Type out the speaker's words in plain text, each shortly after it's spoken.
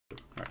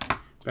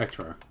Back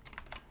to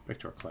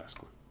our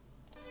classical.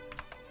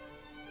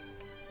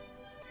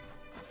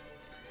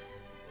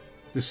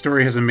 This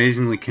story has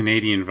amazingly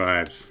Canadian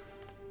vibes.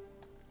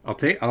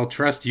 I'll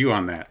trust you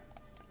on that.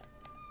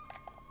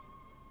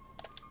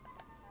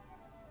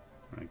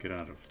 I get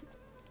out of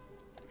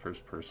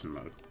first person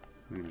mode.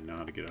 I don't even know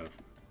how to get out of.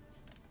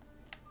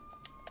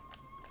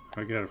 How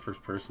do I get out of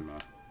first person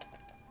mode?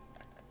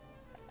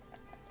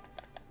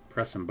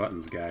 Press some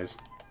buttons, guys.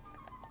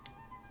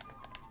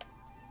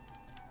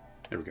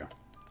 There we go.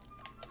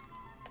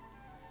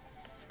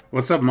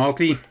 What's up,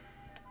 Malty?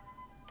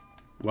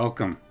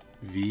 Welcome.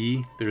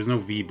 V? There's no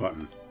V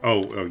button.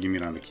 Oh, you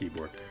mean on the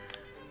keyboard.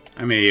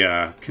 I'm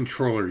a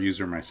controller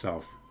user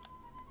myself.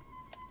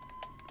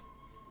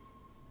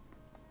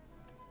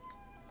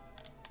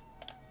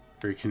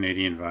 Very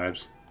Canadian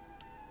vibes.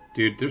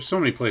 Dude, there's so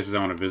many places I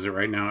want to visit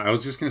right now. I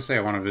was just going to say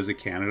I want to visit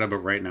Canada, but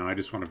right now I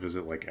just want to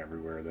visit like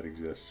everywhere that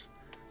exists.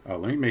 Oh,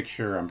 let me make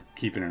sure I'm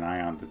keeping an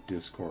eye on the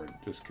Discord,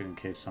 just in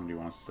case somebody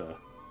wants to...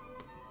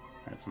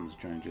 Alright, someone's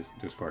joining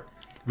Discord.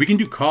 We can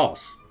do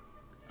calls.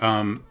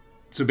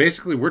 So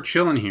basically, we're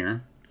chilling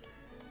here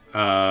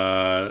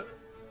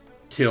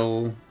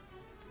till,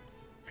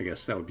 I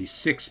guess that would be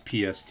 6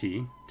 PST,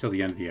 till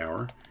the end of the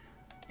hour.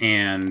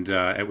 And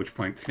at which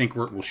point,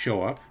 ThinkWort will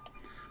show up.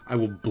 I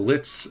will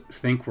blitz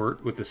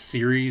ThinkWort with a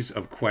series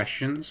of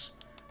questions.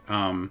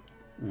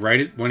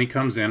 Right when he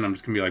comes in, I'm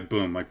just going to be like,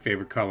 boom, like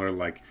favorite color,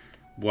 like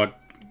what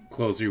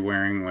clothes are you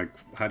wearing, like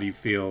how do you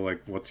feel,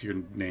 like what's your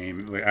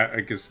name. Like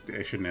I guess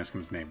I shouldn't ask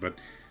him his name, but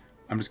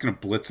I'm just going to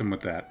blitz him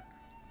with that.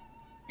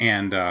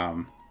 And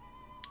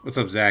what's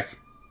up, Zach?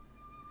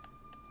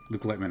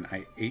 Luke Lightman,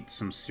 I ate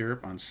some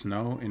syrup on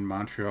snow in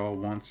Montreal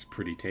once.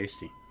 Pretty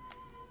tasty.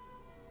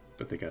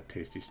 But they got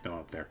tasty snow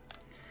up there.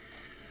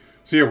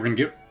 So yeah, we're going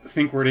to get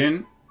ThinkWort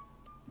in,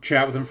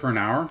 chat with him for an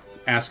hour,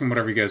 ask him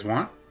whatever you guys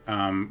want.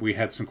 We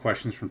had some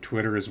questions from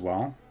Twitter as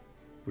well,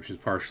 which is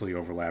partially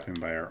overlapping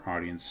by our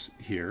audience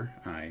here,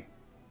 I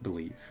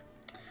believe.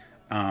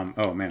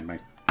 Oh man,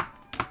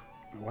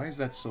 why is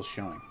that still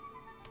showing?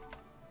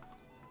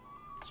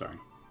 Sorry.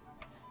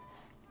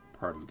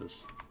 Pardon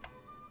this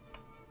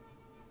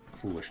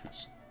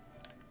foolishness.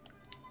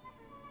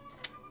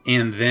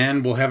 And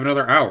then we'll have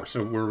another hour,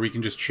 so where we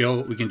can just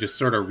chill. We can just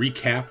sort of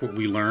recap what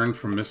we learned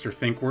from Mr.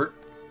 ThinkWort,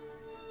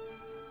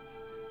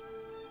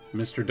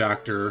 Mr.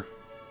 Dr.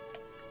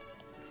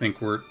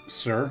 ThinkWort,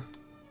 sir,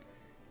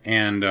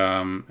 and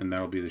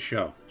that'll be the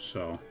show.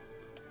 So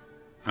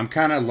I'm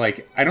kind of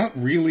like, I don't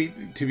really,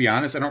 to be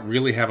honest, I don't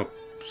really have a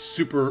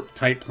super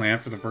tight plan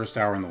for the first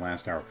hour and the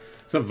last hour.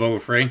 What's up,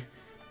 Vogafrey?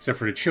 Except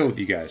for to chill with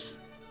you guys,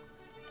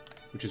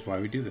 which is why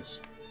we do this.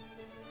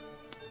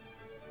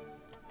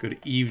 Good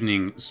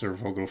evening, Sir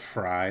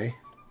Vogelfry.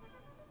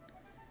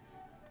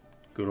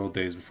 Good old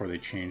days before they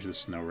changed the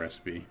snow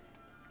recipe.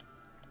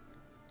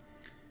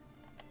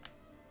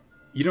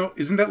 You know,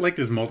 isn't that like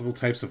there's multiple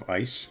types of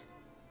ice?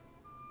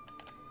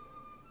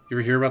 You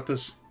ever hear about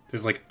this?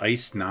 There's like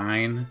Ice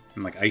 9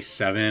 and like Ice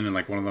 7, and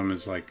like one of them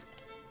is like,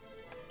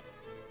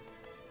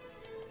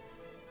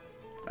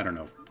 I don't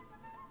know,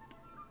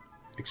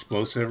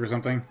 explosive or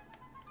something.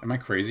 Am I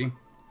crazy?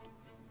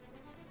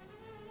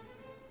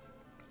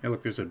 Hey,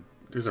 look, there's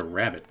a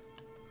rabbit.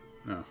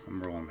 Oh,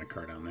 I'm rolling my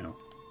car down the hill.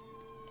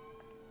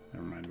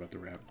 Never mind about the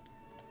rabbit.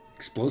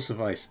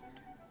 Explosive ice.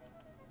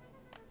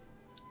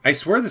 I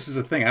swear this is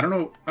a thing. I don't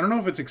know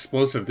if it's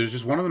explosive. There's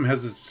just one of them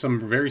has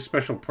some very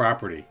special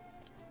property.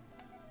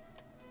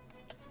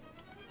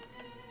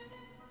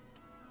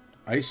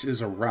 Ice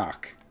is a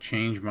rock.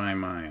 Change my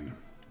mind.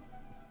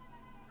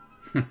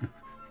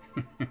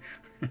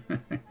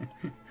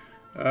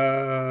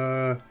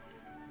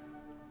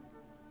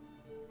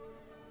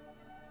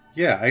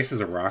 Yeah, ice is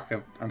a rock.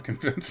 I'm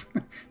convinced.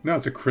 No,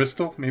 it's a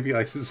crystal. Maybe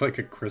ice is like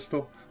a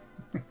crystal.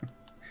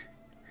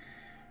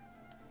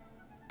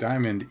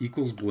 Diamond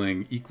equals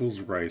bling equals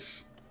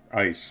rice.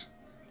 Ice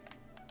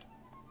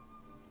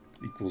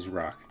equals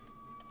rock.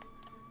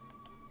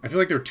 I feel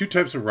like there are two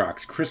types of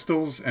rocks.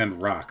 Crystals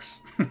and rocks.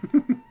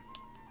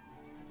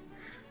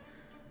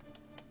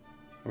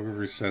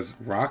 Whoever says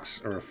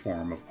rocks are a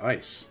form of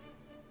ice.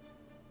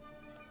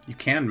 You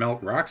can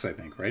melt rocks, I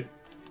think, right?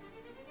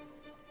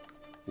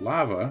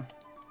 Lava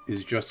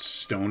is just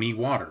stony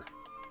water.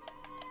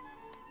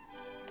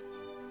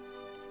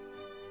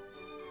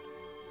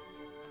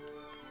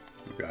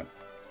 Oh god.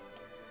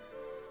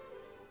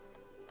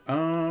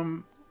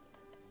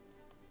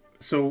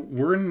 So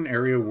we're in an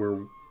area where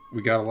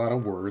we got a lot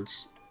of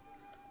words.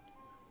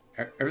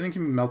 Everything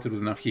can be melted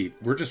with enough heat.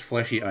 We're just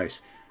fleshy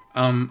ice.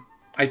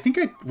 I think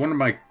one of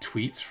my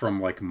tweets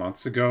from like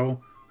months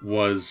ago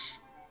was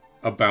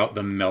about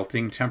the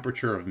melting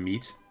temperature of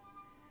meat.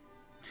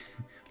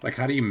 Like,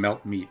 how do you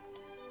melt meat?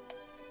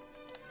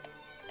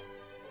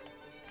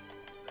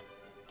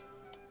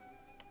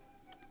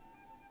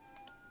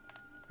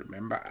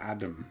 Remember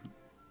Adam,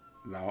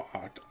 thou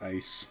art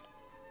ice.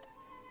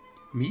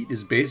 Meat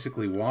is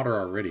basically water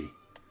already.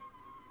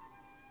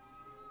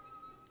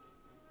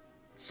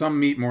 Some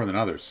meat more than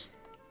others.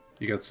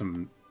 You got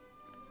some,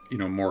 you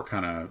know, more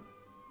kind of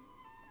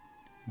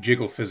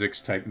jiggle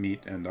physics type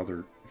meat and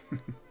other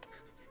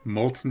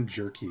molten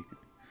jerky.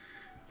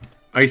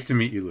 Nice to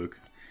meet you, Luke.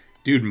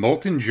 Dude,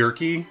 molten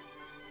jerky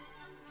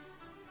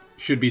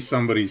should be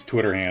somebody's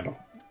Twitter handle.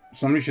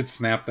 Somebody should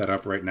snap that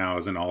up right now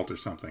as an alt or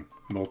something.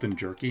 Molten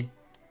jerky.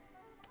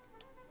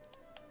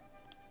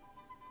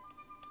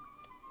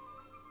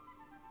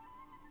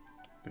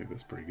 Dude,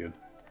 that's pretty good.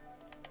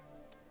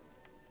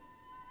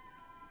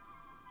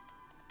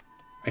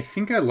 I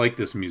think I like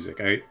this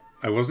music.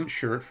 I wasn't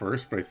sure at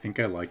first, but I think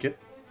I like it.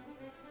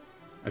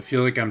 I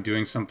feel like I'm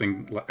doing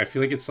something... I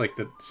feel like it's like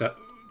the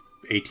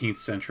 18th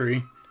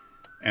century,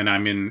 and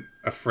I'm in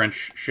a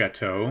French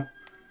chateau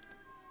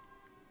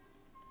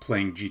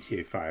playing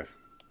GTA 5.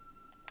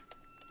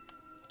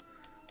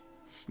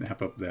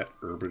 Snap up that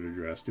ℙ𝕙𝕚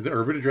address. Do the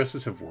ℙ𝕙𝕚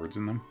addresses have words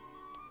in them?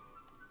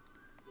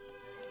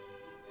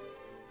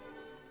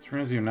 It's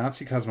one of your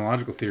Nazi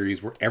cosmological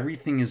theories where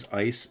everything is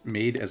ice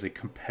made as a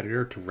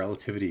competitor to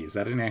relativity. Is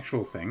that an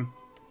actual thing?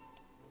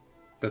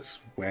 That's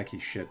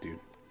wacky shit, dude.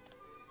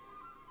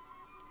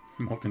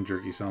 Molten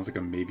jerky sounds like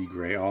a maybe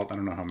gray alt. I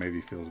don't know how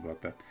maybe feels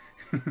about that.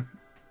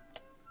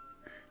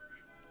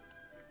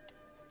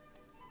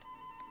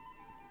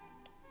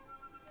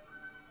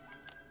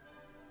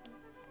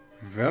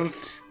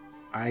 Welt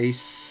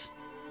Ice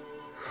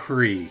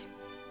Free.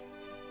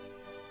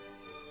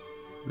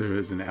 There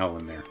is an L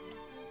in there.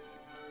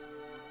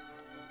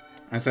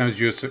 Einstein was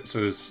Jewish,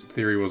 so his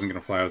theory wasn't going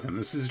to fly with him.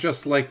 This is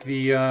just like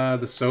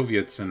the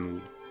Soviets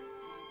and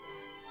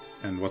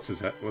what's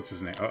his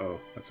name? Uh-oh,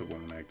 that's a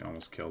woman I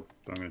almost killed.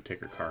 But I'm going to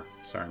take her car.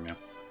 Sorry, man.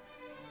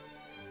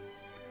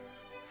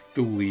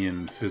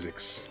 Thulian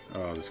physics.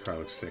 Oh, this car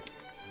looks sick.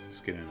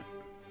 Let's get in it.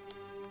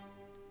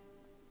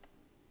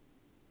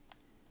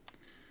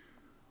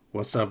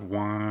 What's up,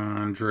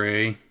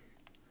 Wandre?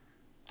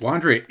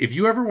 Wandre, if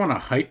you ever want to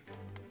hype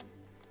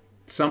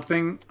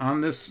something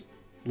on this,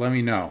 let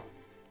me know.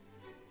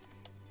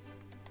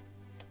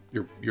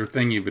 Your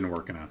thing you've been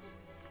working on.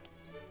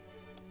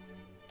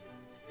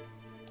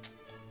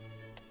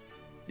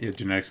 Yeah,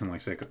 genetics and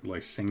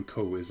like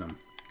syncoism.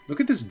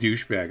 Look at this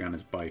douchebag on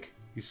his bike.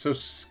 He's so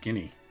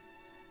skinny.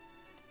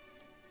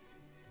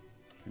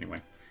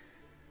 Anyway.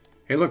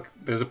 Hey, look,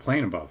 there's a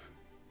plane above.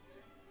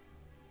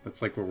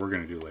 That's like what we're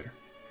going to do later.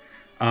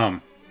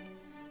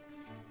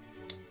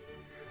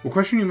 What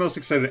question are you most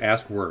excited to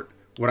ask Wirt?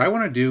 What I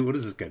want to do... What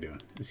is this guy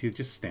doing? Is he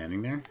just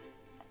standing there?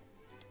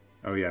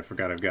 Oh, yeah, I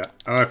forgot I've got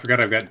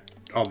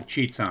all the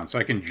cheats on, so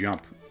I can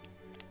jump.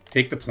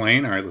 Take the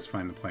plane? Alright, let's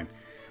find the plane.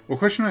 What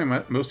question am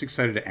I most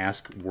excited to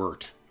ask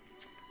Wirt?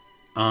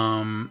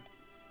 I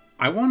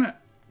want to...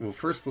 Well,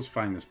 first let's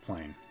find this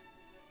plane.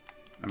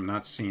 I'm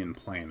not seeing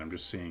plane. I'm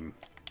just seeing...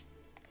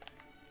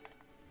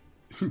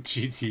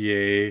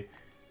 GTA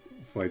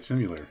Flight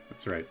Simulator.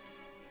 That's right.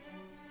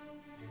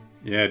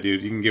 Yeah,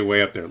 dude, you can get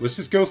way up there. Let's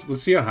just go...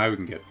 Let's see how high we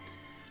can get.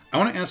 I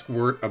want to ask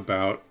Wirt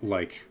about,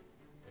 like,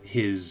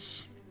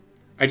 his...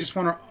 I just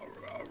want to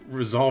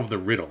resolve the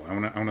riddle. I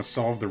want to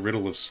solve the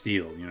riddle of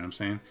steel. You know what I'm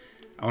saying?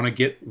 I want to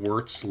get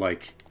Wirt's,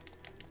 like,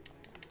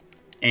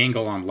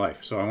 angle on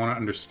life. So I want to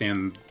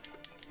understand...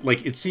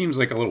 Like, it seems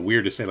like a little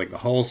weird to say, like, the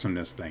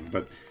wholesomeness thing,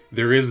 but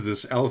there is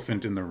this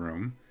elephant in the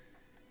room.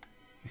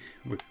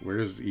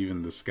 Where's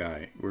even the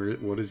sky?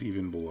 What is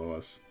even below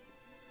us?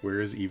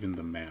 Where is even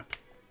the map?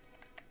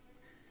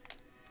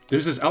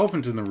 There's this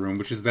elephant in the room,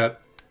 which is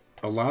that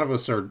a lot of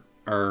us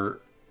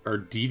are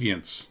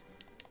deviants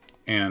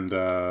and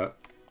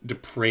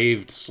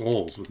depraved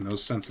souls with no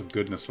sense of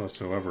goodness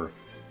whatsoever.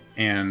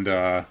 And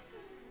I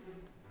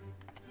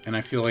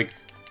feel like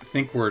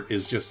ThinkWort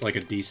is just like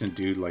a decent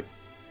dude, like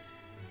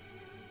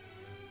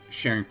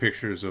sharing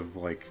pictures of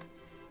like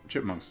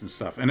chipmunks and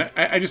stuff. And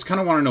I just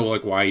kind of want to know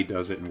like why he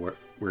does it and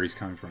where he's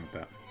coming from with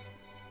that.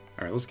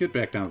 All right, let's get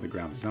back down to the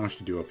ground. There's not much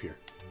to do up here.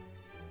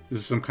 This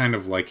is some kind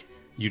of like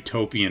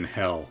utopian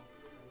hell.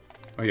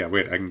 Oh yeah,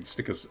 wait, I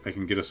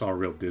can get us all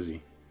real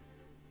dizzy.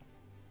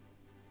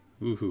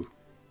 Woohoo.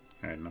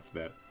 Alright, enough of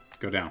that. Let's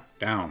go down.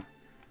 Down.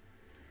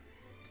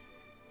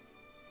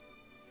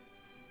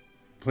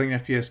 Playing an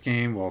FPS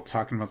game while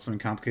talking about something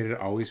complicated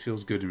always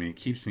feels good to me. It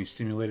keeps me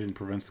stimulated and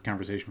prevents the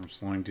conversation from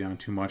slowing down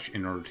too much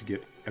in order to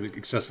get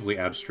excessively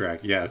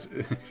abstract. Yeah,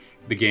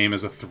 the game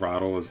as a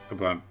throttle is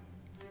about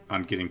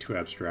on getting too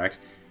abstract.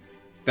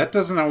 That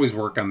doesn't always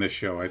work on this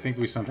show. I think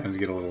we sometimes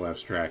get a little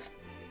abstract.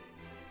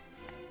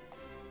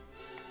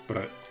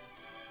 But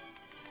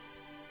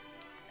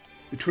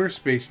the Twitter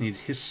space needs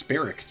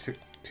Hyspheric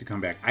to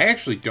come back. I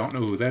actually don't know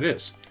who that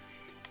is.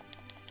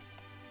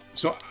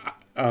 So,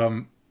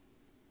 I'm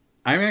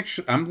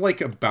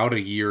like about a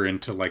year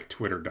into like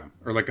Twitterdom,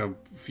 or like a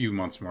few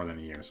months more than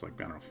a year. So like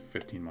I don't know,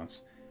 15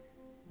 months.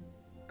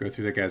 Go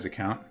through that guy's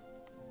account.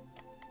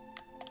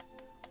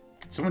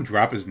 Can someone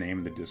drop his name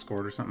in the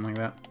Discord or something like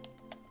that?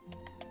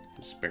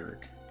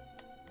 Hyspheric.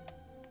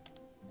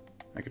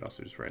 I could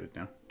also just write it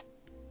down.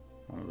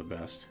 One of the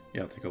best.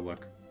 Yeah, I'll take a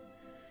look.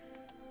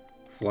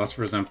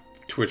 Philosophers on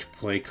Twitch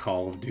play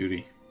Call of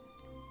Duty.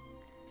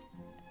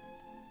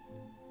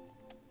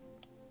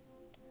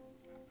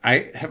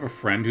 I have a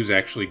friend who's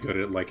actually good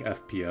at like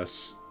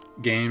FPS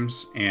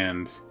games,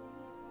 and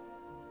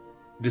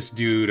this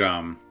dude,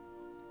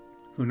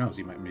 who knows,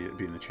 he might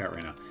be in the chat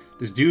right now.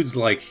 This dude's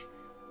like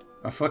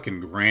a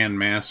fucking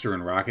grandmaster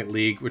in Rocket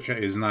League, which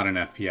is not an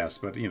FPS,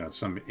 but, you know, it's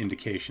some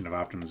indication of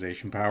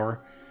optimization power.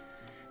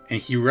 And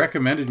he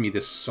recommended me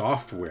this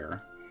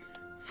software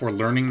for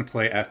learning to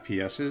play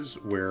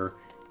FPSs where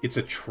it's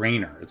a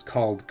trainer. It's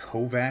called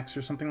Kovacs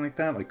or something like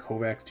that, like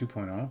Kovacs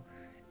 2.0.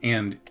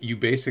 And you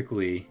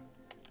basically...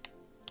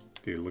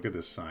 Dude, look at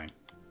this sign.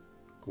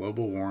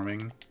 Global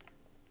warming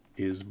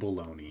is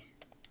baloney.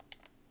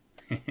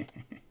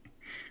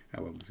 I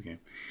love this game.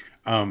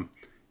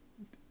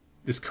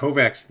 This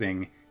Kovacs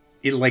thing,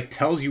 it like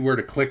tells you where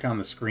to click on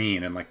the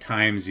screen and like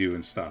times you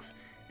and stuff.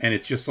 And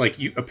it's just like,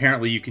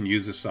 apparently you can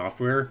use this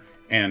software,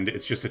 and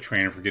it's just a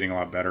trainer for getting a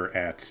lot better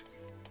at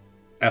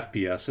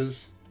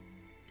FPSs.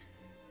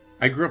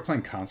 I grew up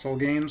playing console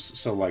games,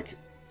 so like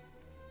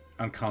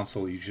on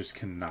console you just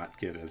cannot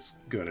get as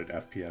good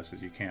at FPS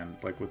as you can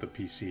like with a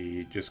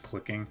PC just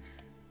clicking.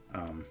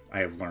 I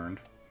have learned.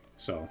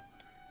 So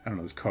I don't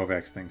know, this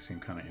Kovacs thing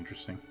seemed kind of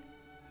interesting.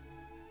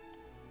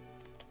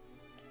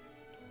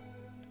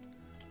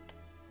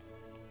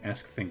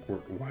 Ask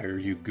ThinkWork, why are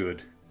you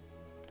good?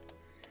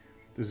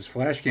 There's this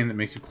flash game that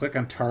makes you click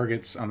on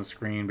targets on the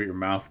screen, but your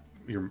mouth,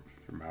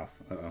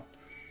 uh-oh.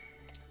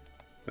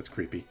 That's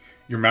creepy.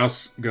 Your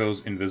mouse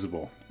goes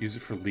invisible. Use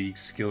it for League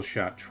skill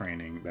shot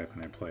training back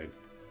when I played.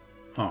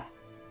 Huh.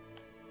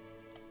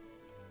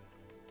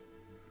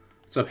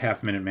 What's up,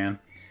 Half Minute Man?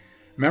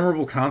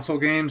 Memorable console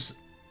games?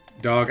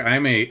 Dog,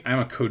 I'm a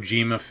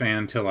Kojima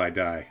fan till I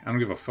die. I don't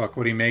give a fuck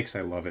what he makes,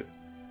 I love it.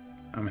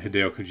 I'm a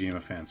Hideo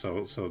Kojima fan,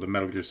 so the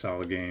Metal Gear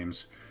Solid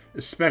games,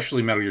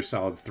 especially Metal Gear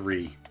Solid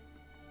 3,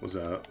 was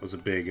a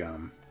big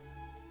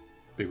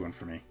one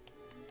for me.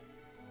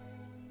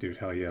 Dude,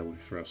 hell yeah,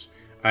 Luthros.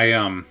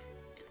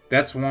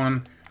 That's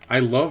one. I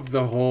love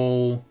the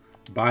whole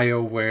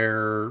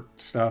BioWare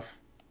stuff.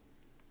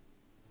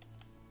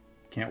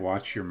 Can't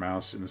watch your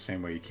mouse in the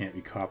same way you can't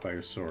be caught by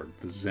your sword.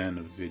 The Zen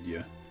of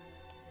Vidya.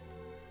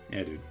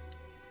 Yeah, dude.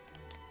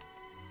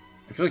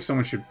 I feel like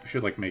someone should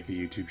like make a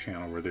YouTube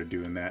channel where they're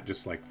doing that,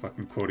 just like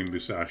fucking quoting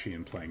Musashi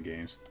and playing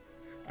games.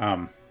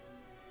 What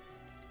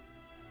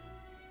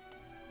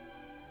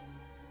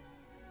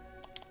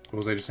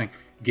was I just saying?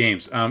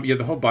 Games. Yeah,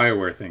 the whole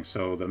BioWare thing.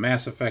 So the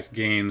Mass Effect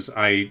games,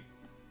 the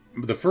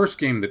first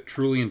game that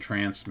truly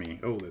entranced me,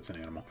 oh, that's an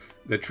animal,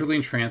 that truly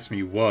entranced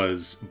me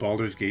was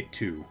Baldur's Gate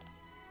 2.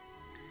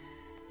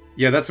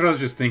 Yeah, that's what I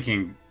was just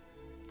thinking.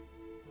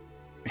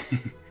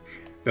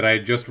 That I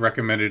had just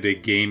recommended a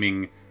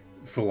gaming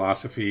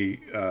philosophy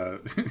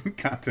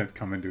content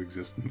come into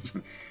existence.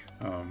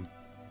 And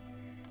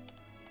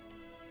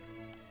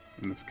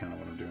that's kind of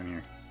what I'm doing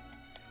here.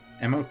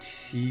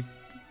 M-O-T-M-O.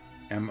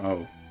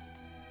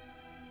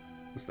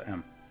 What's the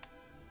M?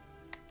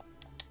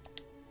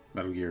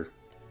 Metal Gear.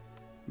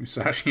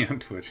 Musashi on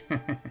Twitch.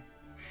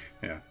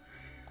 Yeah.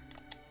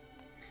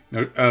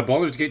 No,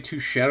 Baldur's Gate 2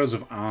 Shadows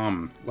of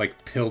Amn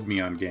like pilled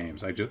me on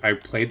games. I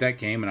played that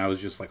game and I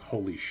was just like,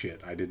 holy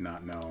shit, I did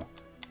not know.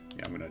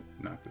 Yeah, I'm gonna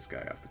knock this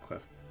guy off the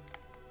cliff.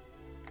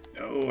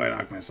 Oh, I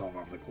knocked myself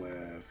off the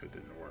cliff. It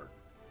didn't work.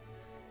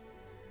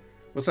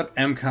 What's up,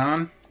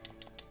 MCon?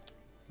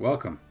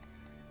 Welcome.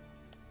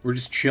 We're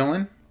just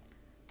chilling.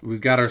 We've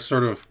got our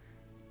sort of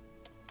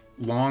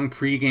long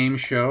pre-game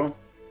show,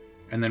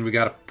 and then we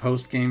got a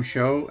post-game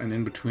show, and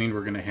in between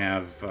we're gonna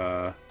have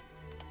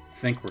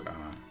ThinkWork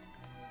on.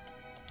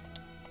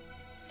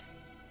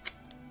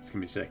 It's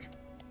gonna be sick.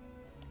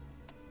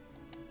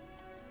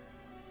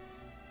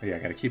 Oh, yeah, I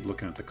gotta keep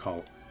looking at the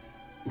call.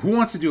 Who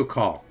wants to do a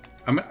call?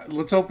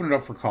 Let's open it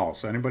up for calls.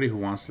 So anybody who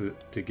wants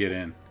to get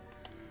in,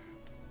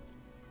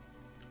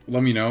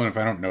 let me know. And if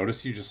I don't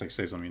notice you, just like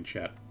say something in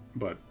chat.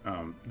 But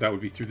that would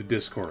be through the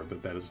Discord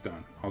that is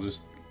done. I'll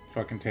just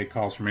fucking take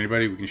calls from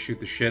anybody. We can shoot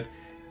the shit.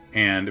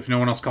 And if no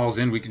one else calls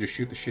in, we can just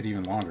shoot the shit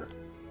even longer.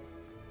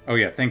 Oh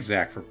yeah, thanks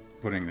Zach for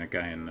putting that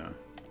guy in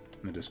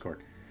the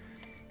Discord.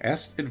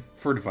 Asked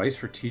for advice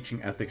for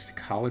teaching ethics to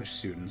college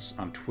students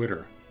on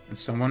Twitter. And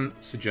someone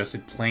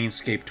suggested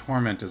Planescape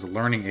Torment as a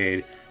learning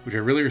aid, which I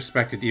really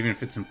respected, even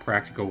if it's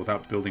impractical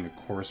without building a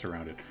course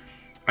around it.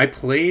 I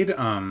played,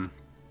 I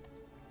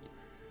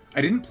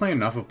didn't play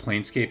enough of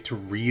Planescape to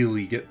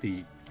really get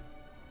the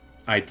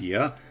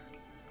idea.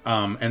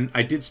 And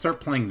I did start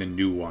playing the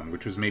new one,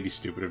 which was maybe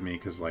stupid of me,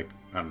 because, like,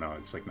 I don't know,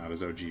 it's like not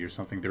as OG or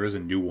something. There is a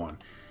new one.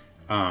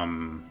 I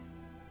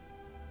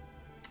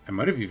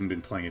might have even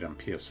been playing it on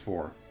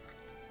PS4.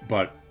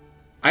 But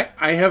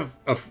I have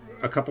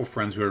a couple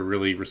friends who I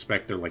really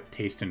respect their like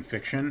taste in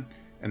fiction,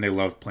 and they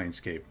love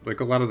Planescape.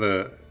 Like a lot of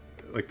the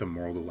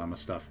moral dilemma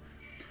stuff.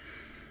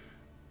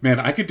 Man,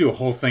 I could do a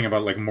whole thing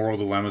about like moral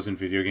dilemmas in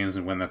video games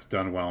and when that's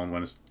done well and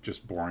when it's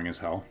just boring as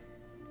hell.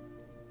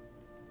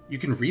 You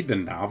can read the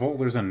novel?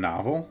 There's a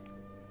novel?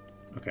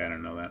 Okay, I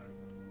didn't know that.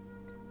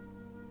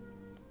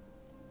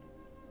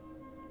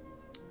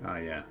 Ah,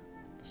 yeah.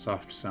 The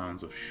soft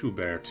sounds of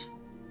Schubert.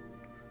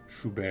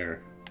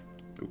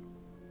 Ooh.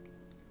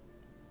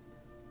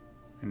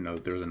 I didn't know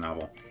that there was a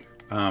novel.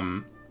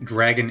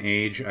 Dragon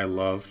Age, I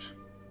loved.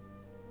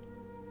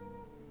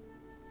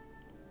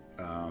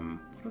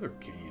 What other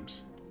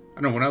games? I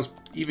don't know. When I was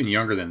even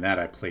younger than that,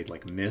 I played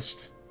like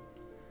Myst.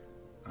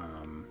 I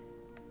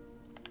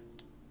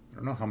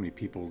don't know how many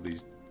people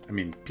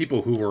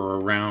people who were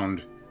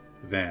around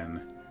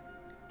then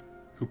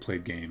who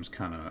played games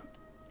kind of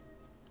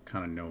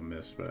know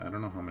Myst, but I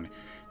don't know how many.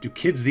 Do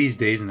kids these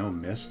days know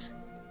Myst?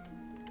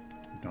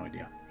 No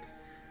idea.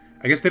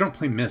 I guess they don't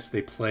play Myst.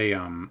 They play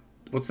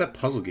what's that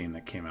puzzle game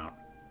that came out?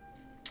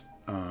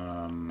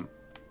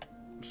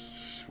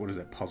 What is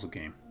that puzzle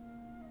game?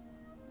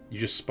 You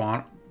just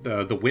spawn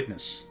the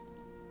Witness.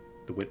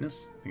 The Witness?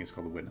 I think it's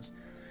called The Witness.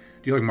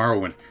 Do you like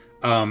Morrowind?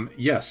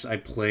 Yes, I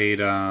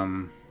played a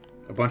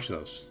bunch of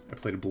those. I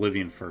played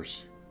Oblivion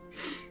first.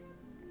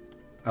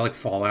 I like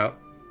Fallout.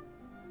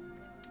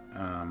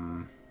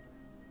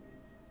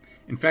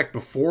 In fact,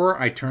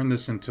 before I turned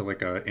this into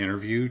like an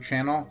interview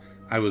channel,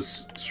 I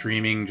was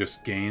streaming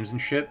just games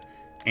and shit,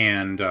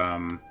 and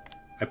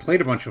I played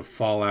a bunch of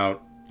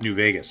Fallout New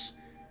Vegas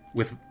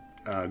with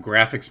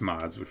graphics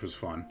mods, which was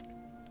fun.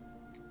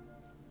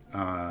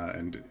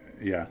 And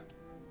yeah,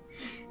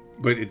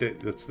 but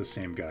that's the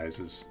same guys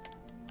as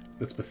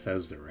that's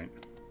Bethesda, right?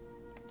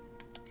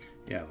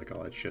 Yeah, like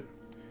all that shit.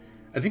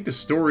 I think the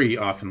story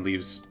often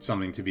leaves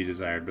something to be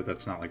desired, but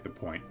that's not like the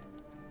point.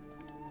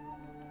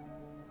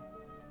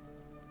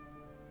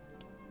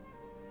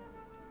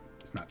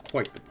 It's not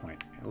quite the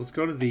point. Let's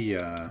go to the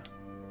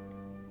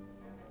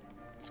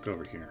let's go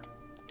over here.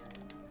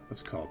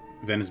 What's it called?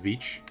 Venice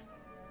Beach.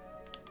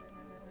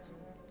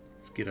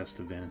 Let's get us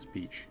to Venice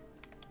Beach.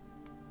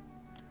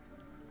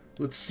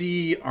 Let's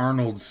see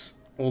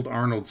old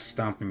Arnold's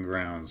stomping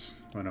grounds.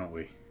 Why don't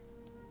we?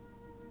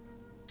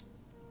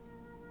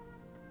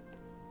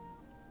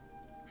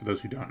 For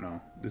those who don't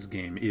know, this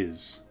game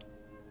is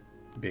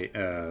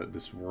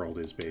this world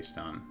is based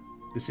on.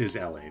 This is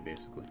LA,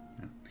 basically.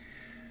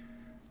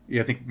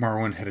 Yeah, I think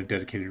Morrowind had a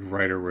dedicated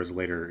writer, whereas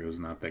later it was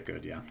not that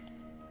good. Yeah,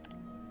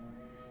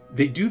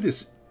 they do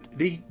this.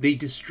 They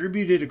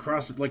distribute it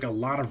across like a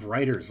lot of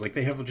writers. Like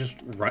they have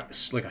just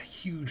like a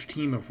huge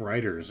team of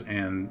writers,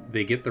 and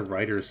they get the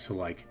writers to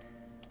like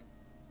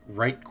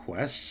write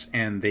quests,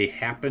 and they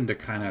happen to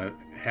kind of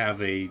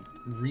have a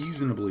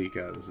reasonably,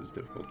 God, this is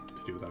difficult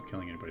to do without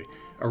killing anybody,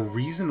 a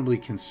reasonably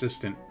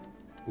consistent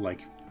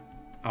like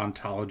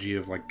ontology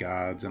of like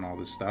gods and all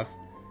this stuff.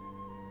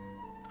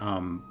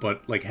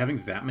 But like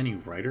having that many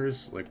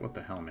writers, like what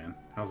the hell, man?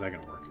 How's that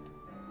gonna work?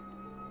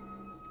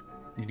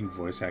 Needing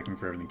voice acting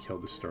for everything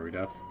killed the story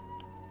depth.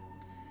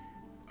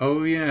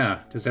 Oh yeah,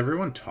 does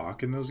everyone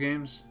talk in those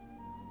games?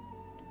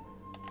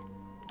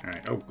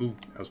 Alright, oh, ooh,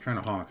 I was trying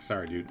to honk.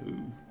 Sorry, dude.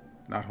 Ooh,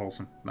 not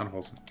wholesome, not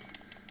wholesome.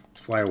 Let's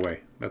fly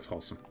away. That's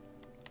wholesome.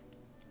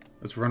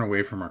 Let's run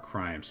away from our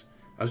crimes.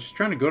 I was just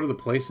trying to go to the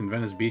place in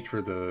Venice Beach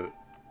where the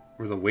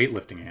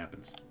weightlifting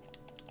happens.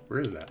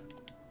 Where is that?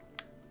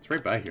 It's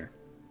right by here.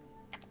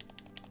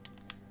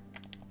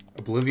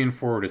 Oblivion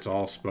forward, it's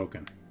all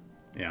spoken.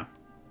 Yeah.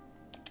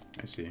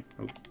 I see.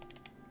 Oop.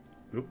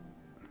 Oop.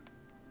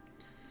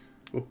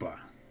 Whoopa.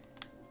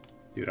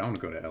 Dude, I want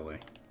to go to LA.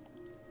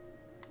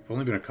 I've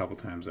only been a couple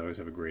times. I always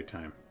have a great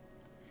time.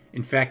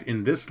 In fact,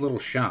 in this little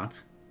shop,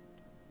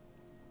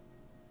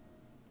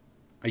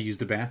 I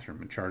used a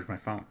bathroom and charged my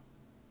phone.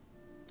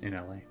 In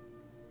LA.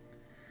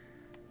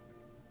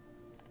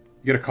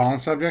 You got a call-in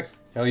subject?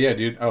 Hell yeah,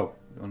 dude. Oh,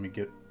 let me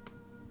get...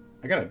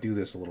 I gotta do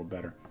this a little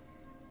better.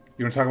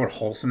 You want to talk about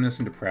wholesomeness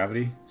and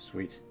depravity?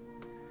 Sweet.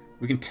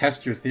 We can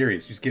test your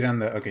theories. Just get on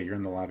the... Okay, you're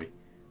in the lobby.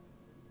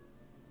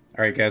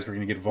 Alright, guys, we're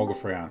going to get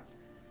Vogelfrey on.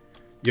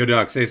 Yo,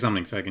 dog, say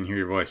something so I can hear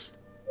your voice.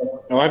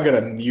 No, I've got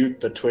to mute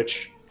the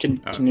Twitch.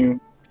 Can you...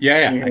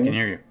 Yeah, I can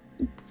hear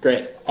you.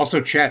 Great.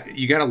 Also, chat,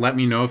 you got to let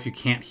me know if you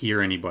can't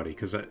hear anybody,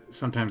 because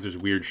sometimes there's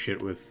weird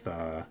shit with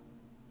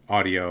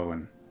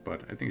audio,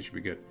 but I think it should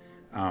be good.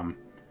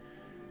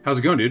 How's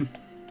it going, dude?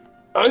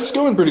 It's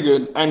going pretty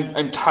good.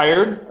 I'm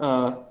tired.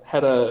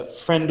 Had a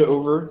friend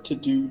over to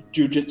do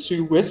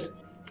jujitsu with.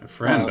 A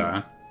friend,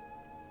 huh?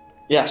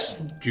 Yes.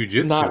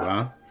 Jiu-jitsu,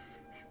 huh?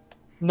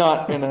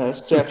 Not in a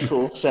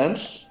sexual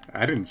sense.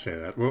 I didn't say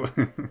that.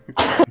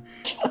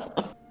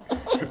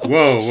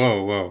 Whoa.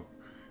 Whoa.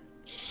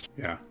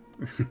 Yeah.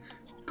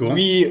 Cool.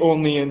 We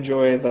only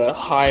enjoy the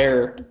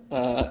higher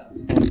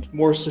and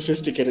more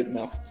sophisticated.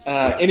 No.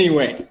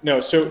 Anyway, no.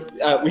 So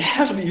we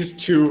have these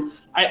two.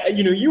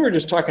 You were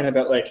just talking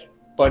about like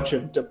a bunch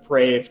of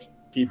depraved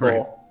people.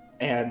 Right.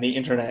 And the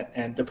internet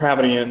and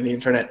depravity and the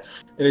internet.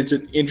 And it's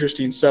an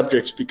interesting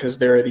subject because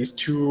there are these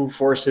two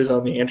forces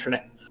on the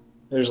internet.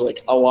 There's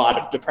like a lot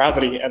of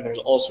depravity and there's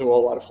also a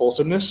lot of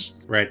wholesomeness.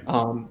 Right.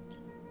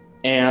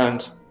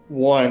 And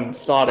one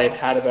thought I've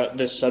had about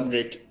this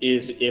subject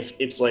is if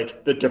it's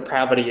like the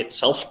depravity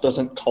itself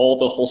doesn't call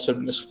the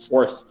wholesomeness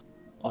forth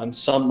on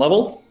some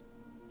level.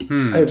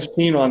 I've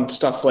seen on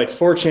stuff like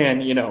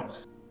 4chan,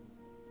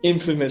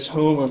 infamous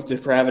home of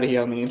depravity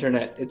on the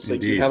internet. It's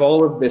like Indeed. You have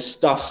all of this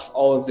stuff,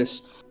 all of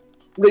this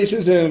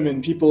racism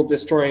and people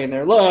destroying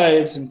their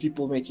lives and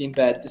people making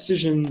bad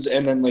decisions,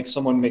 and then like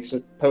someone makes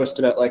a post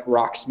about like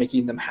rocks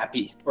making them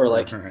happy, or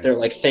like they're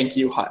like, thank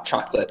you hot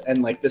chocolate,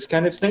 and like this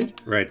kind of thing.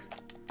 Right.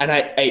 And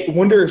I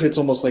wonder if it's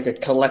almost like a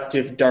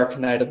collective dark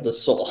night of the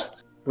soul,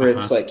 where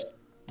it's like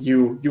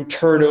you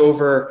turn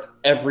over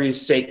every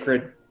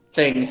sacred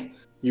thing,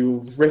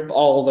 you rip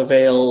all the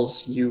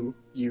veils, you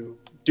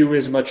do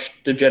as much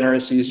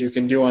degeneracy as you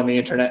can do on the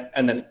internet,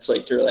 and then it's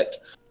like you're like,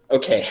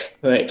 okay,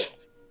 like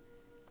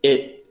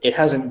it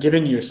hasn't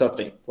given you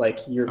something. Like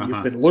you've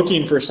been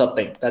looking for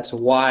something. That's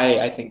why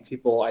I think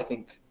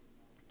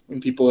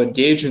when people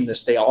engage in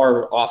this, they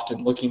are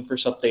often looking for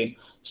something,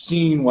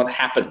 seeing what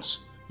happens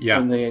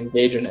when they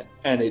engage in it,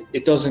 and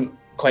it doesn't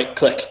quite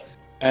click.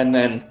 And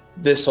then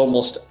this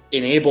almost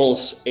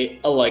enables a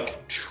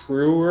like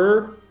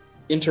truer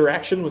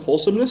interaction with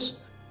wholesomeness,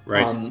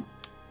 right?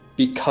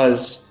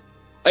 Because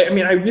I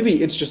mean,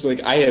 it's just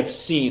like I have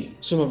seen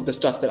some of the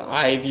stuff that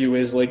I view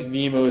as like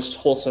the most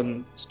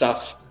wholesome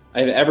stuff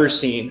I've ever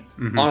seen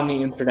on the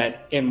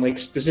internet in like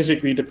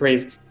specifically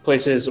depraved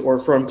places or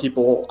from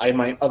people I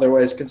might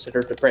otherwise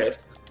consider depraved.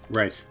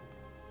 Right.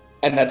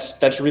 And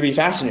that's really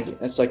fascinating.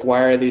 It's like,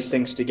 why are these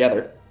things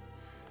together?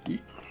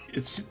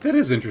 That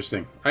is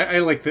interesting. I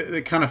like that.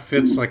 It kind of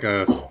fits like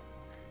a,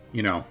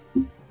 yin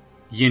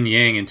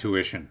yang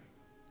intuition,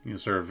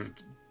 sort of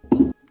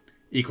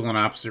equal and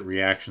opposite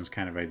reactions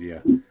kind of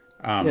idea.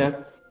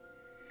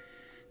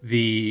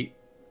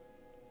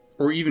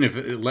 Or even if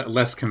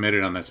less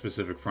committed on that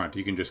specific front,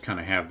 you can just kind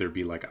of have there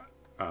be like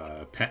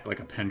a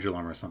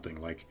pendulum or something.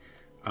 Like,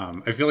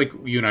 I feel like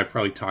you and I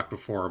probably talked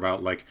before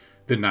about like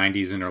the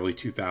 90s and early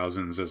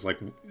 2000s as like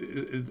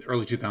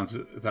early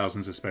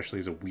 2000s especially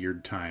is a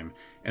weird time,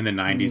 and the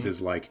 90s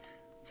is like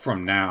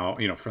from now,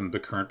 from the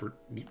current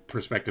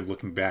perspective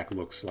looking back,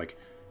 looks like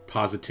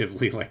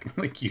positively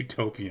like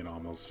utopian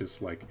almost,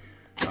 just like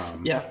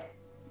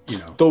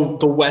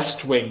the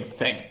West Wing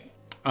thing.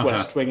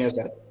 West Wing is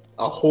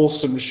a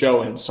wholesome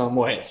show in some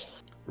ways,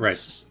 right?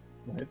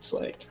 It's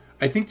like,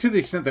 I think to the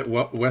extent that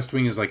West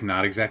Wing is like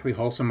not exactly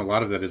wholesome, a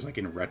lot of that is like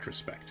in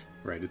retrospect,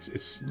 right?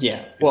 It's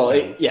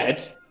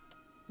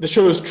the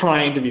show is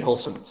trying to be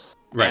wholesome,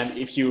 right? And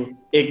if you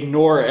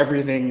ignore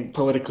everything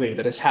politically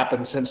that has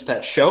happened since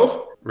that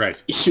show,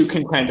 right, you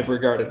can kind of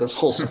regard it as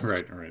wholesome.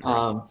 right.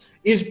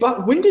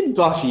 When did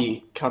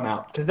Buffy come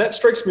out? Because that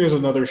strikes me as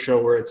another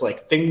show where it's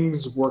like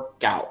things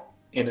work out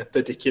in a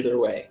particular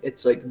way.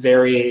 It's like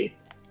very.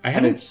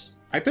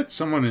 I bet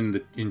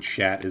someone in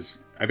chat is.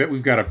 I bet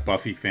we've got a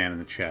Buffy fan in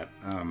the chat.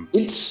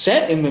 It's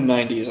set in the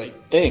 90s, I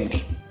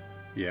think.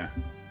 Yeah,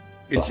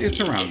 it's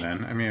around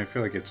then. I mean, I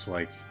feel like it's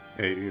like.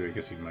 Hey, I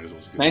guess you might as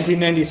well.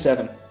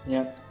 1997.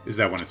 Yeah. Is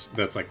that when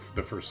that's like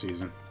the first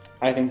season?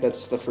 I think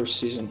that's the first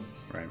season.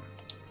 Right.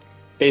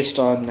 Based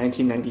on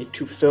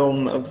 1992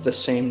 film of the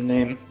same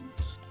name.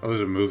 Oh,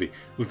 there's a movie.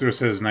 Luther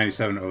says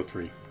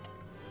 97-03.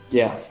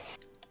 Yeah.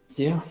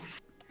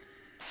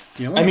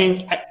 I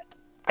mean,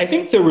 I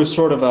think there was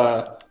sort of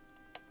a,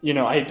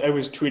 I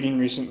was tweeting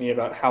recently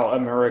about how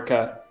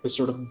America was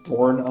sort of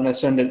born on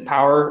ascendant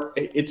power.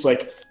 It's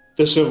like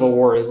the Civil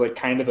War is like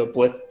kind of a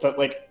blip, but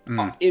like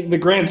in the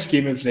grand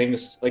scheme of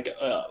things, like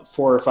a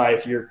 4 or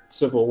 5 year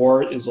Civil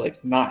War is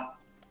like not,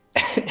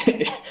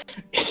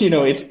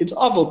 it's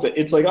awful.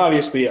 It's like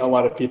obviously a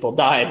lot of people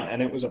died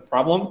and it was a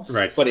problem,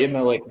 right? But in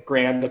the like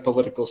grand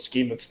political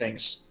scheme of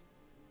things,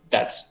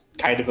 that's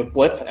kind of a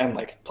blip, and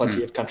like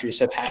plenty of countries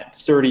have had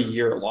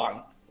 30-year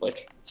long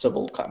like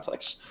civil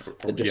conflicts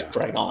that just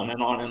drag on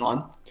and on and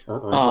on,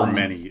 or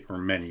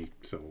many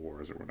civil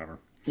wars or whatever.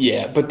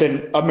 Yeah, but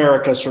then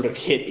America sort of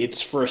hit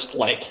its first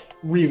like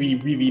really,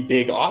 really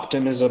big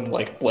optimism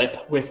like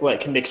blip with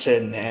like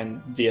Nixon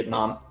and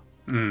Vietnam.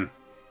 And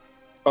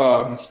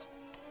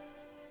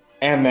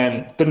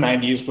then the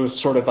 90s was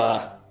sort of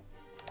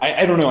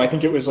I don't know, I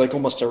think it was like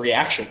almost a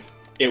reaction.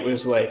 It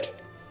was like,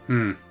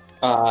 there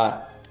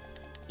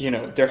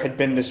had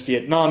been this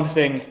Vietnam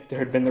thing, there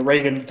had been the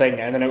Reagan thing,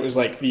 and then it was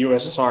like the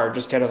USSR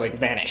just kind of like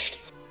vanished.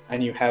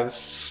 And you have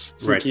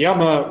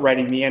Fukuyama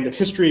writing The End of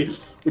History,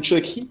 which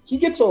like he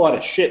gets a lot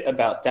of shit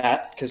about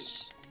that,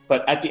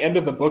 but at the end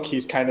of the book,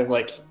 he's kind of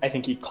like, I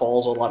think he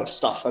calls a lot of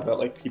stuff about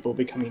like people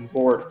becoming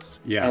bored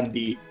and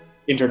the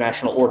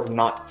international order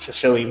not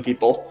fulfilling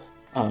people,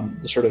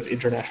 the sort of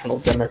international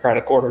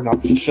democratic order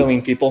not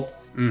fulfilling people.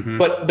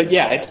 But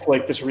yeah, it's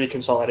like this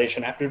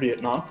reconsolidation after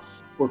Vietnam,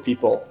 where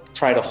people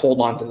try to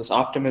hold on to this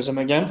optimism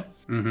again.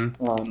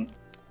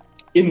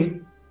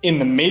 In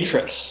The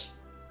Matrix,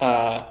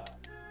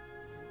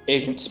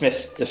 Agent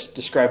Smith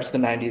describes the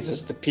 90s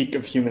as the peak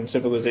of human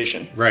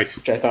civilization, right?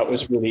 Which I thought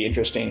was really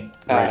interesting.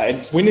 And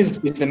when is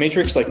The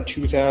Matrix, like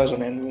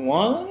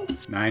 2001?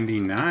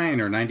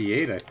 99 or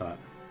 98, I thought.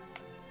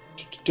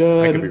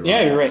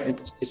 Yeah, you're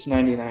right. It's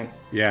 99.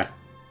 Yeah.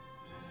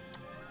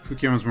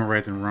 Fukuyama's more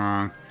right than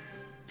wrong.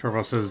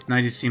 Torvald says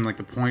 90s seem like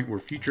the point where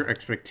future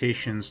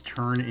expectations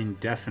turn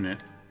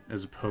indefinite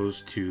as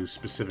opposed to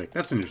specific.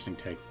 That's an interesting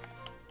take.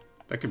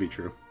 That could be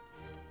true.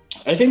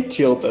 I think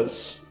Teal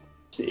does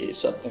see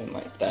something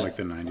like that. Like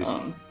the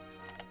 90s.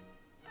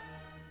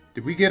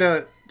 Did we get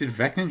a... Did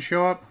𝕽𝕚𝕚𝕚𝕚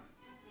show up?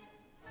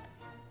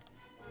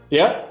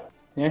 Yeah.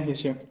 Yeah,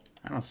 he's here.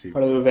 I don't see...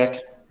 Hello, Vec.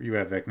 Where you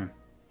at, 𝕽𝕚𝕚𝕚?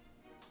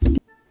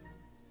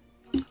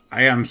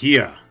 I am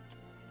here.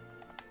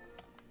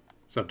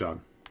 What's up,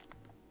 dog?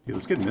 Hey,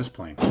 let's get in this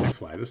plane. Can I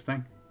fly this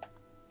thing?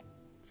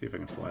 Let's see if I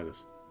can fly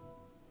this.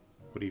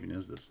 What even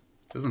is this?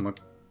 Doesn't look...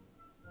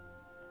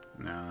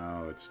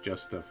 No, it's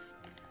just a...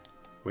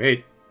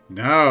 Wait.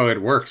 No,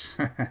 it works.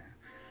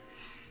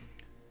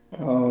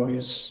 Oh,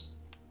 he's...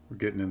 We're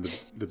getting in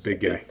the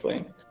big guy.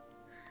 Plane.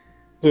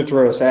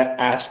 Luthros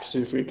asks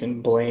if we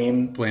can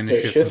blame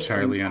the shift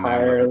entirely on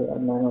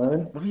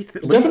 9/11.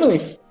 It definitely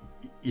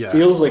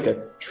feels like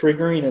a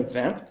triggering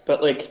event,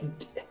 but like,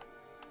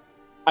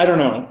 I don't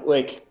know,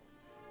 like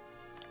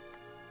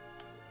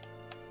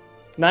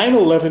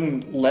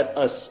 9/11 let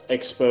us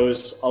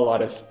expose a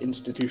lot of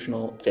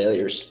institutional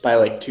failures by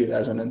like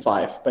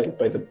 2005.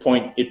 By the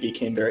point it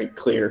became very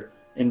clear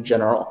in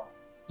general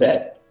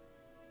that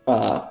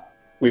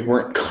we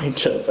weren't going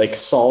to like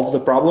solve the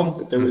problem,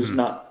 that there was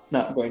not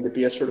going to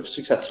be a sort of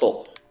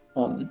successful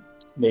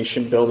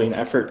nation building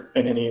effort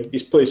in any of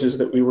these places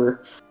that we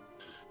were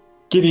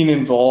getting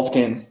involved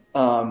in.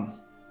 And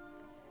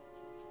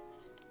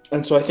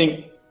so I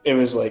think it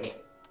was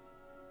like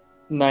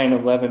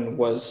 9/11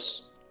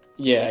 was,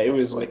 it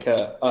was like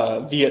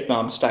a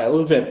Vietnam style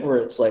event where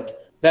it's like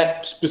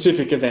that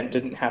specific event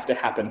didn't have to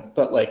happen,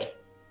 but like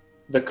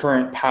the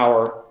current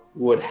power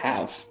would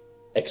have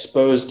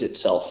exposed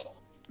itself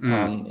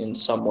in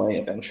some way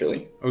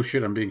eventually. Oh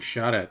shit, I'm being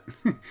shot at.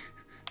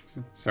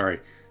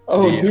 Sorry.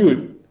 Oh,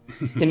 dude.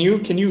 Can you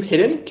hit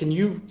him? Can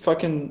you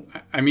fucking...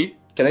 I mean...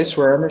 Can I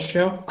swear on this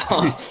show?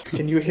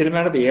 Can you hit him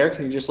out of the air?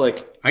 Can you just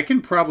like... I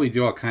can probably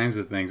do all kinds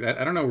of things.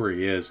 I don't know where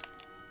he is.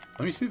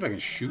 Let me see if I can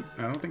shoot.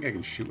 I don't think I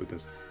can shoot with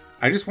this.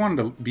 I just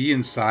wanted to be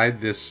inside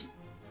this...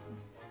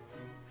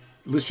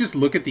 Let's just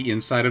look at the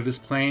inside of this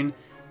plane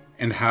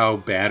and how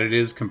bad it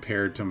is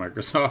compared to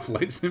Microsoft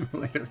Flight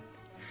Simulator.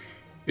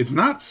 It's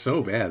not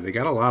so bad. They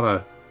got a lot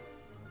of...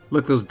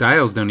 Look, those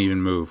dials don't even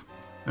move.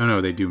 Oh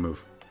no, they do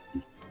move.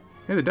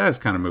 Hey, the dials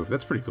kind of move.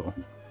 That's pretty cool.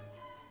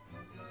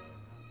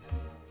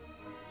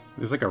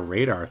 There's like a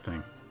radar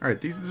thing.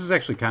 Alright, this is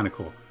actually kind of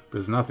cool. But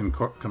it's nothing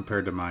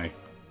compared to my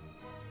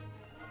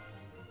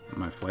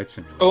flight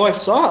simulator. Oh, I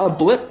saw a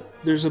blip.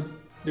 There's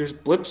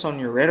blips on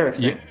your radar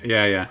thing.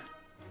 Yeah.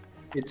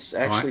 It's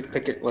actually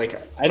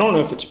I don't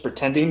know if it's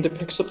pretending to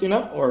pick something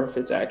up or if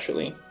it's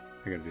actually...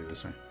 I gotta do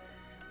this one.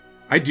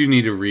 I do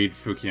need to read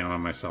Fukuyama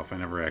myself. I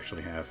never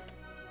actually have.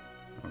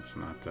 Well, it's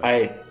not...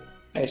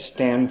 I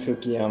stan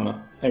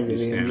Fukuyama. I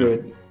really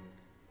enjoyed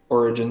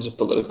Origins of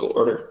Political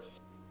Order.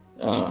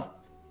 I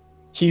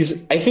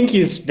think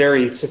he's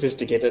very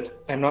sophisticated.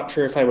 I'm not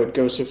sure if I would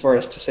go so far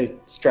as to say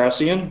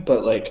Straussian,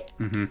 but like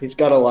he's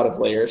got a lot of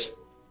layers.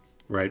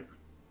 Right.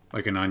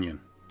 Like an onion.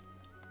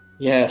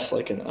 Yes,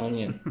 like an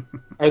onion.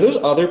 Are those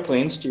other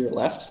planes to your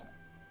left?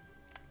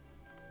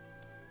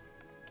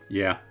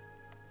 Yeah.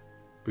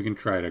 We can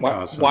try to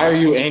cause some... Why are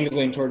you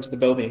angling towards the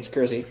buildings,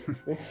 Kersey?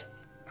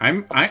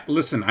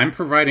 Listen, I'm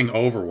providing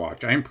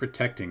Overwatch. I'm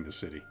protecting the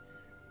city.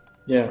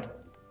 Yeah.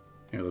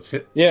 Here, let's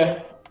hit.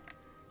 Yeah.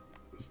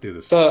 Let's do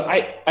this.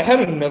 I had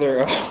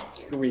another...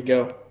 here we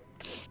go.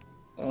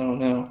 Oh,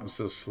 no. I'm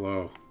so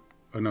slow.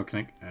 Oh, no,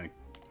 can I...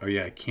 Oh,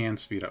 yeah, I can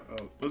speed up.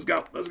 Oh, let's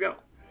go.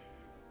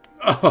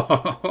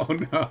 Oh,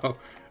 no.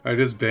 I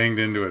just banged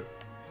into it.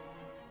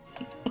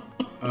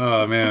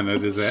 Oh, man,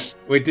 that is that.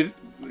 Wait, did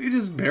it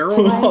just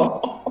barrel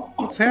roll?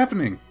 What's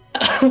happening?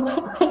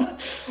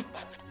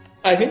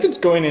 I think it's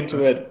going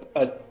into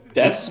a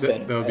death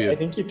spin. I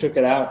think you took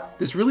it out.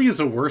 This really is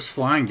a worse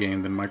flying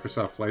game than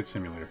Microsoft Flight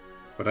Simulator.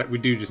 But we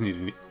do just need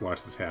to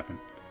watch this happen.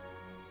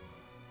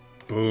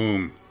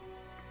 Boom.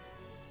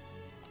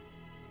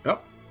 Oh.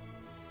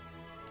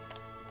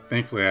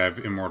 Thankfully, I have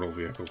immortal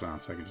vehicles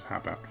on, so I can just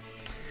hop out.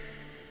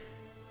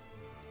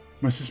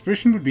 My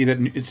suspicion would be that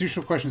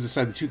institutional questions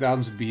aside, the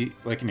 2000s would be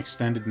like an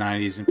extended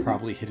 90s and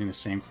probably hitting the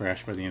same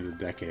crash by the end of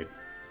the decade.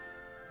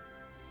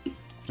 If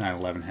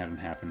 9/11 hadn't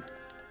happened.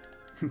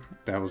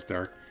 That was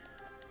dark.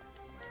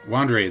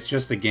 Wandre, it's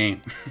just a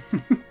game.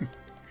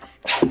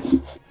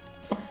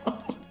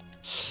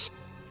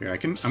 Here,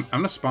 I'm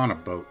gonna spawn a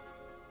boat.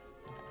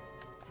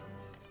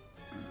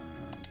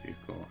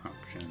 Vehicle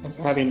options.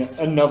 I'm having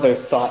another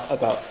thought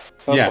about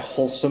the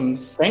wholesome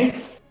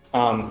thing.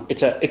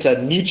 It's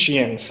a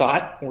Nietzschean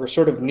thought where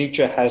sort of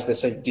Nietzsche has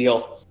this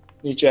ideal.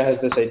 Nietzsche has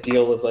this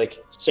ideal of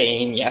like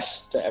saying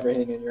yes to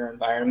everything in your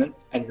environment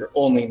and your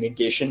only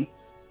negation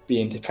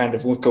being to kind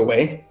of look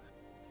away.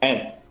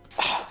 And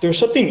there's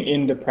something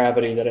in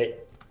depravity that I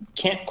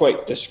can't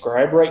quite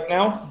describe right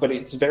now, but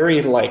it's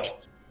very like,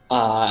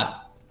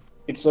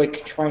 it's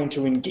like trying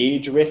to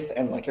engage with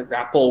and like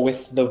grapple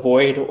with the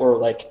void or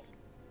like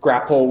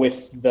grapple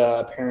with the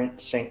apparent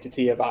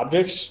sanctity of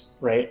objects,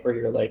 right? Where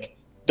you're like,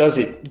 does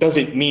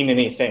it mean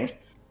anything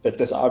that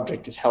this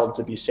object is held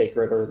to be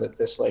sacred or that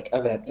this like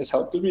event is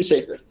held to be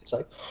sacred? It's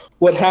like,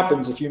 what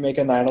happens if you make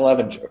a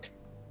 9/11 joke?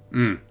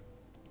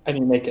 And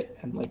you make it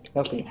and like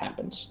nothing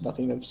happens,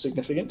 nothing of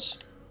significance.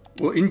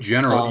 Well, in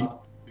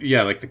general,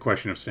 Yeah, like the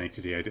question of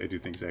sanctity, I do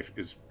think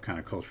is kind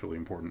of culturally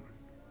important.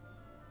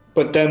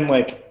 But then,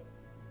 like,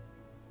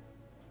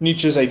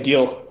 Nietzsche's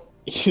ideal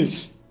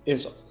is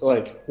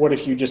like, what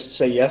if you just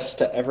say yes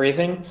to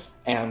everything,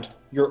 and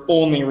your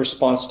only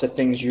response to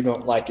things you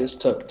don't like is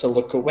to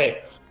look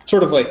away,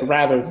 sort of like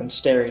rather than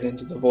staring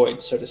into the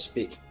void, so to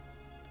speak.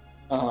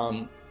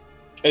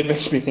 It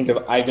makes me think of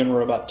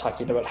𝔽𝕝𝕚𝕚𝕚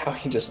talking about how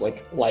he just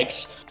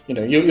likes.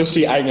 You'll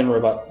see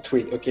𝔽𝕝𝕚𝕚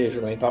tweet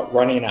occasionally about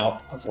running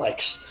out of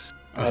likes.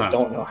 I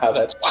don't know how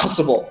that's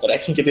possible, but I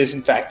think it is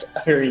in fact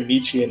a very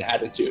Nietzschean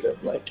attitude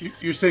of like.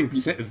 You're saying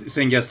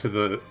yes to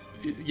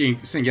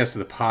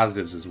the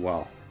positives as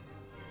well.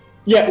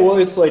 Yeah, well,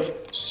 it's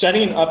like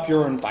setting up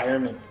your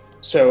environment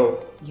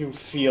so you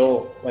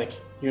feel like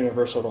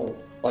universal,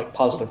 like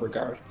positive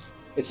regard.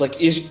 It's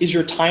like, is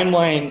your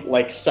timeline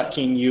like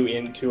sucking you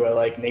into a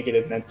like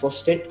negative mental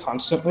state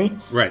constantly?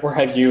 Right. Or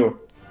have you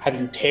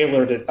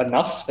tailored it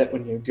enough that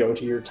when you go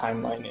to your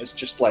timeline, it's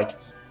just like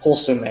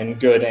wholesome and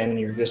good, and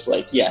you're just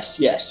like, yes,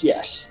 yes,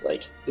 yes,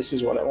 like this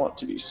is what I want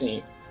to be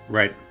seeing.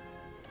 Right.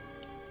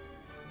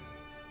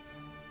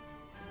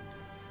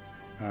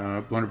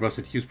 Blunderbuss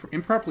said he was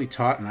improperly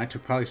taught, and I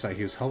took poli-sci.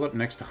 He was held up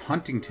next to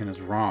Huntington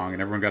as wrong,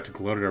 and everyone got to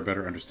gloat at our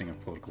better understanding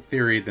of political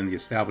theory than the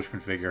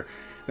establishment figure.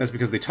 That's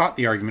because they taught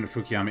the argument of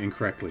Fukuyama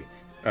incorrectly.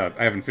 I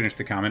haven't finished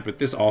the comment, but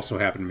this also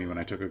happened to me when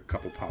I took a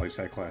couple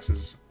poli-sci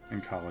classes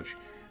in college.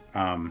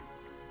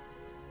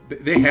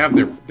 They have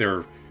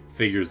their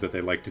figures that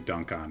they like to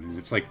dunk on, and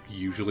it's like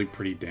usually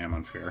pretty damn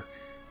unfair.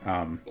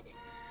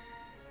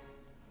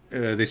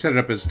 They set it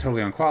up as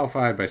totally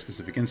unqualified by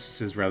specific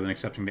instances rather than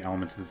accepting the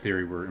elements of the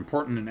theory were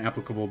important and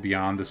applicable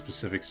beyond the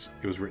specifics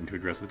it was written to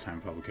address at the time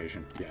of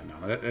publication. Yeah,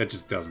 no, that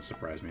just doesn't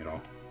surprise me at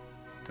all.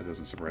 That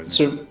doesn't surprise me.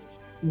 So,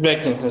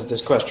 Beckman has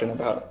this question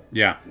about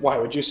why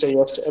would you say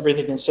yes to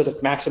everything instead of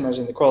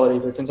maximizing the quality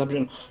of your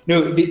consumption?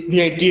 No, the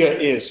idea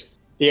is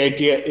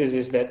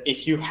that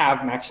if you have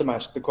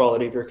maximized the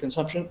quality of your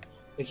consumption,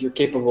 if you're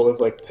capable of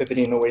like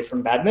pivoting away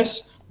from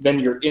badness, then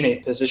you're in a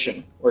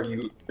position where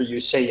you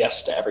say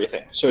yes to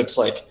everything. So it's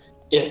like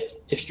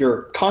if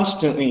you're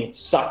constantly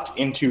sucked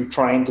into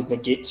trying to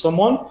negate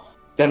someone,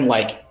 then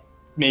like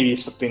maybe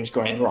something's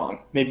going wrong.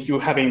 Maybe you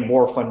have a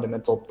more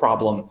fundamental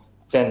problem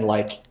than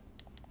like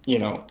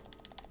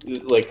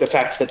the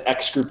fact that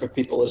X group of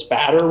people is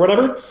bad or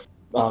whatever.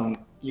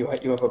 You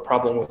have a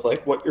problem with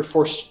like what you're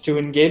forced to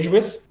engage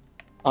with.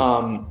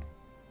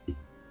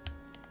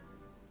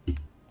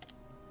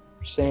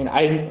 Saying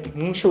I'm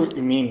not sure what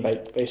you mean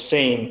by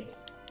saying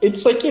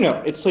it's like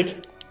it's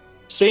like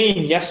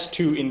saying yes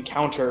to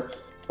encounter,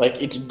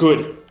 like it's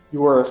good.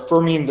 You are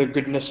affirming the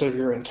goodness of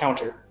your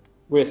encounter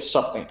with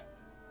something.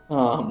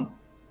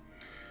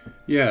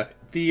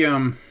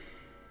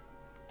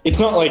 It's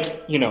not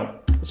like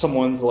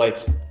someone's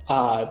like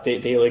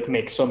they like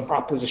make some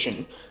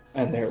proposition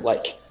and they're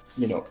like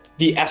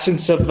the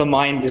essence of the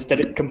mind is that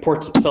it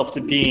comports itself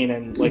to being,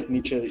 and like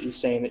Nietzsche is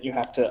saying that you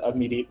have to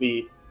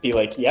immediately be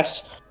like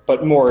yes,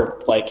 but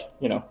more like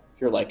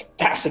you're like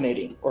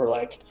fascinating or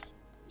like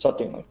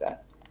something like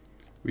that.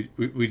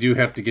 We do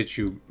have to get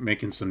you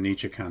making some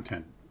Nietzsche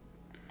content.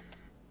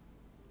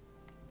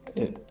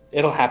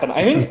 It'll happen.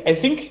 I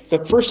think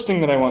the first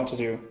thing that I want to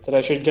do, that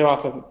I should get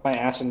off of my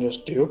ass and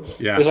just do,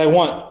 is I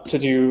want to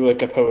do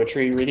like a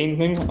poetry reading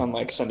thing on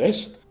like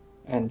Sundays,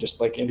 and just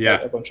like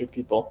invite a bunch of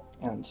people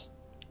and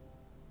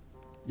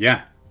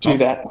do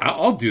that.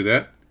 I'll do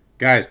that,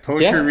 guys.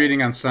 Poetry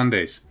reading on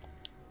Sundays.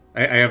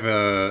 I have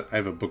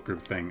a book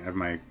group thing. I have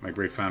my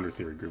Great Founder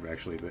Theory group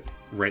actually, but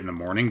right in the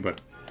morning.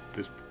 But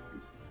there's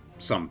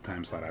some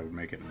time slot I would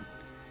make it.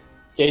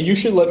 Yeah, you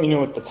should let me know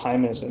what the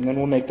time is, and then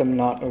we'll make them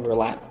not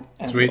overlap,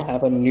 and Sweet. We'll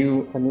have a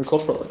new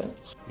cultural event.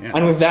 Yeah.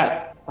 And with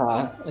that,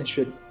 I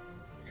should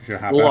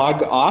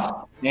log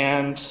off,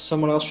 and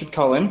someone else should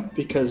call in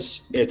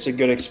because it's a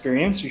good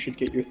experience. You should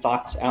get your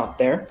thoughts out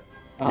there.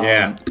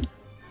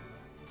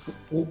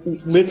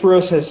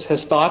 Lithros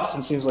has thoughts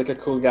and seems like a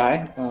cool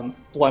guy.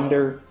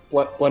 Blunder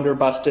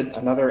busted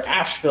another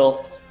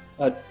Asheville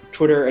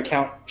Twitter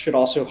account should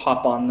also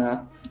hop on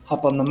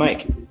the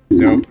mic.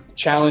 Nope.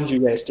 Challenge you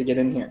guys to get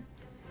in here.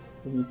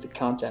 We need the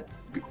content.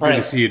 Good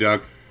to see you,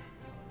 Doug.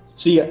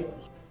 See ya.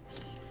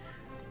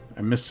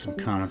 I missed some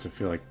comments. I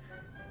feel like,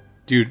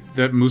 dude,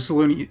 that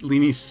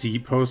Mussolini C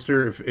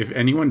poster. If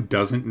anyone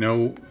doesn't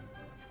know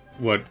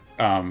what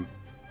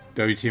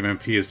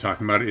WTMMP is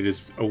talking about, it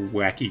is a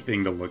wacky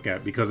thing to look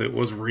at because it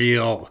was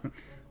real.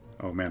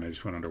 Oh man, I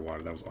just went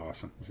underwater. That was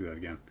awesome. Let's see that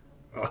again.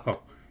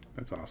 Oh,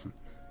 that's awesome.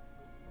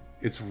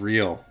 It's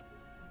real.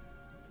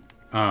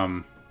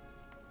 I'll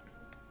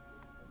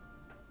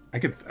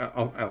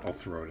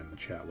throw it in the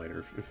chat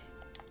later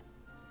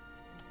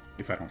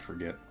if I don't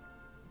forget.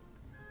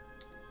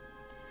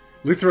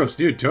 Luthros,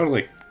 dude,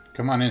 totally.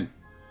 Come on in.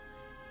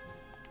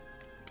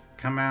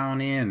 Come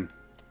on in.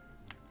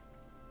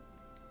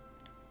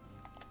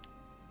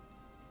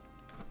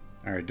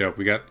 All right, dope.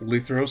 We got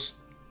Luthros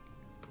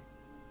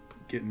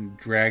getting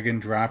drag and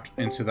dropped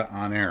into the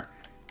on air.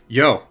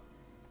 Yo,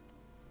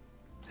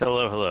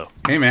 Hello, hello.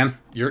 Hey, man,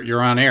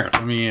 you're on air.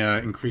 Let me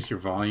increase your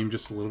volume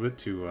just a little bit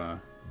to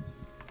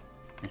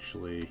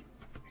actually.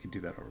 I can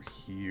do that over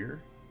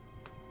here.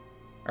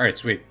 All right,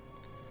 sweet.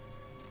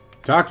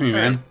 Talk to me,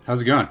 man. Right.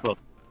 How's it going? Well,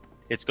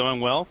 it's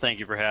going well. Thank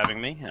you for having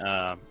me.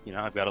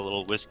 I've got a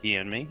little whiskey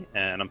in me,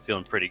 and I'm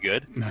feeling pretty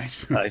good.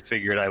 Nice. I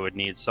figured I would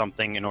need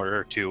something in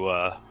order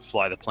to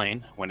fly the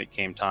plane when it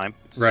came time.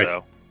 Right.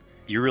 So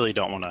you really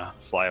don't want to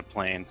fly a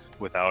plane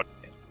without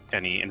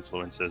any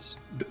influences.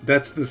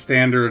 That's the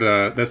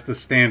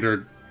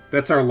standard.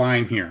 That's our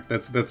line here.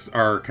 That's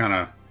our kind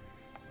of.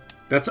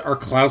 That's our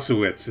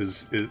Clausewitz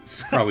is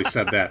probably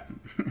said that.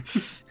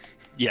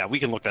 Yeah, we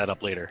can look that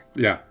up later.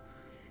 Yeah.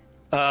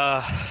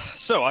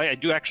 So I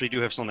do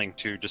have something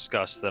to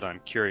discuss that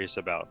I'm curious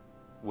about,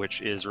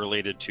 which is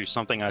related to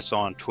something I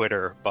saw on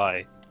Twitter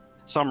by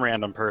some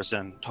random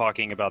person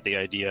talking about the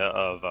idea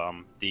of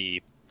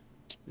the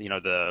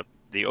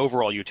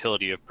overall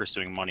utility of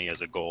pursuing money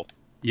as a goal.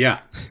 Yeah.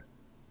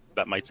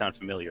 That might sound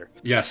familiar.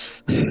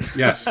 Yes.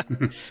 Yes.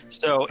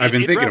 So I've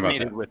been it thinking about resonated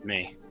that with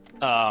me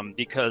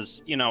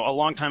because a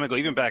long time ago,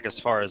 even back as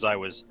far as I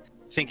was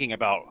thinking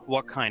about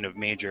what kind of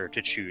major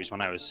to choose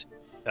when I was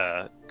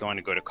going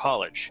to go to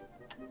college,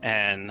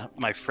 and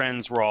my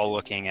friends were all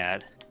looking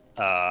at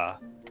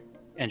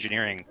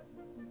engineering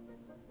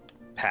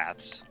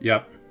paths.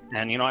 Yep.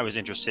 And I was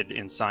interested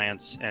in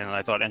science, and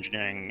I thought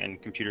engineering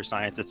and computer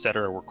science,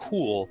 etc., were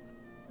cool,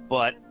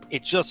 but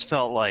it just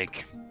felt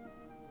like,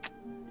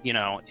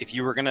 if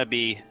you were going to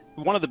be,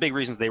 one of the big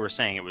reasons they were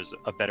saying it was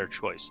a better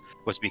choice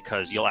was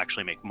because you'll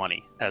actually make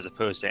money as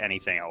opposed to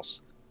anything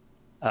else.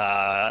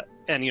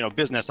 And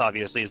business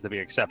obviously is the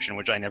big exception,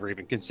 which I never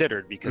even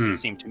considered because it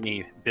seemed to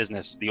me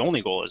business, the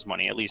only goal is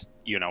money. At least,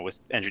 with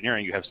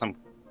engineering, you have some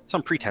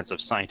pretense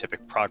of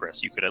scientific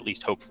progress you could at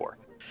least hope for.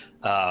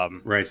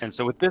 Right. And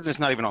so with business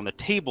not even on the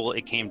table,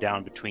 it came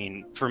down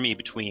between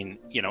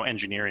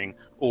engineering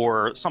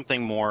or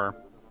something more,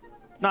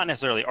 not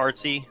necessarily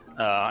artsy.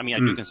 I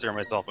do consider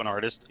myself an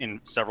artist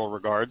in several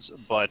regards,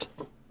 but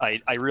I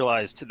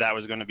realized that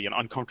was going to be an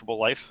uncomfortable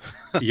life.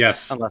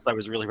 Yes. Unless I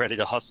was really ready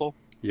to hustle.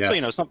 Yes.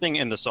 So, something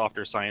in the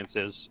softer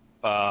sciences.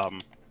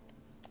 And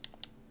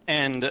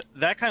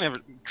that kind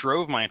of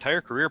drove my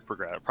entire career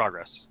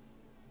progress,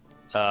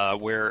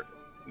 where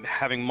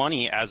having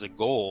money as a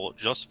goal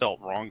just felt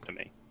wrong to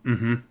me.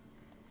 Mm-hmm.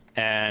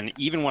 And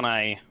even when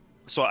I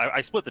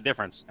split the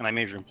difference and I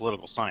majored in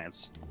political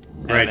science.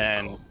 Right.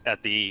 And then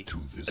at the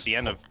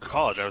end of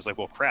college, I was like,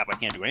 well, crap, I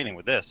can't do anything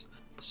with this.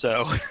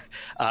 So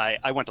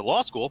I went to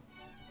law school.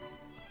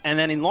 And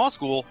then in law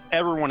school,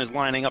 everyone is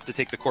lining up to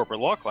take the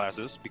corporate law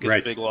classes because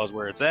Right. the big law is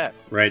where it's at.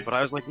 Right. But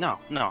I was like, no,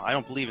 I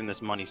don't believe in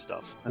this money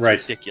stuff. That's Right.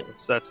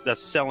 ridiculous.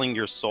 That's selling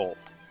your soul.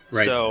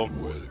 Right. So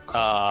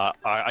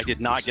I did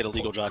not get a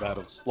legal job out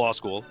of law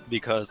school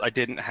because I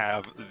didn't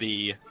have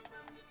the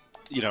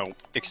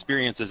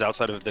experiences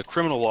outside of the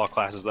criminal law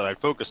classes that I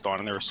focused on,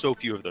 and there were so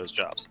few of those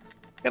jobs.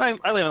 And I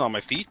landed on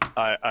my feet.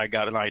 I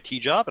got an IT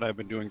job, and I've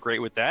been doing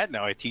great with that.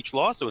 Now I teach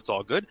law, so it's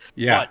all good.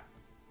 Yeah. But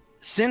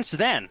since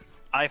then,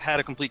 I've had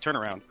a complete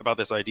turnaround about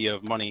this idea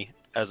of money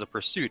as a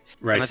pursuit.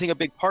 Right. And I think a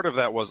big part of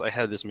that was I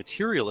had this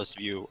materialist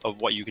view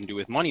of what you can do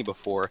with money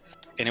before,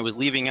 and it was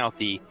leaving out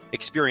the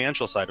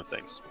experiential side of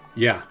things.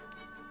 Yeah.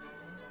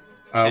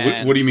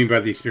 What do you mean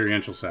by the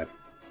experiential side?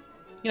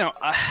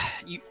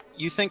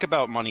 You think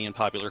about money in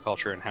popular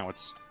culture and how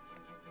it's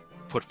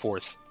put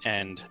forth,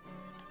 and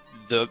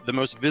the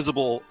most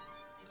visible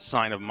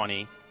sign of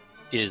money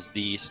is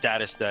the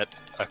status that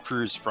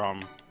accrues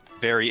from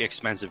very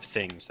expensive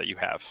things that you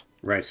have.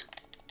 Right.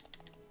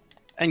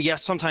 And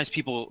yes, sometimes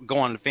people go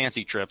on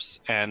fancy trips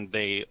and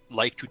they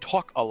like to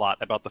talk a lot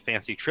about the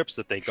fancy trips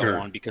that they go Sure.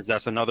 on because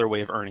that's another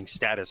way of earning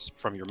status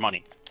from your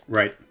money.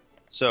 Right.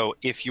 So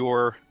if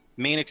your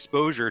main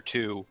exposure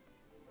to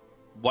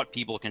what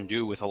people can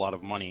do with a lot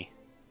of money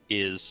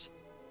is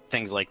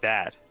things like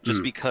that,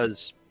 just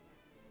because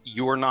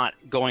you're not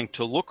going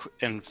to look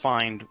and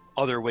find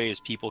other ways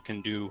people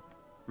can do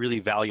really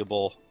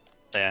valuable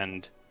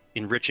and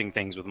enriching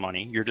things with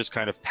money, you're just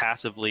kind of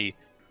passively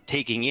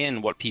taking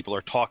in what people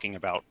are talking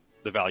about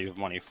the value of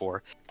money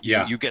for.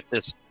 Yeah. You get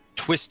this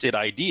twisted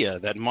idea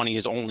that money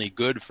is only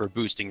good for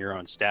boosting your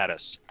own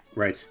status.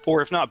 Right.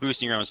 Or if not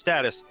boosting your own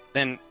status,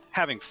 then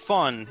having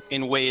fun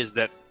in ways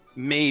that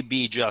may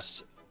be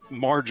just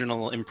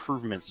marginal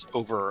improvements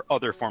over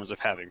other forms of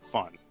having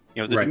fun.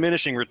 The Right.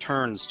 diminishing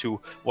returns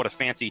to what a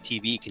fancy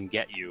TV can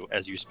get you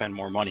as you spend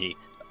more money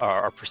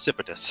are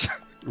precipitous.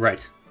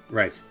 Right.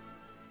 Right.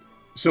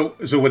 So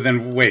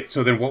then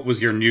what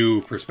was your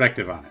new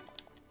perspective on it?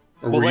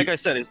 Well, like I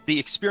said, it's the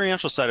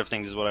experiential side of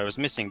things is what I was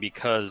missing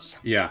because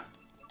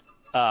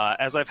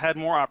as I've had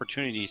more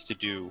opportunities to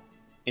do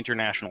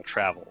international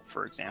travel,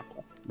 for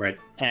example, right,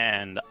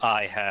 and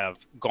I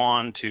have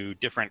gone to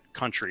different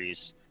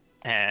countries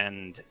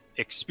and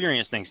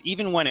experienced things,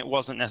 even when it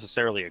wasn't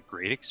necessarily a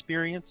great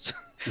experience.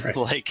 Right.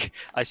 Like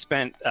I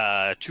spent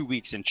 2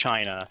 weeks in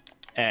China,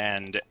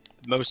 and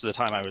most of the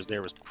time I was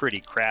there was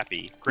pretty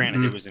crappy.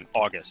 Granted, it was in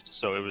August,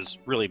 so it was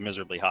really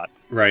miserably hot.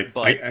 Right.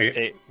 But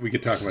we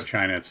could talk about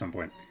China at some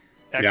point.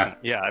 Excellent.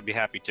 Yeah, I'd be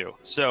happy to.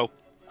 So,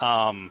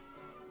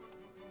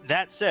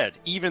 that said,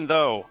 even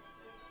though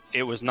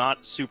it was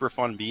not super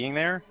fun being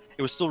there,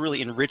 it was still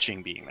really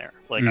enriching being there.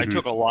 Like, I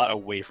took a lot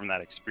away from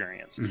that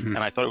experience, and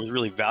I thought it was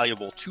really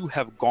valuable to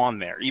have gone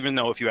there. Even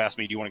though if you ask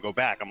me, do you want to go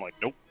back? I'm like,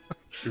 nope.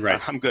 Right.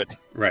 I'm good.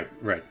 Right.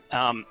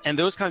 And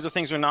those kinds of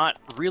things are not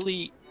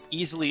really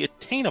easily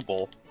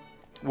attainable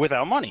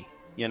without money.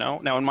 You know,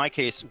 now in my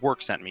case,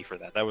 work sent me for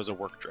that. That was a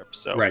work trip,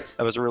 so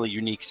that was a really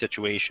unique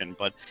situation.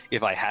 But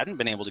if I hadn't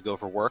been able to go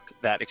for work,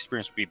 that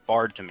experience would be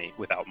barred to me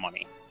without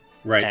money.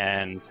 Right.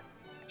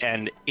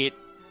 And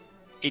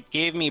it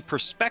gave me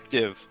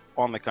perspective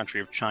on the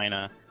country of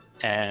China.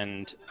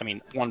 And I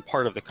mean, one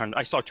part of the country,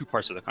 I saw two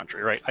parts of the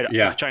country, right?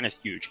 China's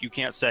huge. You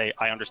can't say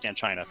I understand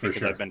China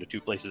because I've been to two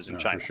places in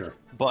China. For sure.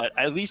 But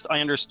at least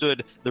I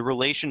understood the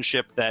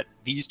relationship that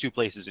these two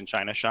places in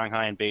China,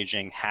 Shanghai and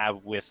Beijing,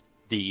 have with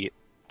the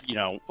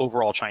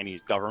overall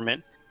Chinese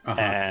government.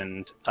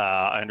 And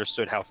I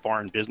understood how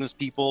foreign business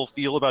people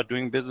feel about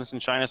doing business in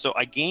China. So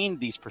I gained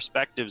these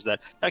perspectives that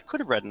I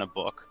could have read in a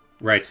book.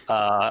 Right.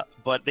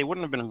 But they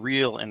wouldn't have been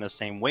real in the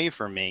same way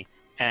for me.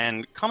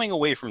 And coming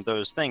away from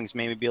those things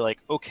made me be like,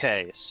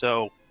 okay,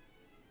 so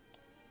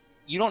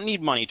you don't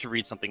need money to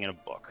read something in a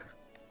book.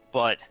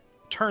 But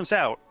turns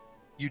out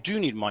you do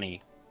need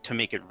money to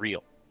make it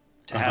real,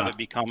 to have it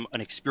become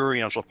an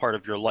experiential part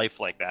of your life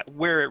like that,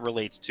 where it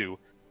relates to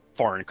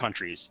foreign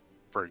countries,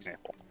 for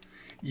example.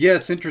 Yeah,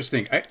 it's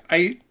interesting.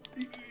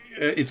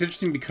 It's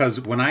interesting because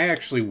when I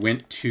actually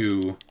went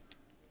to,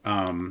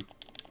 I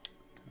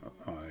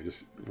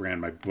just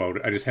ran my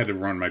boat. I just had to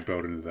run my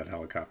boat into that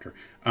helicopter.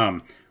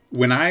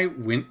 When I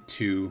went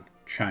to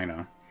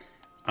China,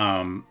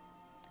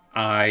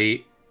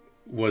 I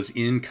was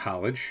in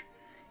college,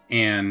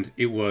 and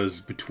it was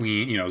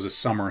between, it was a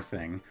summer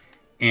thing,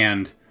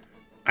 and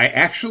I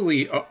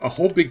actually a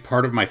whole big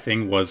part of my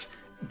thing was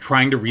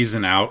trying to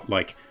reason out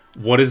like,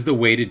 what is the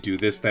way to do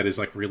this that is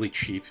like really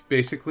cheap,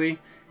 basically.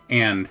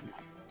 And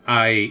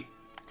I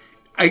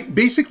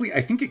basically,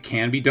 I think it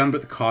can be done,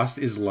 but the cost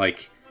is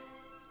like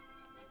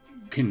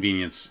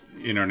convenience.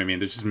 You know what I mean?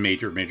 There's just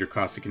major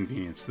cost of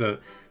convenience. The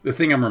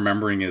thing I'm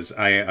remembering is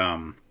I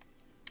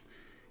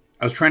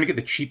was trying to get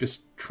the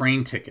cheapest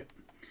train ticket.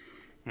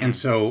 And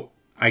so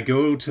I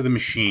go to the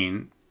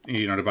machine,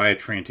 to buy a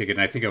train ticket.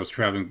 And I think I was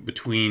traveling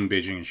between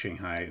Beijing and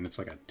Shanghai, and it's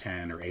like a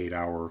 10 or 8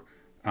 hour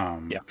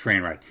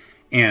train ride.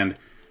 And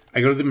I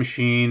go to the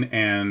machine,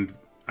 and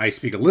I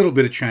speak a little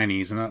bit of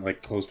Chinese. I'm not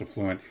like close to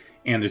fluent.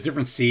 And there's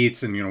different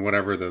seats, and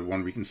whatever, the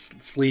one we can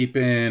sleep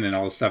in and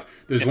all this stuff.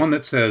 There's one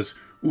that says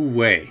wu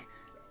wei,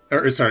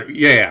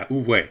 wu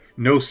wei,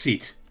 no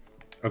seat.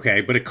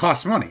 Okay, but it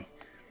costs money.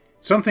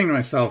 So I'm thinking to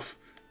myself,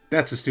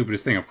 that's the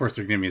stupidest thing. Of course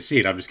they're giving me a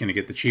seat. I'm just going to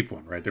get the cheap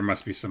one, right? There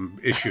must be some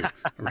issue,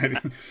 right?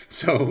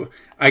 So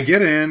I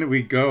get in,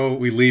 we go,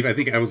 we leave. I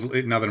think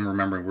now that I'm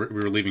remembering, we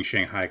were leaving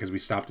Shanghai because we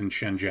stopped in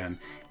Shenzhen,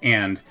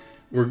 and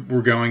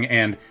we're going,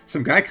 and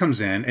some guy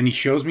comes in, and he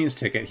shows me his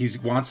ticket. He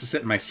wants to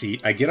sit in my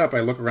seat. I get up, I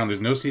look around, there's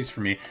no seats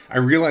for me. I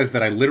realize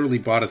that I literally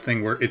bought a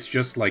thing where it's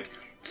just like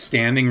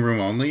standing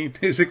room only,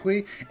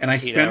 basically. And I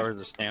spent 8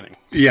 hours of standing.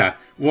 Yeah.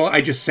 Well,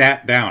 I just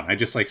sat down. I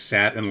just like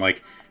sat and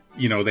like,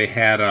 they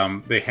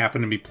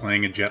happened to be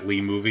playing a Jet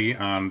Li movie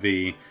on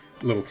the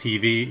little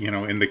TV,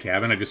 in the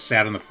cabin. I just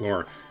sat on the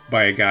floor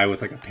by a guy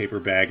with like a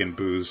paper bag and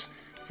booze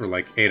for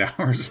like 8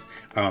 hours.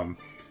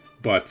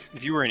 But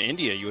if you were in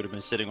India, you would have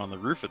been sitting on the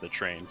roof of the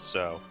train.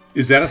 So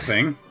is that a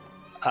thing?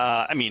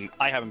 I mean,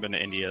 I haven't been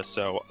to India,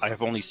 so I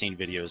have only seen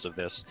videos of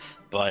this.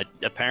 But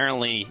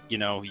apparently,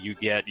 you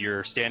get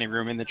your standing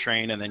room in the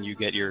train, and then you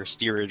get your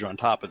steerage on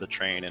top of the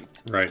train, and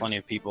plenty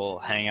of people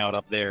hang out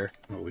up there.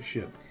 Holy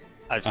shit!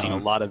 I've seen a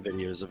lot of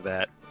videos of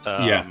that.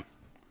 Yeah.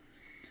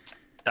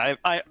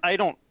 I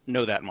don't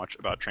know that much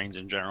about trains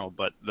in general,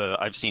 but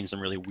I've seen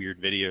some really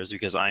weird videos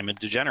because I'm a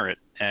degenerate,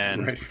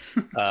 and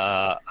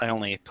I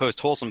only post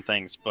wholesome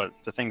things. But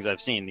the things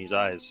I've seen, these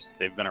eyes,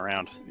 they've been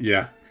around.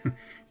 Yeah.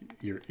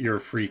 You're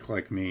a freak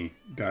like me.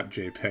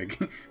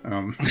 .jpg.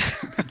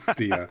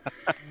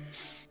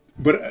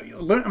 But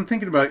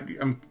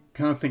I'm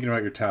kind of thinking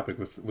about your topic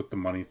with the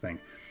money thing.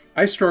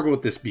 I struggle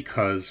with this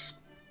because,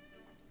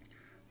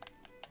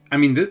 I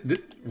mean,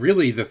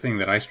 really the thing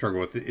that I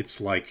struggle with,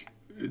 it's like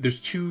there's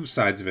two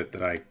sides of it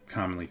that I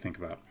commonly think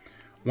about.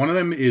 One of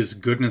them is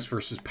goodness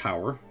versus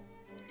power,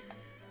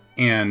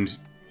 and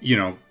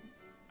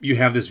you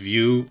have this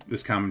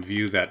common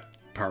view that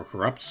power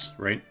corrupts,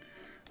 right?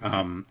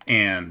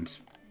 And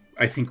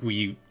I think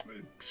we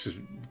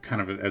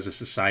kind of as a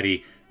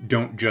society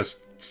don't just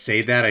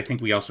say that. I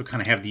think we also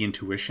kind of have the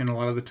intuition a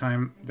lot of the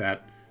time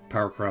that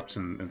power corrupts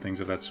and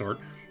things of that sort.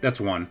 That's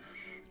one.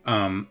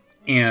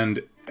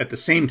 And at the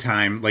same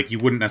time, like, you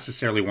wouldn't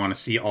necessarily want to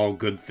see all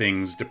good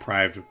things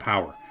deprived of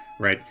power,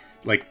 right?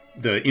 Like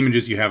the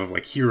images you have of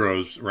like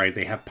heroes, right?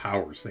 They have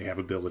powers, they have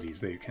abilities,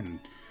 they can,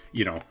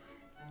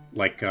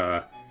 like,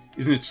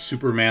 isn't it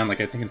Superman?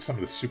 Like, I think in some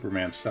of the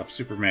Superman stuff,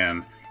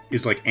 Superman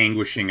is like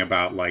anguishing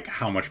about like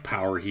how much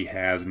power he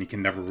has, and he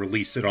can never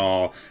release it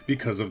all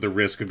because of the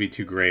risk would be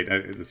too great.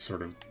 It's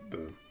sort of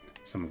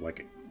some of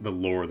like the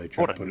lore they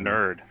try What to put a in.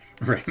 nerd.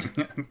 Right.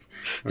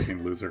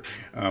 Fucking loser.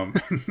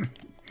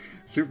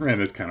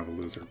 Superman is kind of a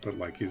loser, but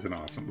like he's an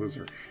awesome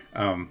loser.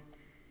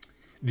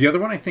 The other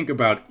one I think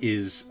about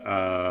is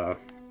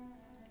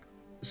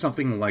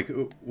something like,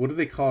 what do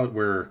they call it,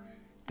 where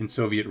in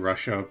Soviet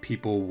Russia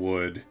people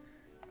would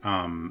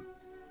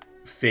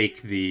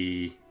fake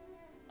the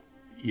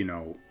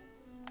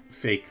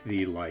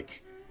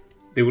like,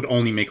 they would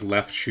only make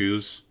left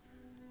shoes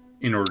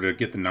in order to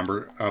get the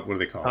number up. What do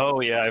they call it? Oh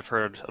yeah, I've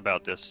heard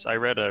about this. I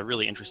read a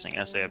really interesting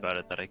essay about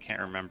it that I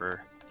can't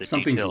remember the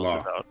Something's details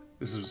law. about.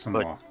 This is some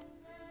But law.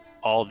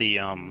 All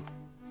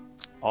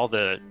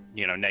the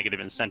negative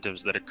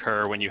incentives that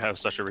occur when you have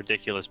such a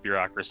ridiculous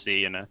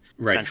bureaucracy and a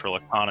Right. central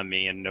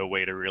economy and no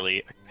way to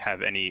really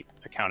have any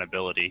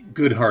accountability.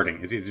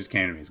 Goodharting. It just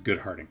came to me. It's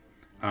Goodharting.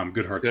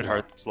 Goodhart's law.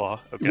 Goodhart's law.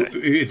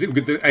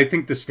 Okay. I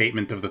think the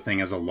statement of the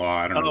thing as a law.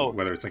 I don't know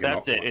whether it's like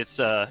that's an it. It's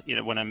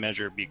when a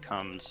measure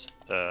becomes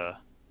the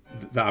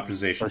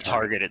optimization a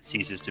target, it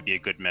ceases to be a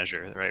good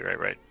measure.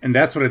 Right. And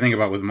that's what I think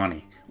about with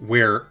money,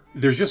 where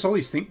there's just all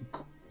these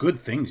good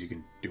things you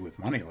can do with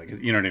money. Like,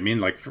 you know what I mean?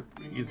 Like, for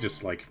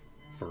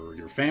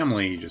your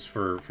family, just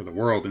for the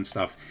world and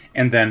stuff.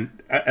 And then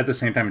at the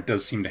same time, it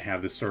does seem to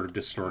have this sort of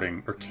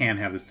distorting, or can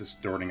have this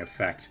distorting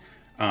effect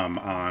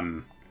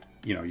on,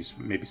 you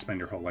maybe spend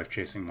your whole life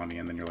chasing money,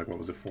 and then you're like, what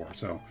was it for?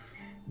 So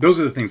those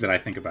are the things that I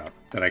think about,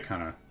 that I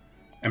kind of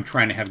am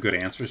trying to have good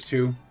answers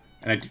to.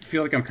 And I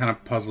feel like I'm kind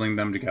of puzzling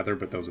them together,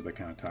 but those are the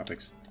kind of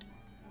topics.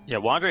 Yeah,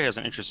 well, Andre has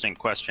an interesting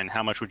question.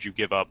 How much would you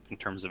give up in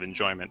terms of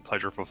enjoyment,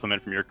 pleasure,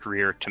 fulfillment from your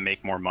career to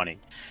make more money?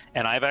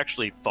 And I've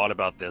actually thought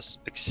about this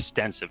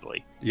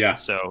extensively. Yeah.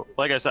 So,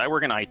 like I said, I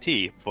work in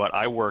IT, but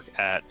I work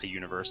at a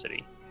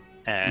university.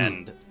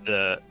 And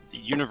the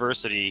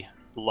university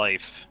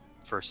life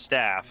for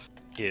staff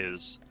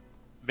is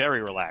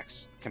very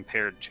relaxed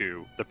compared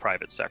to the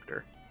private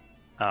sector.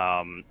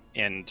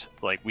 And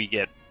like, we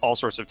get all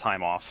sorts of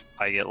time off.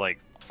 I get like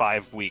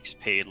 5 weeks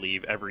paid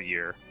leave every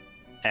year.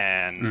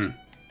 And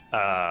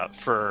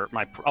for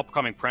my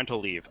upcoming parental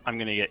leave, I'm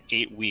going to get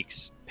 8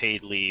 weeks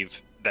paid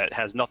leave that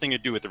has nothing to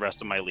do with the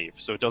rest of my leave.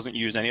 So it doesn't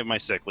use any of my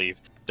sick leave,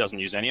 doesn't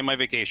use any of my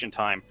vacation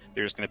time.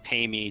 They're just going to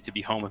pay me to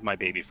be home with my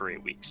baby for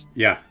 8 weeks.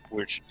 Yeah.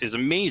 Which is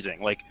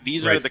amazing. Like,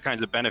 these are the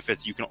kinds of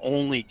benefits you can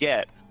only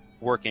get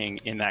working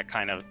in that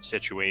kind of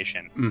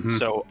situation.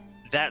 So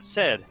that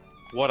said,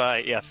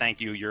 thank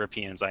you,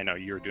 Europeans. I know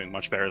you're doing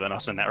much better than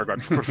us in that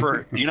regard.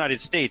 For the United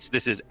States,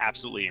 this is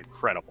absolutely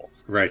incredible.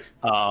 Right.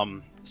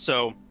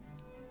 So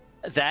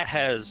that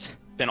has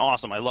been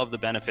awesome. I love the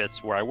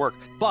benefits where I work,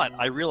 but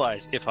I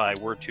realize if I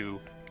were to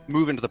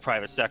move into the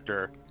private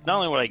sector, not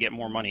only would I get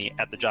more money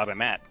at the job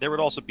I'm at, there would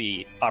also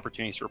be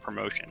opportunities for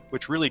promotion,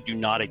 which really do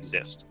not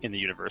exist in the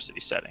university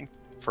setting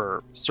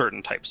for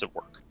certain types of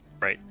work,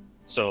 right?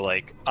 So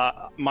like,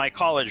 my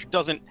college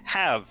doesn't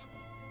have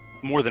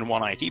more than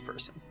one IT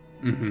person.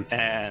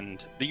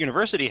 And the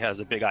university has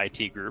a big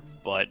IT group,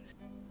 but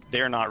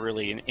they're not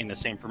really in the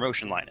same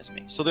promotion line as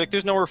me. So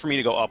there's nowhere for me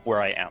to go up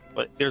where I am,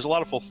 but there's a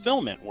lot of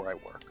fulfillment where I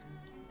work.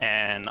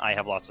 And I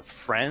have lots of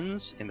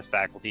friends in the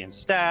faculty and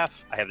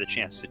staff. I have the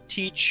chance to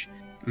teach.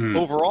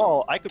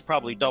 Overall, I could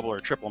probably double or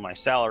triple my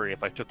salary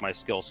if I took my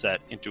skill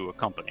set into a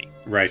company.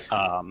 Right.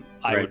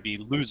 I would be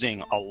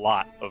losing a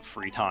lot of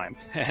free time,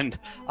 and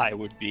I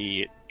would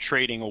be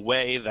trading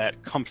away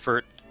that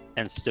comfort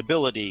and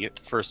stability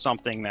for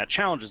something that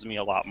challenges me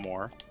a lot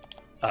more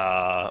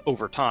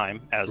over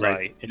time, as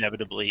I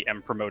inevitably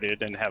am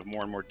promoted and have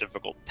more and more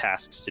difficult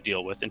tasks to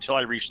deal with, until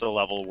I reach the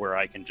level where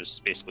I can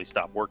just basically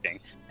stop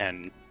working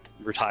and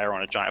retire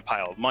on a giant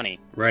pile of money.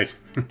 Right.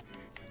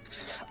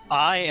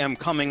 I am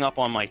coming up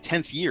on my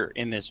 10th year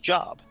in this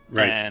job.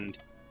 Right. And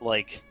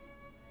like,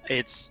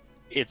 it's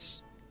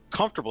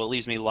comfortable. It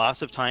leaves me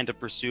lots of time to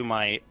pursue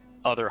my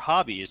other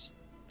hobbies.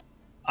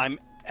 I'm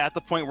at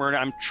the point where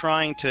I'm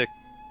trying to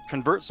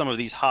convert some of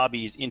these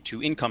hobbies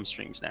into income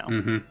streams now,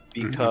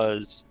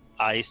 because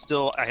I'm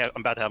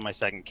about to have my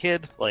second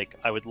kid. Like,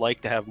 I would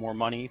like to have more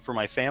money for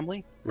my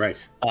family. Right.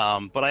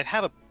 But I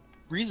have a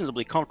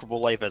reasonably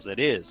comfortable life as it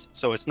is.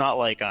 So it's not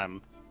like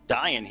I'm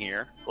dying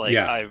here. Like,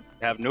 I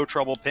have no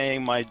trouble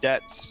paying my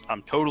debts.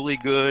 I'm totally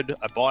good.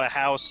 I bought a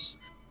house.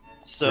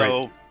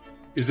 So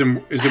is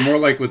it more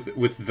like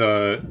with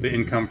the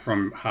income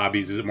from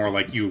hobbies, is it more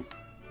like you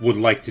would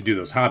like to do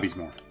those hobbies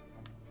more?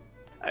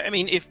 I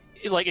mean, if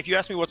you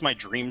ask me what's my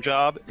dream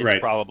job, it's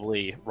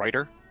probably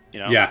writer,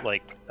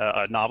 like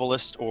a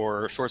novelist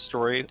or short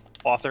story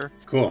author.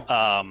 Cool.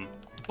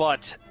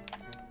 But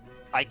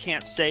I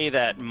can't say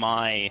that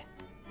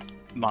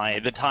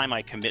the time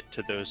I commit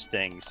to those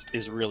things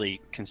is really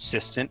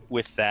consistent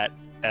with that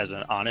as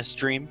an honest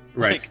dream.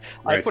 Right.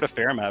 Like, I put a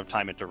fair amount of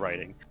time into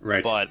writing,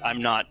 but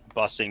I'm not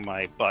busting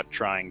my butt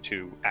trying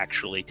to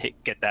actually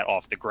get that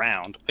off the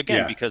ground.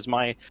 Again, because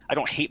I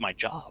don't hate my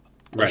job.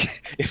 Right.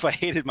 Like, if I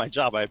hated my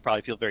job, I'd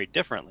probably feel very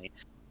differently.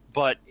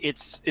 But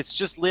it's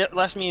just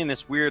left me in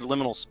this weird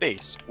liminal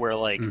space where,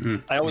 like,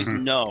 I always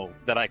know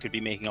that I could be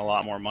making a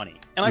lot more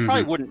money, and I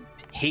probably wouldn't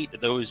hate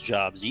those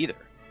jobs either.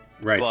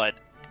 Right. But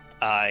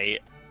I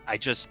I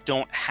just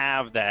don't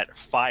have that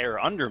fire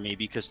under me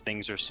because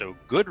things are so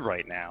good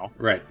right now.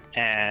 Right.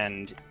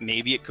 And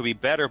maybe it could be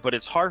better, but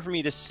it's hard for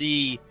me to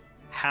see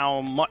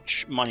how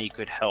much money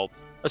could help,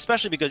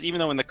 especially because even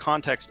though in the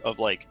context of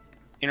like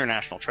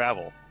international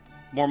travel,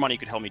 more money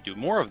could help me do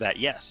more of that,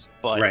 yes.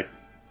 But Right.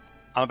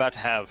 I'm about to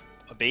have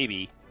a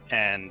baby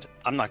and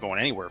I'm not going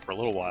anywhere for a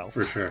little while.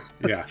 For sure.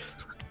 Yeah.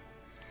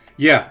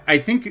 Yeah, I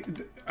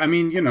think, I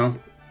mean,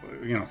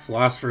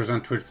 philosophers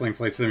on Twitch playing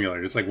Flight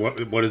Simulator. It's like,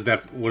 what is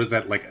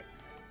that like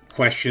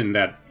question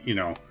that,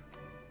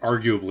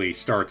 arguably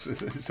starts,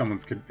 someone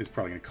is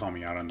probably going to call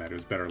me out on that. It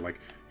was better like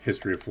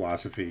history of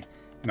philosophy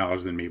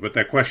knowledge than me. But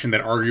that question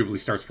that arguably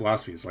starts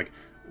philosophy is like,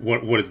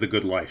 what is the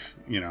good life,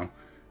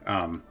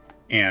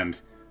 and,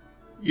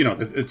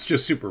 it's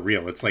just super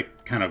real. It's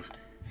like kind of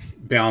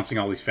balancing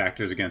all these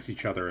factors against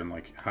each other and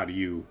like, how do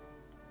you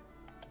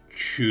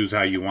choose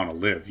how you want to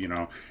live,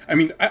 I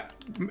mean, at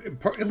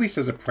least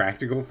as a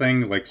practical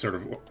thing, like sort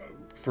of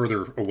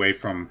further away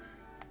from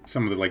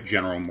some of the like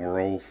general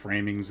moral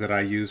framings that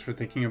I use for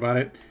thinking about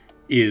it,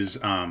 is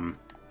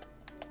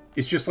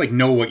it's just like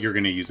know what you're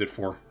going to use it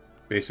for,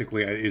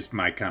 basically, is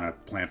my kind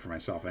of plan for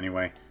myself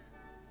anyway.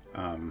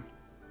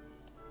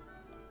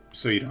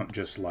 So you don't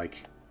just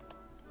like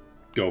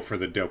go for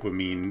the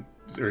dopamine,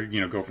 or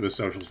go for the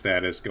social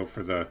status, go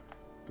for the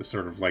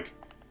sort of like,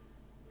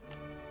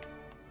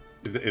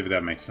 if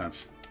that makes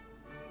sense.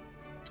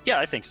 Yeah,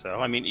 I think so.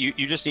 I mean,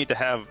 you just need to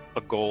have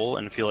a goal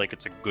and feel like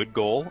it's a good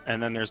goal,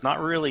 and then there's not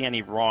really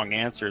any wrong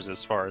answers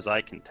as far as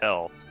I can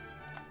tell.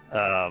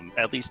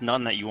 At least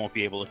none that you won't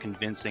be able to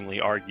convincingly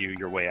argue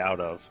your way out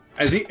of.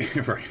 I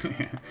think, right,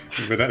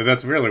 but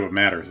that's really what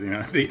matters,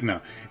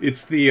 No,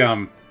 it's the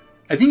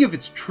I think if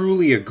it's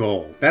truly a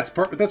goal, that's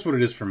what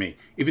it is for me.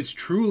 If it's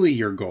truly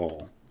your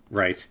goal,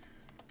 right?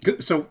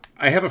 So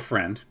I have a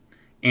friend,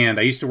 and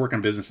I used to work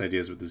on business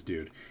ideas with this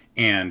dude,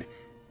 and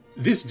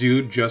this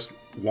dude just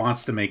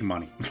wants to make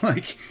money.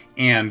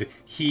 And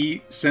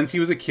since he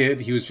was a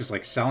kid, he was just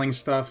like selling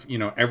stuff,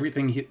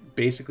 everything he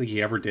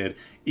ever did.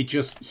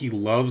 He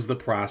loves the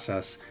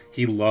process.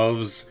 He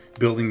loves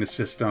building the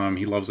system.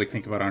 He loves like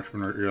thinking about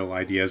entrepreneurial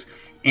ideas.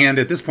 And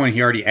at this point,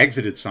 he already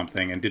exited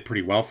something and did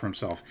pretty well for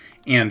himself.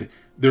 And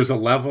there's a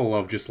level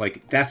of just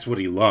like, that's what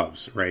he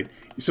loves, right?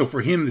 So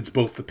for him, it's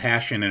both the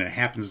passion, and it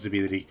happens to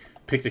be that he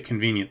picked a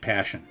convenient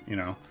passion,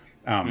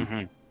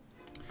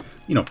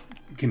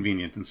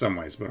 convenient in some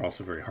ways, but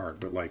also very hard.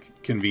 But like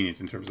convenient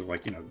in terms of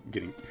like,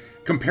 getting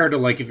compared to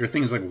like if your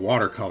things like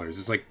watercolors,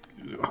 it's like,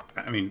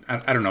 I mean,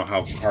 I don't know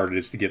how hard it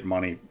is to get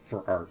money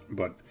for art,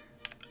 but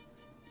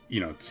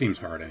it seems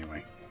hard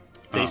anyway.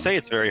 They say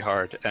it's very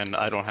hard, and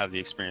I don't have the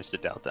experience to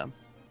doubt them.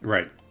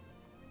 Right.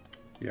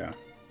 Yeah.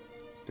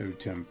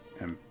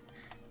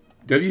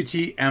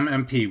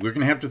 WTMMP. We're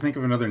gonna have to think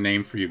of another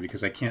name for you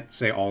because I can't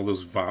say all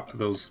those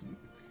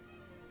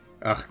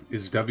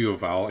is W a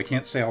vowel? I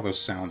can't say all those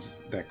sounds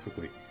that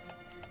quickly.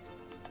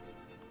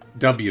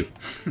 W.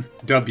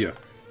 W.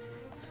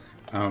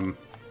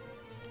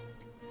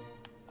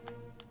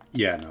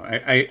 Yeah, no.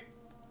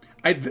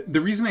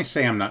 The reason I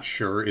say I'm not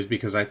sure is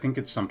because I think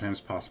it's sometimes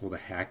possible to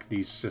hack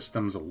these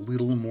systems a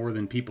little more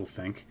than people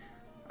think.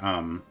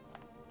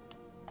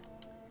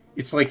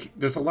 It's like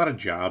there's a lot of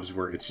jobs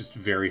where it's just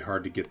very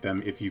hard to get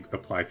them if you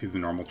apply through the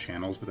normal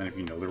channels, but then if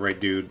you know the right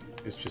dude,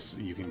 it's just,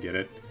 you can get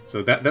it.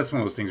 So that's one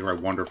of those things where I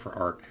wonder for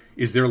art,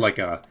 is there like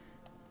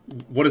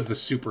what is the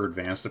super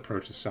advanced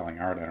approach to selling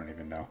art? I don't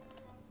even know.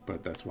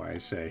 But that's why I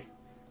say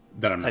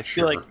that I'm not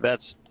sure. I feel like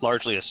that's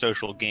largely a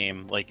social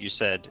game. Like you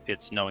said,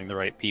 it's knowing the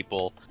right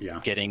people,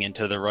 getting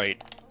into the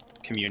right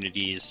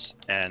communities,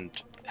 and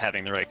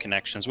having the right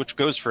connections, which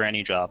goes for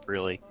any job,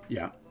 really.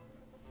 Yeah.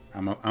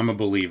 I'm a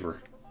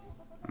believer.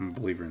 I'm a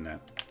believer in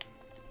that.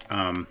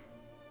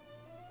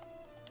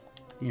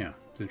 Yeah,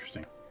 it's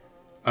interesting.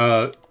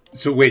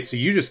 So wait, so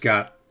you just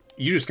got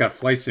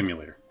Flight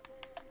Simulator?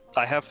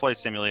 I have Flight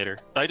Simulator.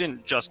 I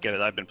didn't just get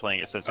it. I've been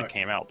playing it since it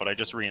came out, but I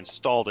just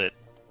reinstalled it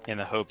in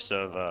the hopes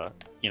of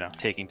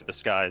taking to the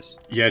skies.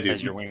 Yeah, dude.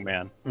 As your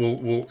wingman.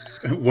 We'll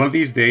one of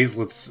these days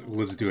let's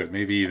do it.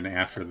 Maybe even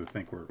after the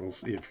Think Word. We'll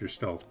see if you're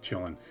still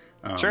chilling.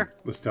 Sure.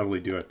 Let's totally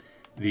do it.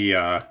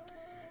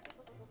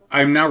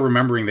 I'm now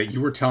remembering that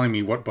you were telling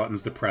me what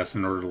buttons to press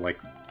in order to like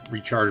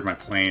recharge my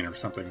plane or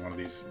something one of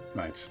these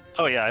nights.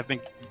 Oh yeah, I've been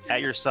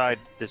at your side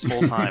this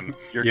whole time.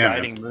 You're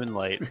guiding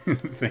moonlight.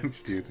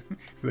 Thanks, dude.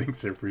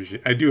 Thanks,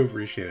 I do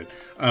appreciate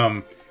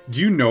it. Do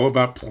you know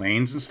about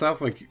planes and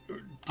stuff? Like,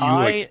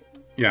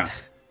 yeah.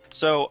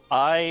 So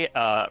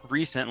I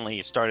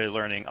recently started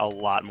learning a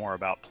lot more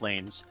about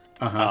planes.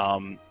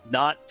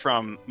 Not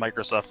from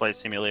Microsoft Flight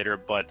Simulator,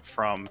 but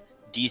from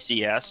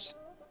DCS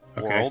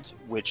World,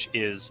 which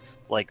is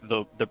like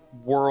the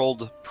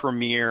world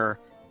premiere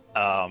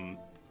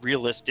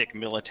realistic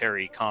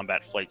military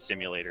combat flight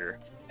simulator.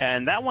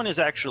 And that one is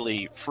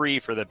actually free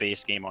for the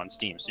base game on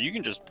Steam, so you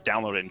can just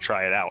download it and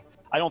try it out.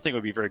 I don't think it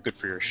would be very good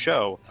for your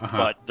show,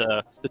 but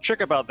the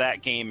trick about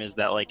that game is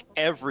that like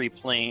every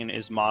plane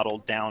is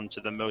modeled down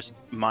to the most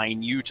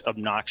minute,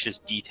 obnoxious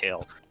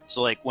detail.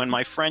 So like when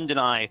my friend and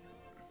I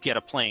get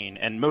a plane,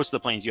 and most of the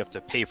planes you have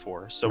to pay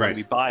for. So Right. when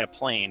we buy a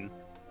plane,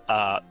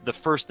 the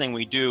first thing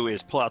we do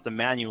is pull out the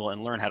manual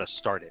and learn how to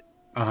start it,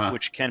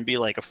 which can be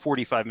like a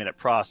 45-minute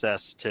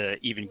process to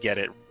even get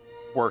it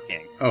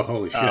working. Oh,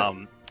 holy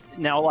shit.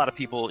 Now, a lot of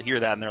people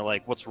hear that and they're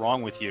like, what's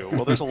wrong with you?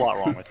 Well, there's a lot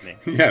wrong with me.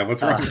 Yeah,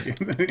 what's wrong with you?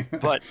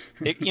 But,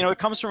 it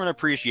comes from an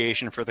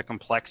appreciation for the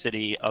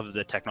complexity of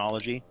the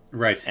technology.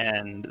 Right.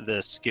 And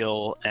the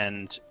skill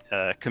and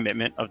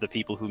commitment of the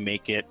people who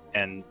make it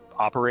and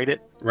operate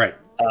it. Right.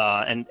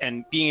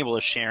 And being able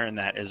to share in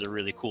that is a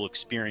really cool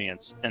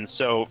experience. And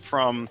so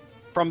from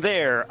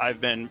there,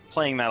 I've been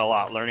playing that a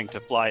lot, learning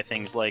to fly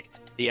things like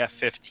the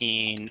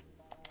F-15.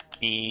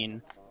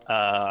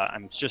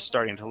 I'm just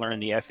starting to learn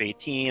the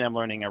F-18. I'm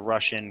learning a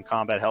Russian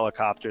combat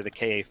helicopter, the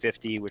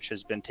Ka-50, which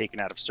has been taken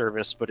out of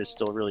service but is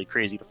still really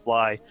crazy to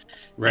fly.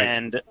 Right.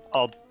 And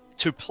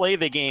to play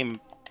the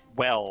game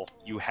well,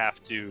 you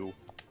have to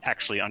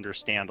actually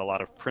understand a lot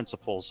of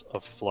principles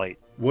of flight.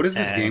 What is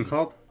this game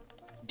called?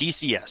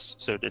 DCS.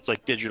 So it's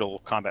like Digital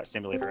Combat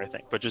Simulator, I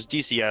think. But just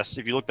DCS.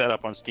 If you look that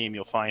up on Steam,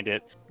 you'll find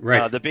it.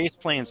 Right. The base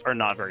planes are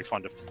not very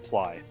fun to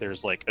fly.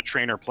 There's like a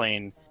trainer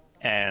plane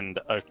and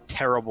a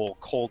terrible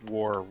Cold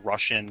War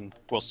Russian,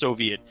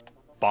 Soviet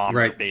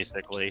bomber,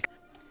 basically.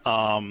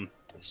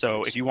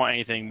 So if you want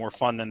anything more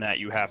fun than that,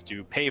 you have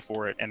to pay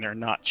for it, and they're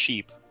not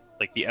cheap.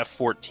 Like the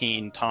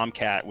F-14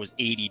 Tomcat was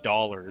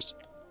 $80.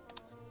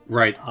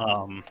 Right.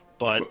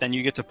 But then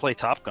you get to play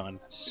Top Gun.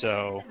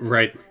 So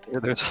right.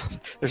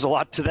 There's a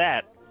lot to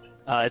that.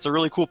 It's a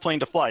really cool plane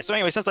to fly. So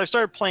anyway, since I've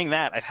started playing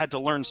that, I've had to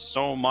learn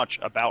so much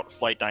about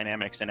flight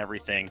dynamics and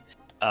everything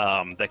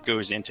that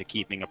goes into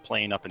keeping a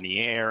plane up in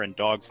the air and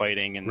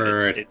dogfighting, and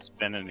it's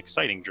been an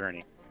exciting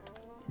journey.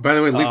 By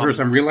the way, Leafers,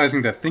 I'm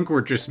realizing that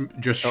ThinkWord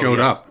just showed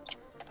up.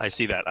 I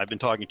see that. I've been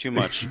talking too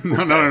much.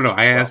 No.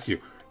 I asked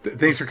you.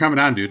 Thanks for coming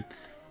on, dude.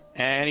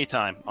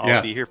 Anytime.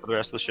 I'll be here for the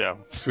rest of the show.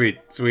 Sweet.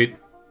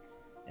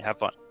 Have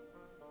fun.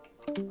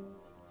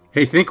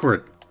 Hey,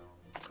 ThinkWord.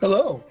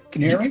 Hello.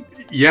 Can you hear me?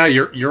 Yeah,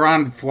 you're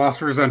on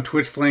Philosophers on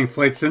Twitch playing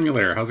Flight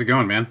Simulator. How's it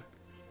going, man?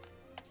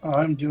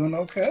 I'm doing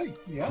okay.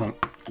 Yeah.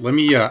 Let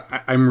me.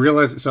 I'm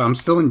realizing. So I'm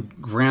still in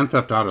Grand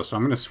Theft Auto. So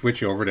I'm going to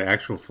switch over to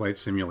actual Flight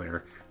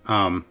Simulator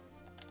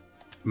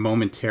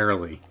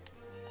momentarily.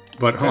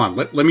 But hold on.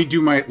 Let me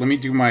do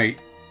my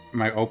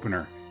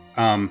opener.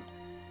 All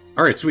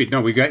right, sweet.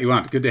 No, we got you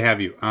on. Good to have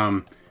you.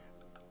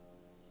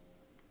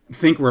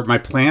 ThinkWord. My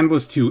plan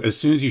was to, as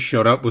soon as you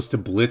showed up, was to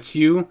blitz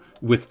you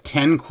with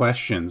 10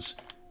 questions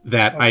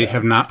that I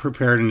have not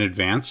prepared in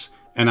advance,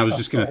 and I was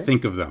just going to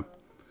think of them.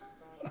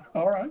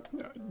 All right.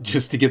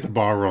 Just to get the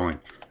ball rolling.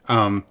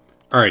 All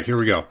right, here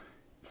we go.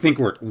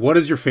 ThinkWord, what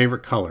is your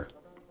favorite color?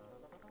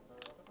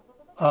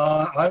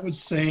 I would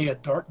say a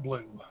dark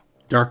blue.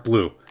 Dark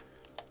blue.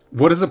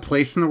 What is a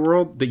place in the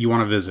world that you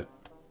want to visit?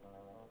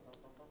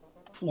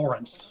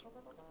 Florence.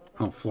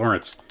 Oh,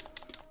 Florence.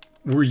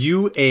 Were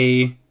you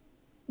a...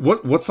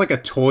 What's like a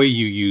toy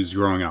you used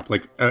growing up?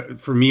 Like,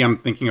 for me, I'm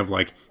thinking of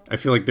like... I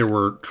feel like there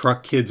were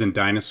truck kids and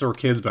dinosaur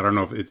kids, but I don't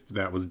know if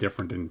that was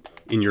different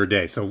in your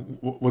day. So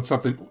what's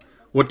something...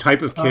 What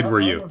type of kid were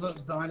you? I was a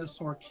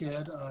dinosaur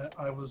kid.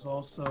 I was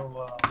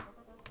also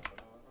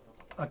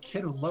a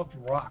kid who loved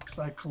rocks.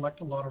 I collect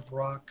a lot of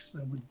rocks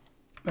and would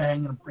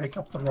bang and break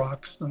up the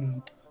rocks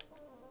and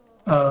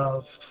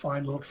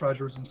find little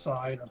treasures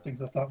inside or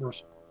things I thought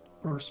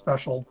were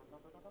special.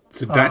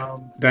 So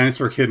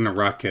dinosaur kid and a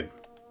rock kid.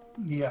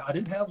 Yeah, I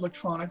didn't have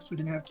electronics. We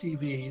didn't have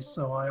TVs,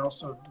 so I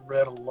also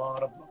read a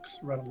lot of books.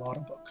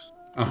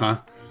 Uh-huh.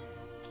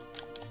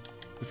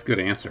 That's a good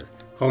answer.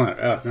 Hold on.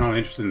 No, I'm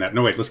interested in that.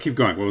 No, wait. Let's keep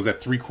going. What was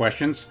that? 3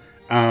 questions?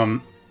 Oh,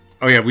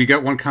 yeah. We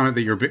got one comment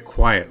that you're a bit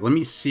quiet. Let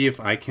me see if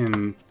I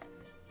can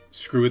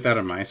screw with that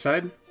on my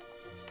side.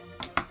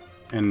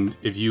 And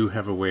if you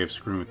have a way of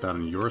screwing with that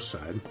on your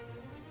side,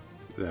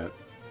 that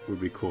would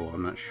be cool.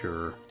 I'm not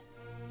sure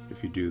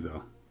if you do,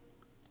 though.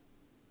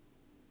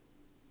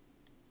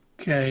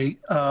 Okay.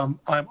 I'm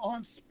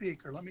on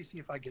speaker. Let me see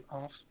if I get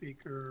off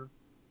speaker.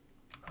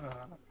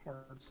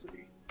 Let's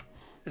see.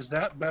 Is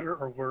that better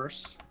or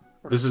worse?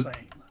 This is.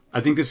 Same? I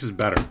think this is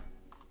better.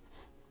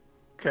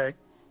 Okay.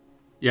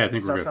 Yeah, I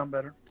think we're good. Does that sound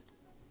better?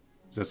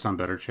 Does that sound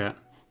better, chat?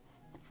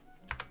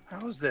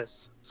 How is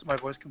this? Does my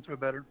voice come through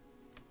better?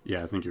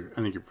 Yeah, I think you're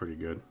pretty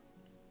good.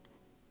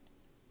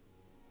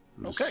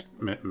 I'm okay.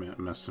 Just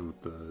messing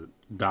with the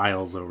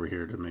dials over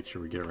here to make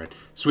sure we get it right.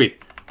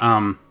 Sweet.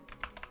 Sorry,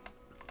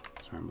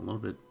 I'm a little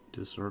bit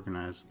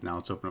disorganized. Now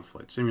let's open up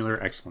Flight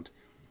Simulator. Excellent.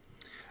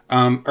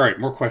 All right,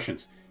 more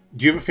questions.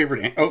 Do you have a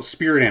favorite?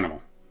 Spirit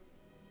animal.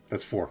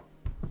 That's 4.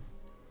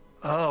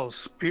 Oh,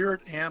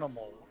 spirit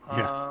animal.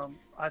 Yeah.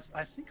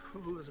 I think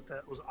who was it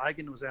that was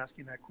Eigen was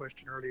asking that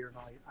question earlier, and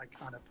I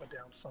kind of put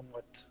down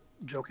somewhat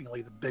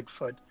jokingly the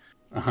Bigfoot.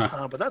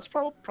 Uh-huh. But that's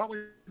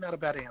probably not a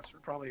bad answer.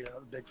 Probably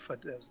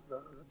Bigfoot as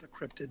the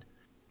cryptid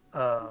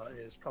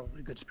is probably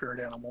a good spirit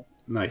animal.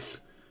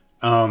 Nice.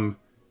 How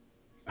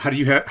do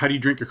you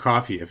drink your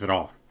coffee, if at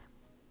all?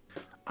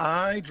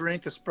 I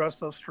drink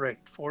espresso straight,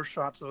 4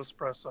 shots of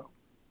espresso,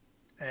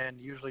 and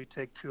usually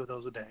take 2 of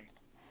those a day.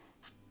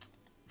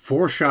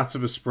 4 shots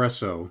of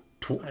espresso.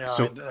 Yeah,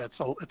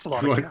 So it's a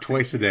lot of caffeine.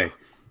 twice a day.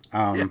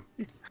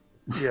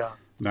 Yeah.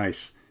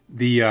 Nice.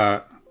 The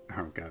oh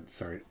god,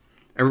 sorry,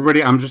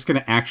 everybody. I'm just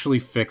gonna actually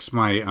fix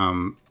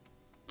my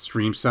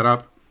stream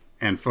setup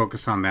and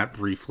focus on that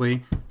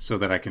briefly so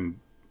that I can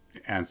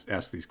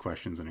ask these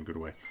questions in a good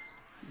way.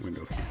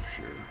 Window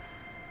capture.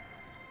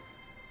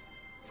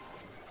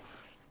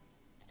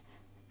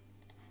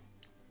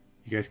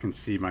 You guys can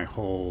see my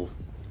whole...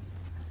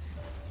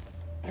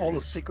 All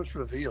the secrets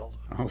revealed.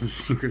 All the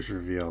secrets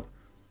revealed.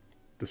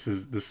 This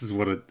is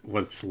what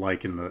it's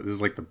like in the... This is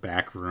like the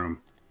back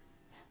room.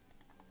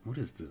 What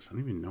is this? I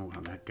don't even know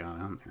how that got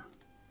on there.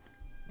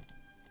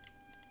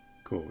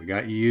 Cool. We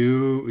got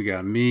you. We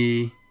got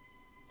me.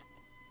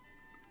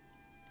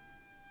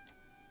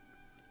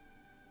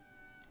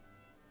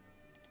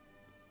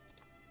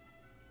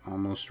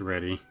 Almost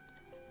ready.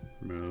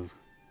 Move.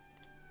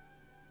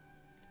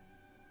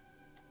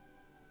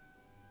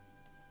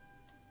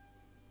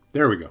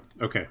 There we go.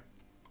 Okay.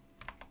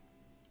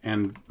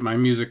 And my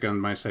music on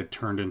my side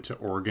turned into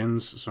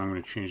organs, so I'm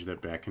going to change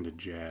that back into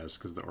jazz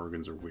because the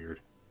organs are weird.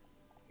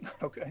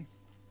 Okay.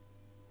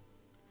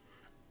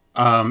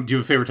 Do you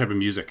have a favorite type of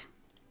music?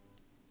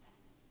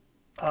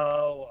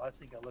 Oh, I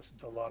think I listen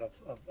to a lot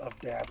of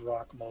dad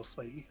rock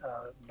mostly.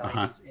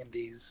 90s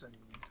indies and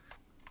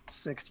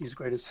 60s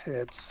greatest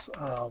hits.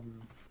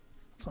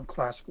 Some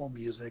classical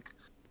music.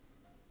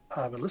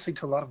 I've been listening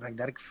to a lot of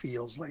magnetic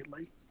fields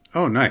lately.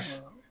 Oh,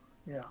 nice.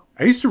 Yeah.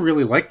 I used to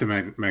really like the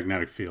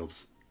magnetic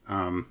fields.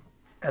 And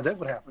then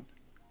what happened?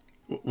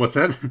 What's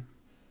that?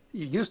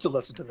 You used to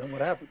listen to them.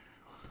 What happened?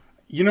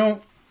 You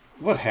know,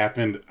 what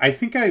happened? I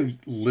think I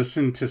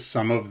listened to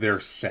some of their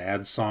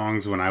sad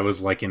songs when I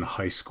was like in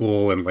high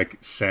school and like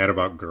sad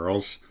about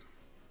girls.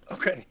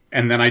 Okay.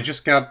 And then I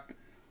just got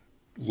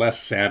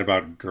less sad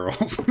about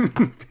girls.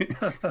 I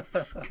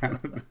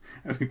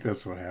think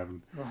that's what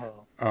happened.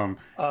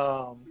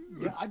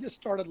 Yeah, I just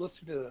started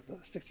listening to the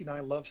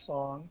 69 love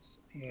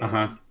songs and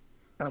Uh-huh.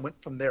 kind of went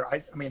from there.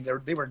 I mean,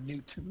 they were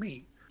new to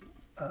me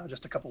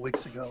just a couple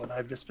weeks ago, and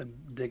I've just been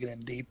digging in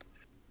deep.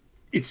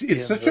 It's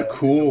such a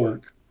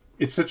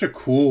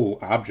cool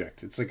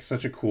object. It's like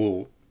such a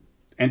cool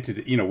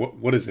entity. You know,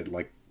 what is it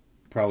like?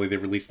 Probably they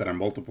released that on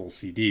multiple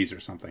CDs or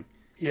something.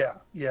 Yeah.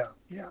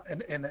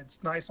 And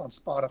it's nice on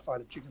Spotify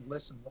that you can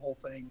listen to the whole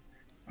thing.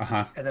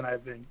 Uh-huh. And then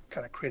I've been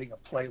kind of creating a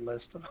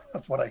playlist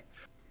of what I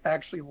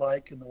actually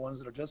like and the ones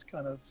that are just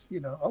kind of,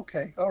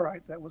 okay, all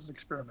right, that was an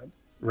experiment.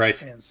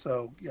 Right. And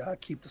so, yeah, I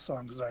keep the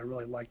songs that I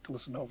really like to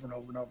listen over and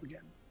over and over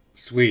again.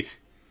 Sweet.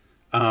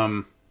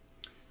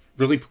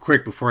 Really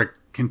quick before I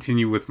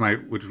continue with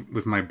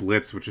my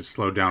blitz, which is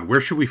slowed down.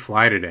 Where should we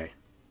fly today?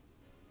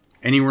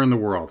 Anywhere in the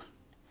world.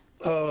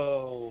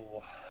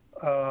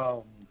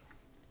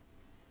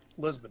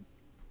 Lisbon.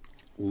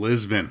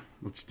 Lisbon.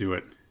 Let's do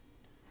it.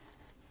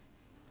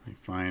 Let me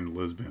find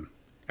Lisbon.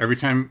 Every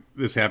time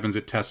this happens,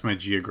 it tests my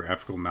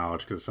geographical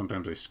knowledge because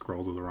sometimes I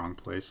scroll to the wrong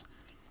place.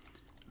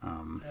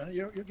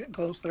 You're getting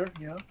close there,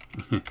 yeah.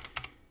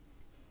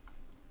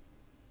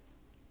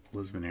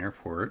 Lisbon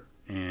Airport.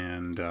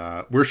 And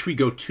where should we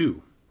go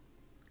to?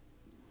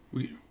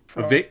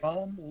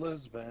 From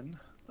Lisbon,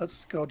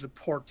 let's go to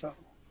Porto,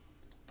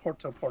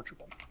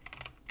 Portugal.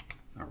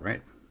 All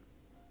right.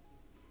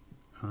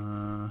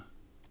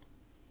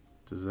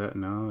 Does that...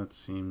 No, that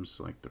seems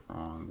like the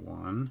wrong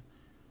one.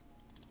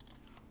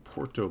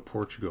 Porto,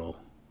 Portugal.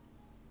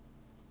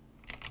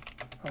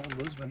 Oh,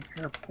 Lisbon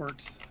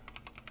Airport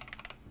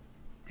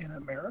in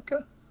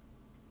America?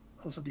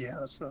 Yeah,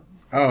 that's the...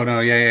 Oh,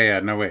 no, yeah.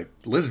 No, wait.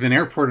 Lisbon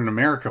Airport in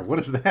America. What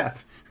is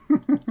that?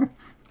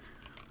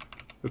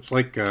 It's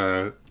like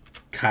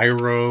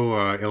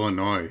Cairo,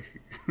 Illinois.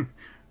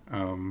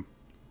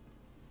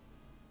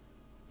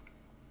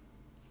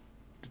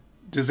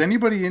 Does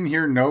anybody in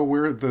here know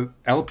where the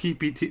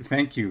LPPT...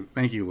 Thank you,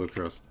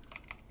 Lithros.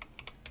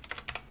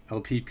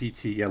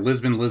 LPPT. Yeah,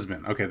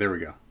 Lisbon. Okay, there we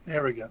go.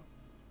 There we go.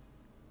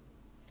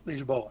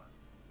 Lisboa.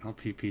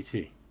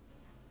 LPPT.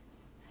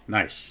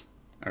 Nice.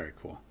 All right,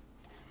 cool.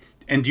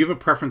 And do you have a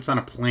preference on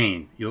a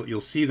plane? You'll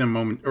see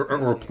them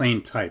or a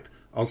plane type.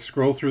 I'll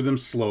scroll through them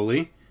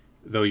slowly,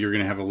 though you're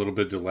going to have a little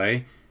bit of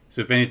delay.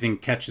 So if anything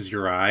catches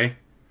your eye,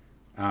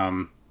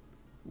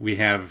 we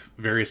have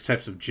various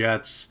types of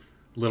jets,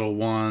 little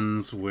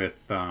ones with,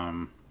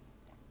 kind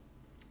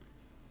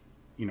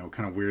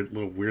of weird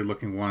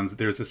looking ones.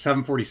 There's a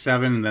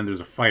 747, and then there's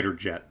a fighter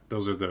jet.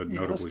 Those are the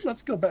notably.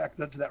 Let's go back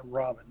to that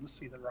Robin. Let's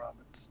see the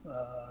Robins.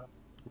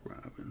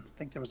 Robin. I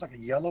think there was like a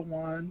yellow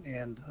one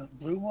and a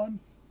blue one.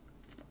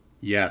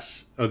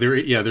 Yes. Oh,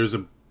 there's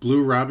a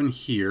blue Robin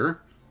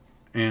here,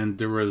 and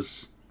there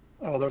was...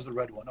 Oh, there's the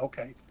red one.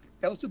 Okay.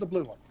 Yeah, let's do the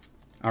blue one.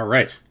 All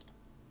right.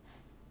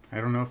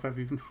 I don't know if I've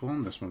even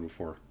flown this one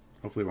before.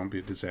 Hopefully it won't be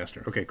a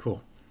disaster. Okay,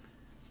 cool.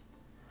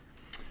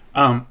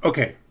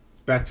 Okay.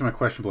 Back to my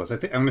question, Bliss. I'm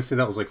going to say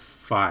that was like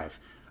 5.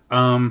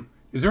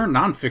 Is there a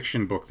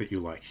nonfiction book that you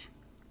like?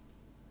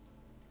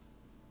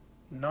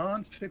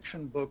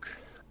 Nonfiction book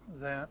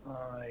that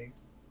I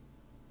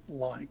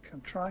like.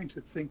 I'm trying to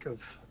think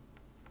of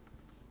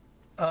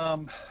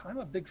I'm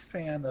a big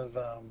fan of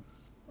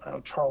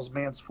Charles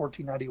Mann's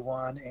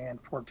 1491 and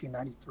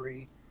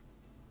 1493,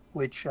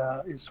 which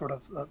is sort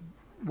of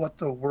what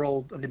the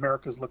world of the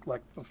Americas looked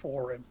like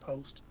before and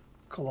post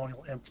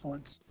colonial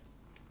influence.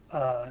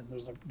 And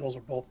those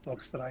are both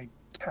books that I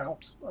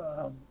tout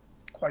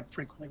quite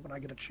frequently when I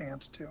get a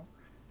chance to.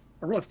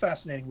 A really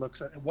fascinating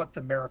looks at what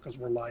the Americas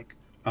were like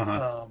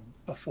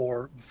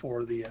before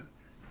the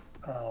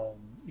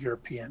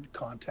European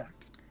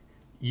contact.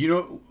 You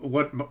know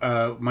what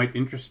might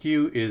interest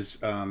you is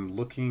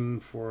looking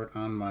for it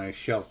on my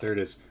shelf. There it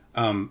is.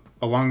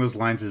 Along those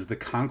lines is The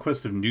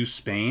Conquest of New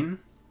Spain.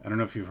 I don't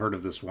know if you've heard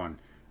of this one.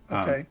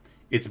 Okay.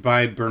 It's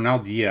by Bernal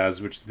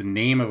Diaz, which is the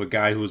name of a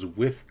guy who was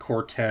with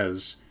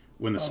Cortez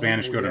when the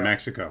Spanish go to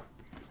Mexico.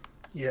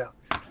 Yeah.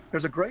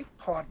 There's a great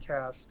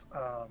podcast.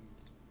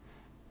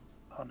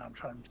 I'm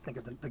trying to think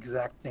of the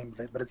exact name of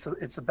it, but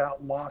it's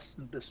about lost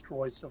and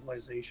destroyed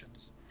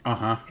civilizations.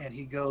 And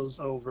he goes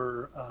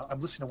over. I'm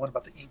listening to one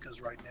about the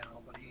Incas right now,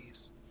 but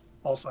he's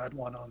also had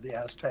one on the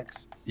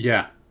Aztecs.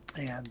 Yeah.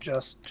 And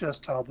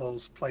just how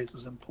those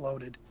places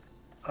imploded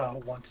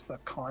once the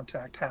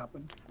contact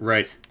happened.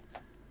 Right.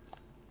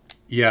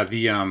 Yeah.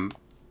 I'm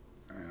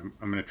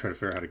going to try to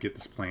figure out how to get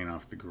this plane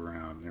off the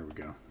ground. There we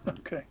go.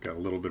 Okay. Got a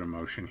little bit of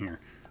motion here.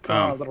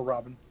 Come on, little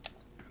Robin.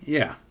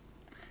 Yeah.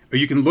 Oh,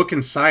 you can look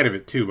inside of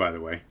it too, by the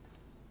way.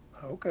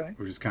 Okay.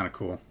 Which is kind of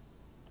cool.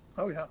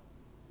 Oh yeah.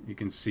 You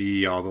can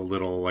see all the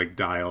little like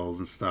dials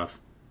and stuff.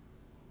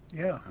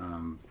 Yeah.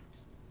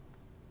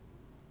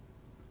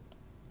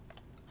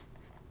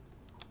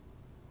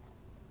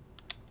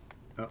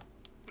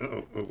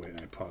 Oh,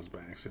 wait, I paused by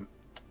accident.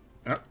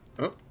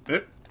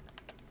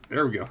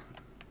 There we go.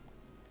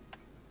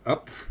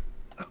 Up.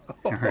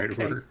 All right,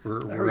 Okay.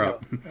 we're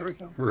up. There we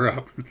go. We're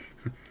up.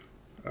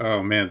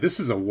 Oh man, this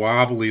is a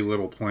wobbly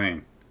little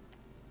plane.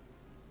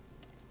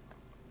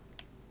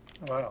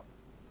 Wow.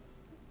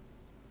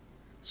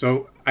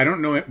 So I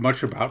don't know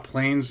much about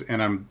planes,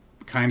 and I'm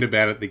kind of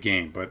bad at the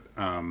game, but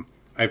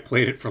I've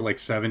played it for like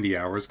 70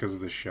 hours because of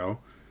this show,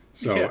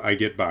 so Yeah. I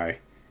get by.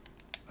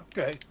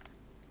 Okay.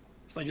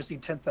 So you just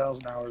need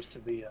 10,000 hours to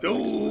be an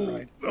expert,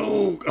 right?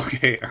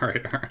 Okay, all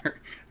right.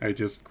 I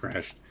just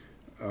crashed.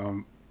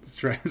 Let's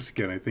try this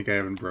again. I think I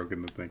haven't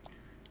broken the thing.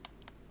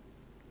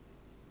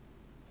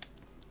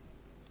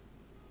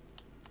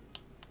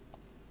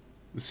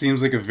 It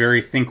seems like a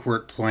very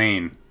ThinkWort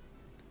plane,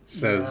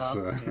 says...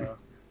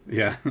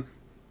 Yeah.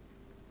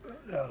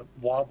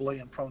 Wobbly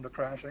and prone to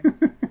crashing.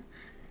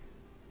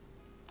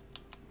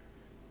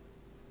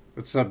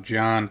 What's up,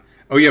 John?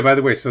 Oh yeah, by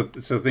the way, so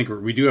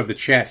ThinkWort, we do have the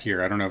chat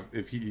here. I don't know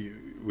if you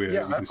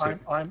can see.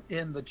 I'm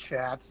in the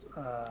chat.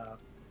 Oh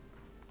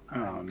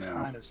no.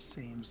 Kind of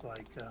seems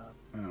like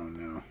Oh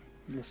no.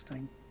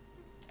 listening.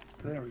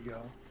 There we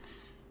go.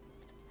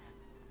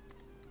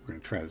 We're gonna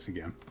try this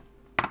again.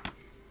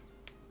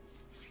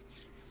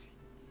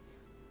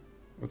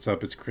 What's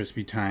up? It's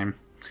crispy time.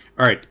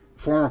 All right,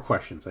 4 more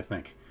questions, I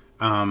think.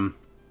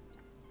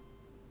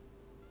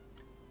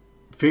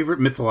 Favorite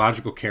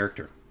mythological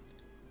character?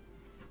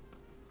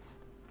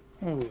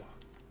 Oh,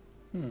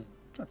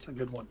 that's a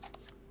good one.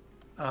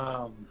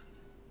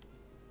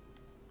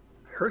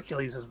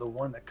 Hercules is the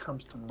one that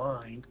comes to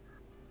mind.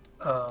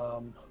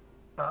 I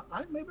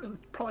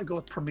probably go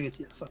with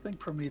Prometheus. I think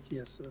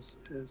Prometheus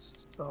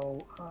is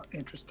so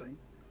interesting.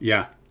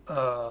 Yeah.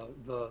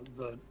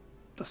 The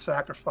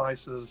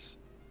sacrifices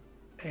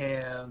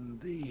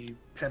and the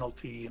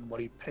penalty and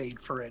what he paid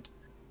for it.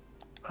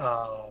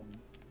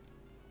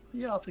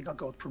 Yeah, I think I'll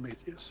go with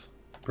Prometheus.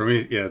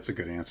 Yeah, that's a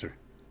good answer.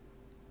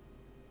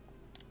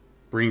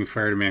 Bringing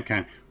fire to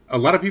mankind. A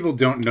lot of people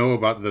don't know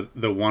about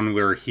the one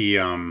where he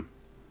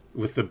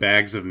with the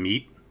bags of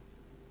meat.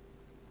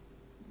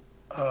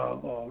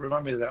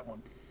 Remind me of that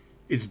one.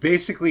 It's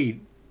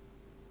basically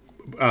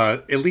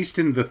at least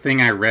in the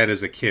thing I read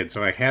as a kid. So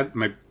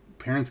my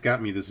parents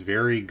got me this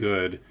very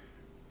good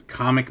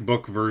comic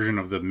book version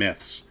of the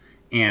myths,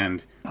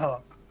 and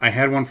I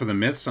had one for the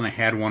myths and I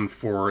had one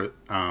for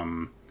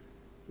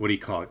what do you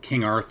call it,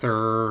 King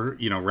Arthur,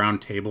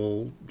 Round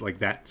Table, like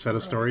that set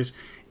of stories.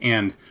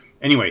 And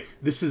anyway,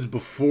 this is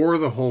before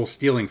the whole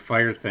stealing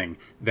fire thing,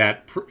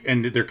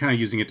 and they're kind of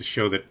using it to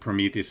show that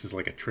Prometheus is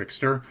like a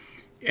trickster,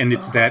 and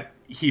it's that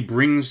he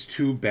brings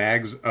 2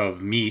 bags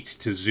of meat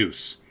to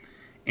Zeus,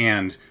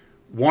 and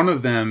one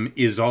of them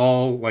is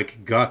all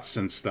like guts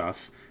and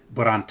stuff,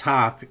 but on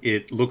top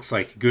it looks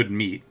like good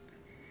meat,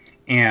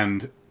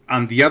 and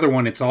on the other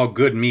one it's all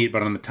good meat,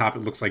 but on the top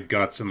it looks like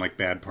guts and like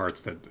bad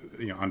parts, that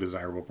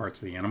undesirable parts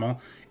of the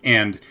animal,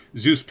 and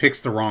Zeus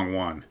picks the wrong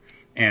one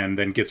and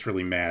then gets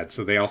really mad.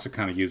 So they also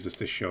kind of use this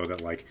to show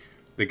that like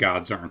the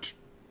gods aren't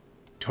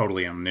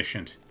totally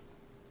omniscient.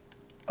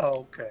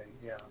 Okay,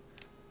 yeah.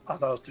 I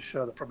thought it was to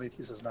show that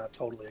Prometheus is not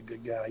totally a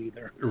good guy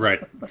either.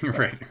 Right.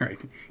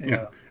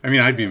 Yeah. I mean,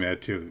 I'd be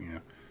mad too.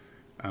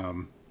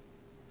 All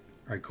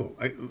right, cool.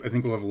 I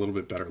think we'll have a little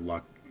bit better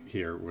luck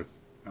here with.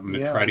 I'm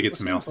going to try to get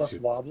some altitude. Less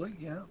wobbly.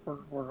 Yeah,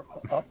 we're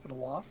up and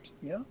aloft.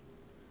 Yeah.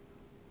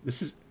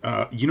 This is,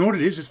 you know what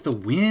it is? It's the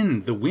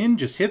wind. The wind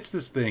just hits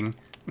this thing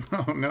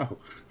Oh no.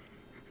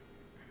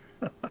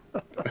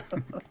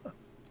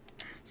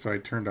 So I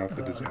turned off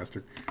the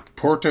disaster.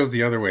 Porto's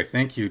the other way.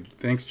 Thank you.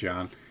 Thanks,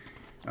 John.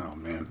 Oh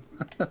man.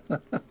 All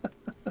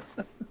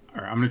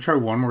right, I'm gonna try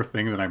one more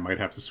thing, then I might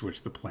have to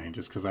switch the plane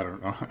just because I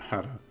don't know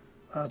how to.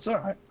 That's all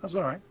right. That's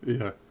all right.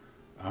 Yeah.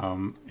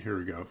 Here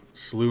we go.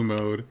 Slew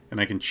mode, and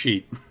I can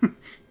cheat.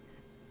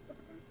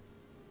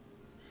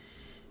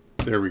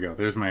 There we go.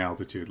 There's my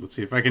altitude. Let's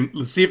see if I can.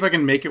 Let's see if I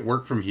can make it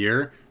work from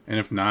here. And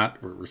if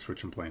not, we're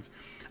switching planes.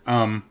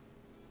 All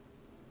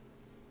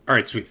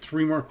right, sweet.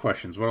 3 more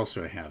questions. What else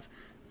do I have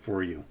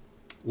for you?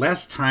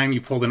 Last time you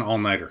pulled an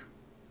all-nighter.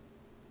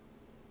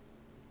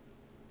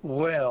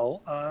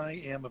 Well,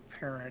 I am a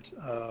parent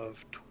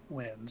of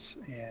twins,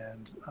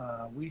 and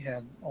we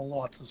had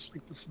lots of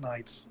sleepless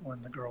nights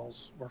when the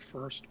girls were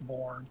first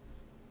born.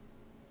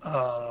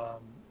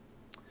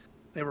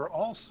 They were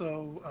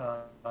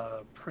also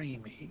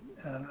preemie.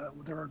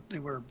 They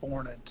were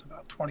born at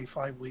about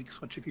 25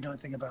 weeks, which, if you know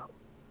anything about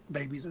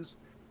babies, is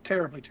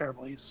terribly,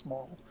 terribly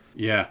small.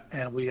 Yeah.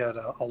 And we had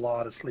a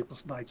lot of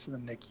sleepless nights in the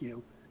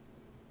NICU.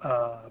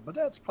 But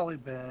that's probably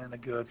been a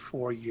good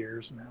 4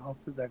 years now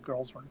that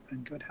girls were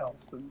in good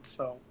health, and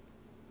so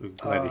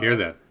Glad to hear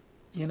that.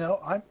 you know,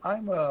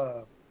 I'm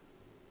a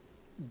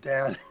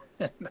dad,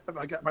 and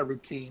I got my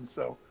routine,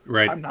 so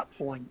Right. I'm not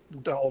pulling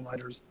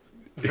all-nighters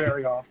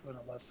very often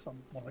unless one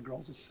of the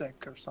girls is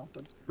sick or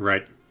something.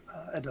 Right.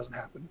 It doesn't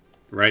happen.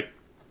 Right.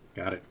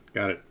 Got it.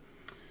 Got it.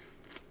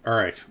 All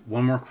right.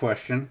 One more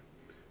question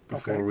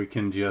before Okay. we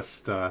can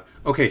just.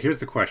 Okay. Here's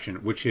the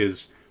question, which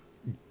is,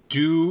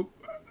 to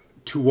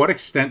what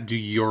extent do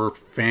your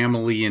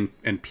family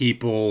and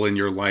people in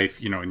your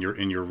life, in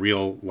your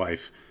real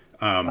life,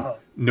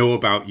 know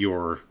about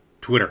your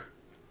Twitter?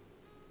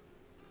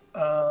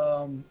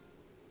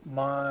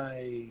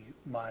 My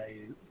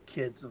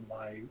kids and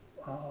my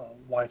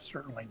wife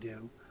certainly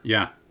do.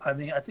 Yeah. I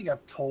mean, I think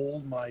I've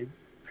told my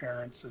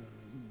parents and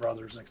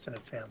brothers and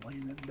extended family,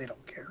 and they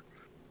don't care.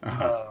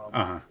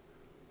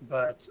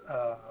 But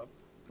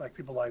like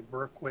people I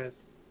work with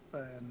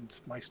and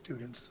my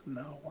students,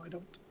 no, I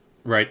don't.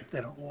 Right. They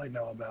don't really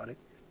know about it.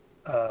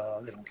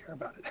 They don't care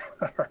about it.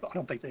 I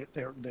don't think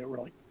they're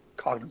really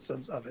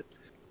cognizant of it.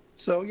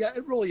 So yeah,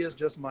 it really is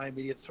just my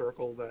immediate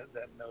circle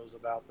that knows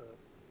about the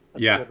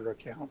Twitter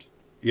account.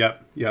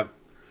 Yep. Yep.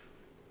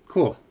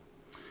 Cool.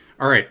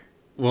 All right.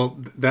 Well,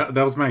 that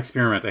was my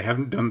experiment. I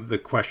haven't done the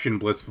question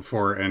blitz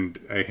before, and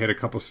I hit a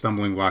couple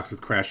stumbling blocks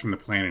with crashing the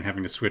plane and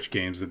having to switch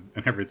games and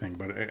everything,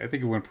 but I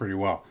think it went pretty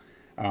well.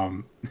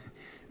 So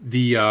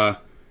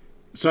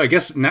I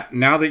guess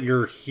now that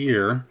you're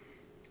here,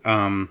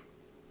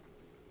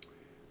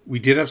 we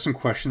did have some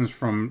questions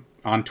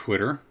on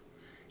Twitter.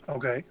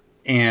 Okay.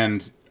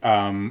 And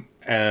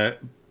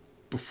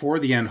before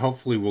the end,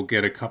 hopefully we'll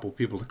get a couple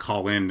people to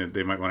call in that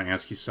they might want to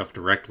ask you stuff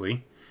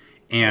directly.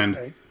 And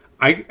Okay.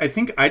 I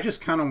think I just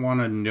kind of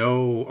want to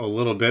know a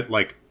little bit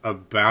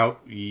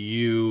about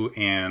you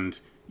and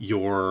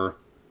your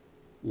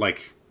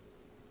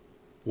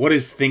what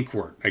is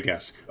ThinkWort, I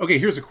guess. Okay,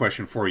 here's a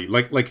question for you.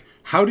 Like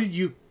how did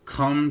you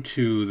come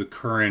to the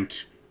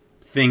current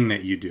thing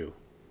that you do?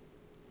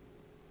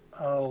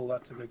 Oh,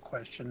 that's a good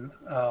question.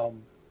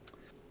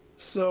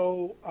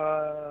 So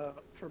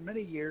for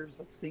many years,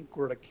 the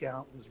ThinkWord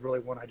account was really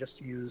one I just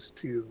used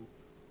to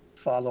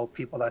follow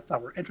people that I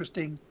thought were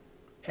interesting,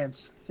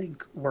 hence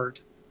ThinkWort.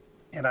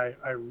 And I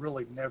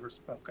really never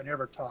spoke. I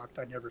never talked.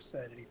 I never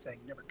said anything,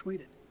 never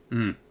tweeted.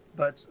 Mm.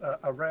 But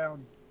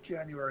around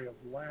January of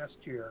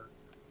last year,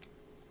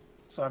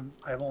 so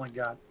I've only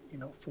got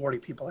 40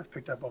 people I've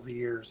picked up over the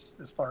years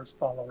as far as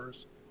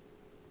followers,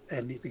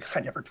 and because I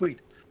never tweet.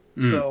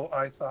 So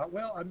I thought,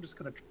 well, I'm just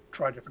going to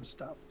try different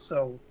stuff.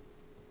 So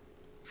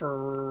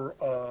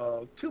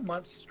for 2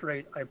 months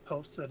straight, I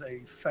posted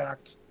a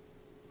fact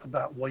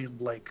about William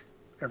Blake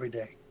every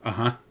day.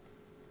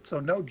 So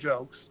no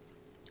jokes,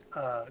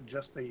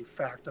 just a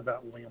fact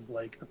about William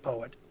Blake, the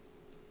poet.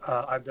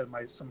 I've done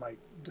some of my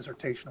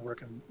dissertation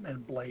work in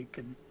Blake,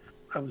 and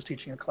I was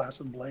teaching a class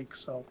in Blake,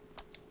 so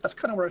that's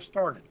kind of where I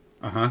started.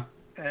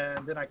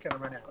 And then I kind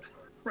of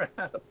ran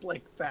out of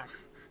Blake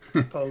facts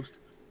to post.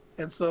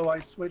 And so I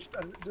switched.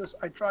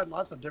 I tried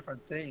lots of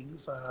different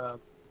things.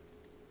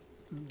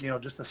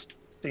 Just the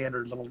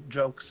standard little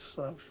jokes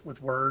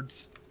with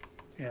words,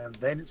 and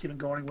they didn't seem to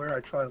go anywhere. I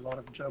tried a lot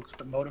of jokes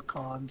with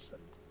emoticons,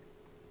 and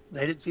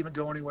they didn't seem to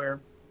go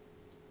anywhere.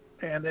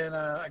 And then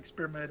I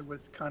experimented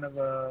with kind of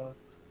a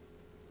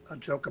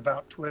joke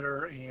about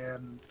Twitter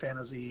and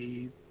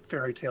fantasy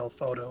fairy tale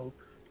photo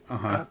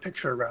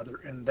picture rather,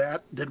 and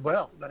that did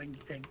well. That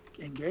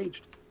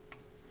engaged.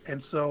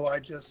 And so I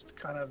just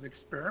kind of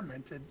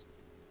experimented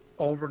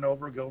over and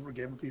over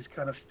again with these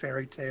kind of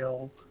fairy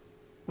tale,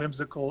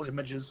 whimsical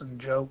images and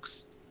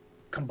jokes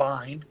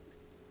combined.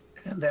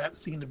 And that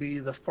seemed to be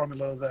the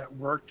formula that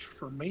worked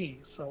for me.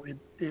 So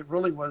it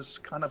really was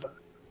kind of a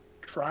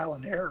trial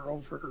and error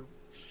over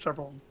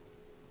several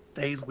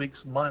days,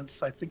 weeks,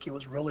 months. I think it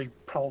was really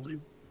probably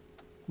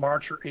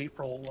March or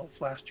April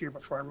of last year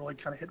before I really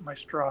kind of hit my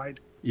stride.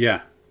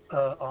 Yeah.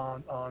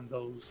 on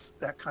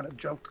that kind of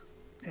joke,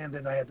 and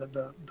then I had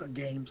the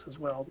games as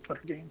well, the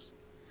Twitter games.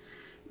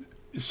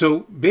 So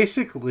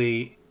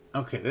basically,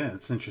 okay,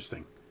 that's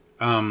interesting.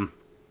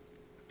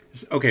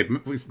 Okay,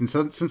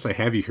 since I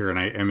have you here and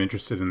I am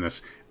interested in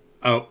this,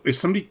 if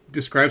somebody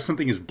describes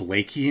something as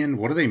Blakean,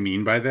 what do they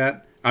mean by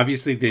that?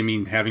 Obviously, they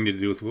mean having to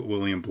do with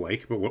William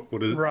Blake, but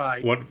what is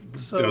Right. what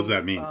does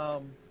that mean?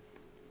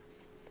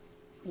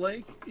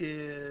 Blake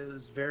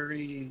is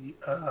very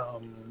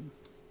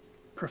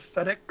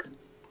prophetic,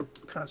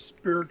 kind of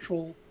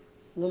spiritual,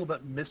 a little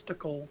bit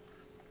mystical.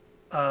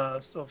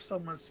 So if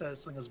someone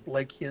says something is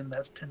Blakean,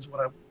 that tends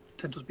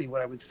to be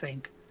what I would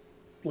think.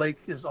 Blake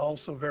is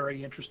also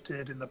very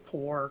interested in the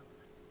poor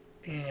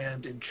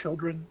and in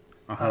children.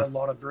 Had a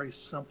lot of very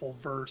simple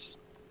verse,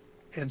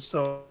 and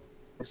so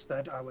it's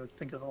that I would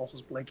think of also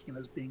as Blakean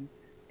as being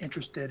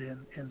interested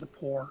in the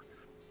poor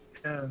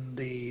and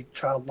the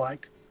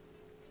childlike.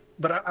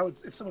 But I would,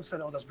 if someone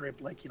said, "Oh, that's very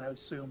Blakean," I would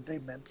assume they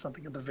meant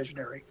something of the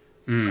visionary,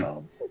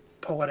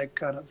 poetic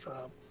kind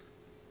of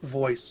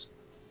voice.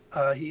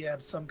 He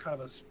had some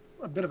kind of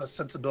a bit of a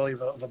sensibility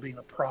of being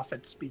a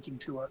prophet speaking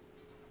to a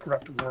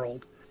corrupt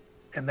world,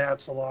 and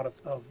that's a lot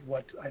of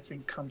what I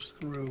think comes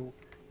through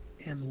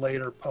in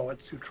later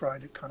poets who try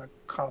to kind of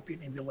copy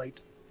and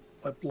emulate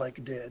what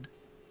Blake did.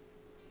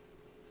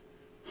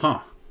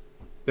 Huh.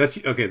 That's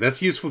okay.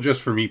 That's useful just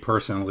for me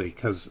personally,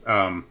 because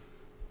I'm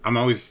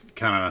always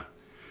kind of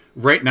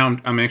right now.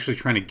 I'm actually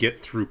trying to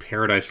get through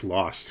Paradise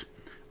Lost.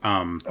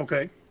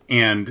 Okay.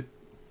 And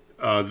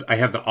I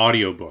have the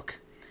audiobook,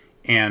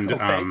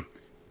 and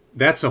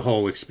that's a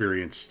whole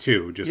experience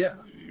too. Just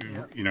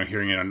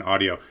hearing it on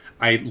audio.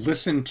 I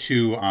listened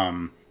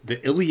to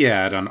the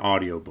Iliad on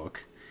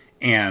audiobook.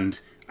 And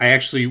I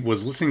actually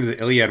was listening to the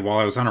Iliad while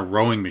I was on a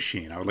rowing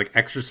machine. I would like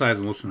exercise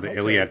and listen to the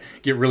Iliad,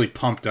 get really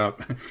pumped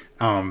up.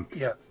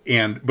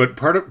 But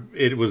part of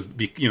it was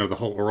the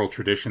whole oral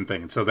tradition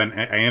thing. And so then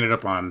I ended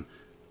up on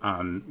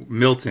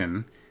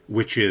Milton,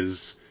 which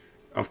is,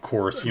 of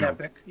course, an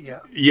epic,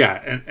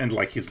 and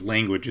like his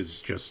language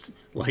is just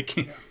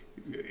like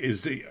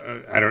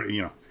I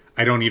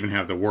don't even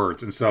have the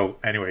words. And so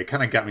anyway, it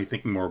kind of got me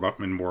thinking more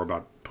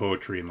about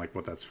poetry and like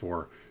what that's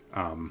for.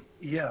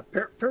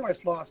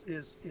 Paradise Lost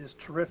is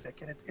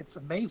terrific, and it's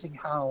amazing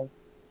how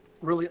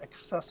really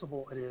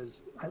accessible it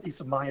is, at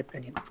least in my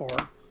opinion, for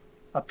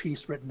a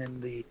piece written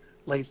in the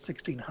late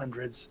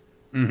 1600s,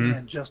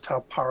 and just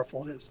how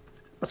powerful it is.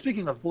 But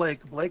speaking of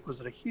Blake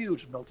was a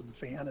huge Milton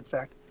fan. In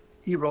fact,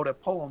 he wrote a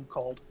poem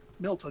called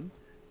Milton,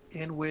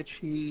 in which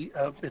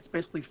it's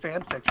basically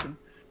fan fiction,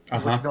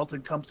 in which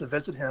Milton comes to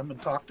visit him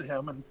and talk to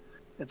him, and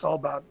it's all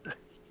about,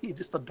 he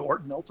just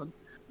adored Milton.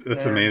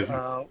 That's amazing.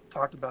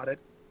 Talked about it.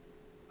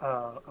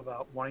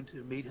 About wanting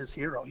to meet his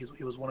hero.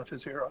 He was one of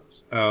his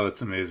heroes. Oh,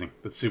 that's amazing.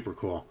 That's super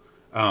cool.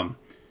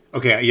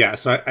 Okay, yeah.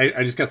 So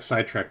I just got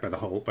sidetracked by the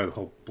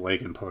whole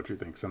Blake and poetry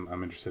thing. So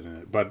I'm interested in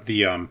it. But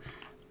the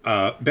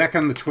back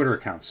on the Twitter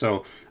account.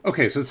 So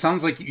okay, so it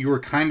sounds like you were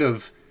kind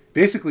of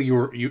basically you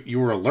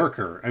were a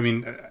lurker. I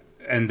mean,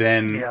 and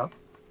then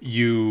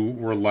you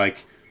were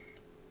like,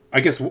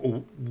 I guess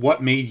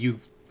what made you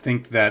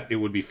think that it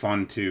would be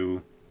fun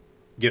to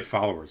get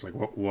followers? Like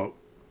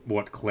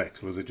what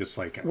clicked? Was it just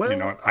like,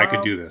 I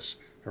could do this,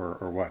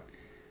 or what?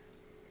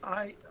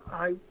 I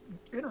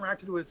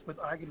interacted with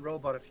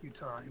𝔽𝕝𝕚𝕚𝕚 a few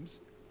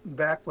times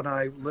back when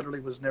I literally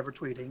was never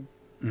tweeting,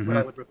 but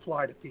I would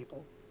reply to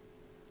people,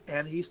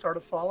 and he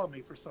started following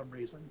me for some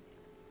reason,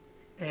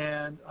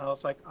 and I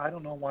was like, I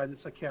don't know why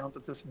this account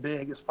that's this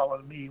big is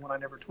following me when I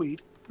never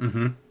tweet,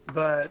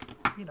 but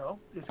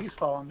if he's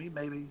following me,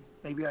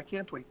 maybe I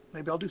can tweet,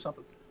 maybe I'll do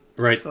something.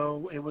 Right.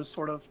 So it was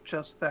sort of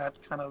just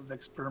that kind of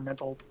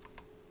experimental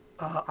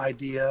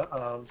idea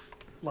of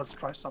let's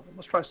try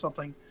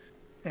something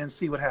and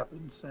see what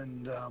happens,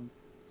 and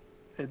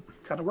it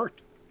kind of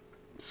worked.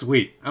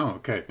 Sweet. Oh,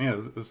 okay. Yeah,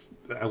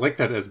 I like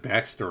that as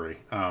backstory.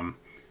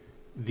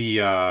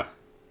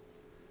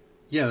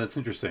 That's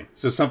interesting.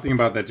 So something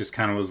about that just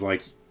kind of was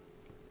like,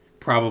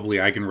 probably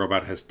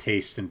𝔽𝕝𝕚𝕚 has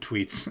taste in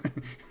tweets.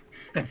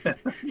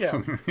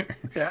 Yeah.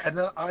 And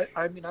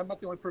I mean, I'm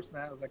not the only person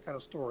that has that kind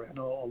of story. I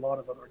know a lot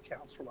of other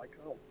accounts were like,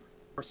 oh,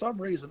 for some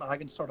reason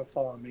𝔽𝕝𝕚 started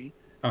following me.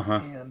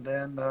 And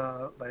then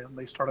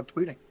they started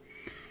tweeting.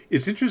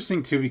 It's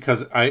interesting too,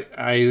 because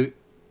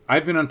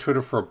I've been on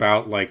Twitter for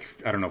about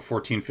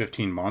 14,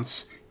 15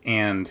 months,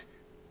 and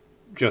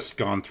just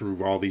gone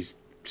through all these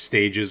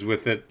stages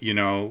with it,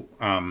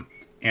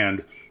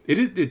 and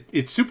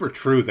it's super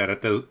true that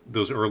at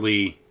those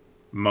early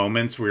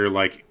moments where you're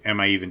like, am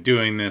I even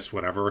doing this,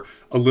 whatever,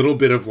 a little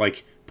bit of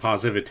like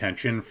positive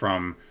attention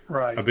from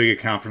a big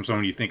account from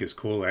someone you think is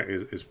cool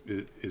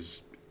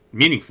is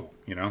meaningful,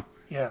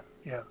 Yeah.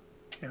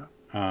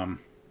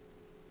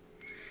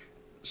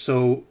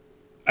 So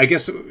I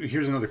guess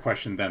here's another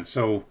question then.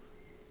 So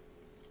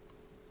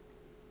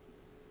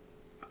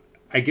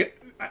I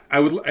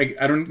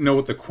don't know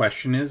what the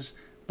question is,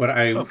 but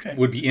I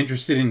would be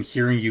interested in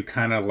hearing you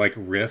kind of like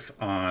riff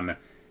on,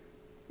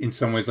 in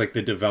some ways, like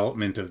the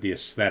development of the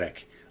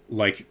aesthetic,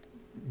 like,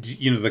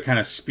 the kind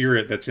of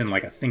spirit that's in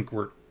like a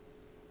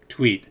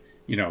tweet,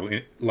 you know,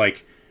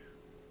 like,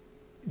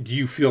 do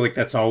you feel like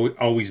that's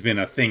always been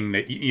a thing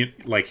that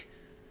like?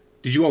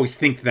 Did you always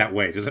think that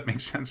way? Does that make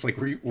sense? Like,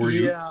 were you?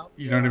 Yeah,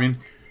 You know what I mean?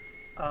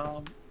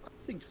 I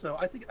think so.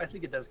 I think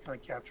it does kind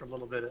of capture a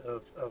little bit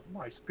of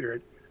my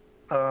spirit.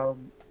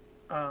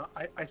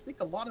 I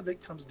think a lot of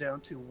it comes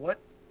down to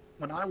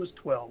when I was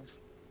 12,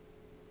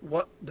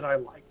 what did I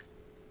like?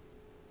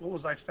 What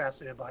was I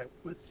fascinated by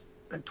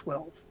at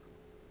 12?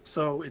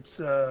 So it's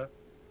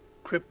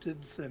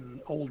cryptids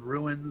and old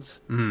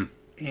ruins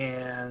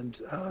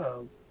and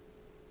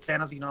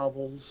fantasy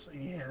novels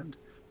and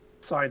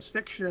science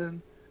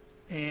fiction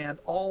and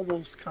all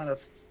those kind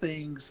of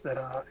things that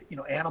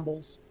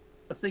animals,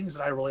 the things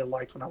that I really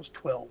liked when I was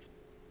 12.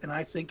 And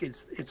I think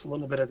it's a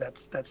little bit of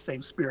that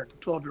same spirit, the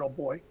 12-year-old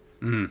boy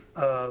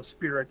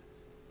spirit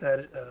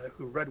that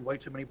who read way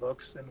too many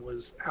books and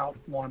was out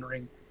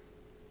wandering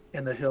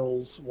in the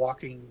hills,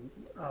 walking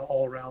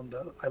all around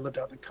I lived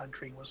out in the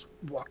country and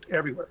walked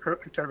everywhere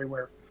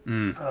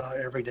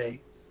every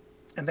day.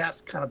 And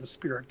that's kind of the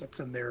spirit that's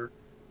in there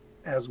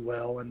as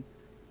well. And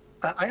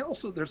I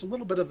also, there's a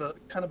little bit of a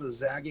kind of a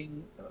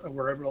zagging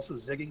where everyone else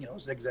is zigging,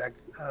 zigzag,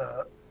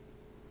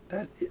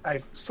 that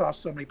I saw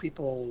so many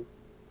people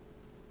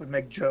would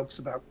make jokes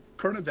about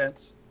current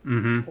events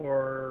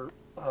or,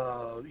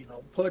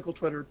 political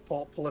Twitter,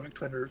 polemic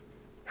Twitter,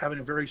 having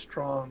a very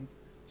strong,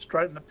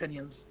 strident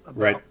opinions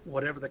about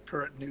whatever the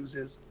current news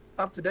is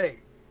up to date.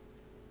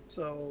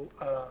 So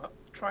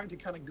trying to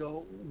kind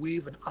of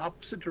weave an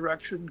opposite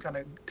direction, kind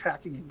of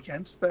tacking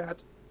against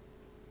that.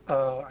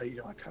 I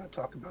kind of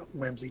talk about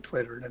whimsy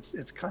Twitter, and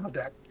it's kind of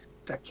that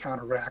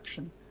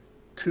counteraction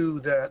to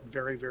that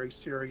very, very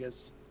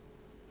serious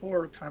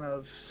or kind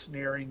of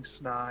sneering,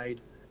 snide,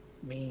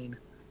 mean,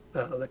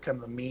 the kind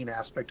of the mean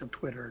aspect of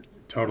Twitter.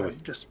 Totally.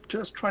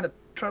 Just trying to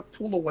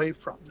pull away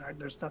from that.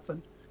 There's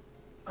nothing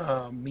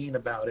mean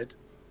about it.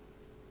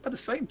 At the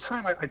same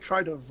time, I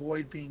try to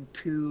avoid being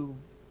too,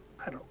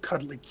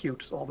 cuddly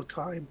cute all the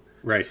time.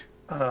 Right.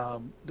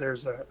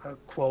 There's a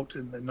quote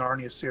in the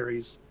Narnia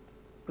series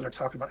where they're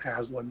talking about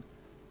Aslan,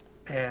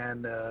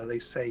 and they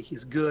say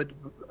he's good,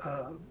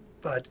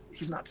 but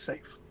he's not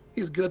safe.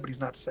 He's good, but he's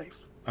not safe.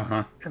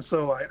 And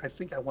so I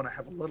think I want to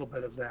have a little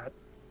bit of that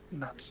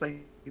not safe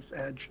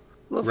edge,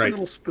 a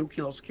little spooky,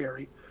 a little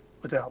scary,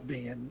 without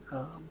being,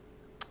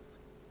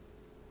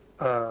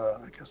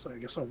 I guess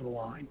over the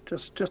line.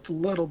 Just a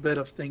little bit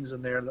of things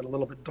in there that are a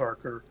little bit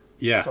darker.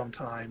 Yeah.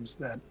 Sometimes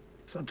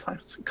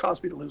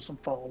cause me to lose some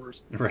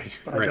followers. Right.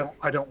 But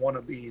I don't want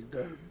to be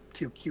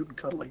too cute and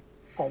cuddly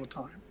all the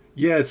time.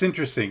 Yeah, it's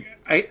interesting.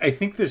 I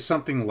think there's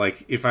something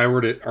like, if I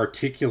were to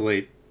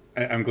articulate,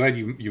 I'm glad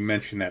you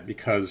mentioned that,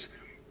 because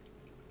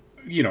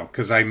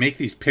I make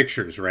these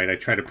pictures, right? I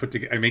try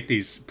to I make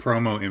these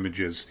promo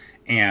images,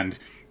 and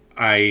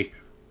I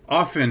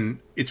often,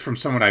 it's from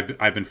someone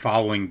I've been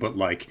following, but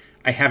like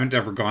I haven't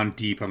ever gone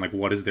deep on like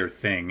what is their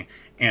thing.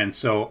 And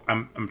so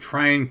I'm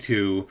trying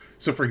to,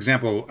 so for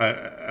example,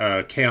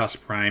 Chaos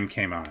Prime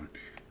came on,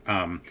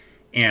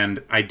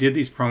 and I did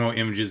these promo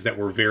images that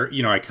were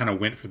very, I kind of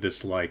went for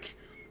this, like,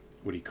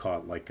 what do you call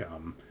it? Like,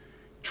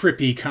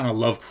 trippy, kind of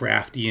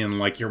Lovecraftian,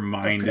 like your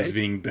mind is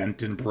being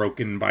bent and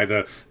broken by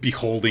the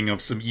beholding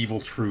of some evil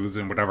truths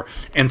and whatever.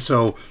 And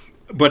so,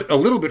 but a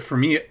little bit for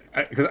me,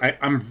 because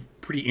I'm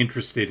pretty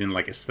interested in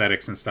like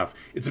aesthetics and stuff,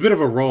 it's a bit of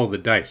a roll of the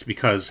dice,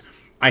 because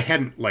I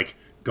hadn't like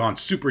gone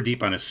super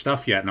deep on his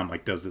stuff yet, and I'm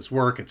like, does this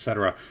work,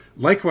 etc.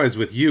 Likewise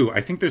with you,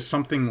 I think there's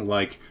something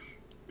like,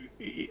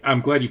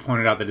 I'm glad you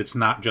pointed out that it's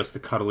not just the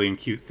cuddly and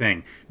cute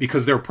thing,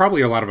 because there are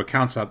probably a lot of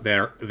accounts out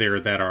there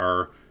that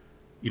are,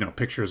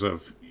 pictures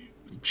of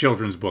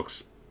children's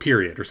books,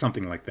 period, or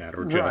something like that,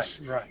 or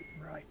just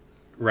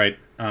right.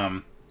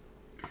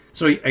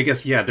 So I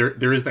guess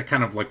there is that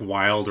kind of like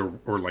wild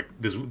or like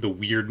the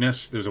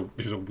weirdness. There's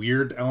a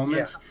weird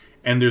element,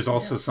 and there's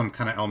also some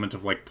kind of element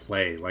of like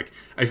play. Like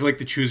I feel like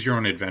the choose your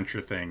own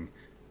adventure thing,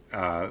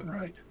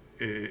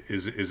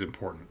 is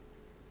important.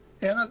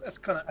 Yeah, that's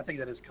kind of, I think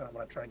that is kind of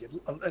what I'm trying to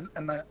get.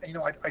 And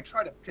I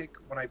try to pick,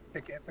 when I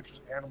pick pictures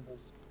of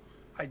animals,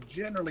 I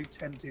generally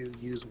tend to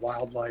use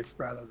wildlife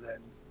rather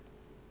than,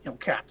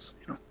 cats.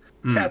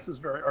 Cats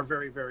are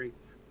very, very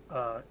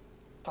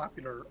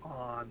popular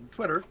on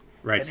Twitter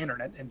and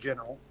internet in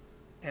general.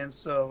 And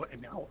so,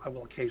 I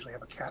will occasionally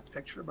have a cat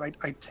picture, but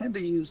I tend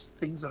to use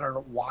things that are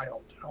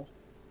wild,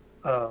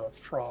 a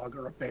frog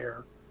or a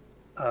bear,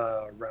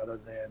 rather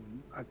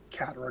than a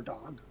cat or a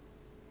dog.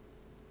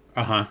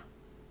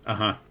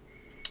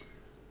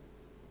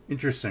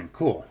 Interesting.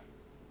 Cool.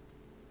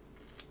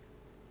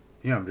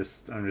 Yeah, I'm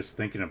just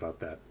thinking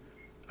about that.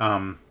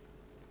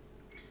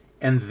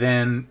 And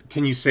then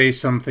can you say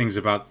some things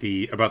about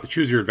the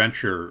choose your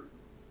adventure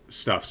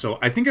stuff? So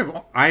I think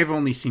I've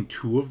only seen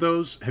 2 of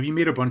those. Have you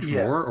made a bunch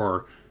more,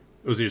 or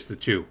was it just the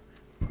 2?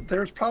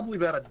 There's probably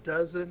about a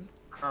dozen.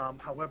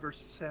 However,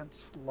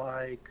 since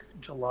like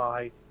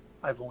July,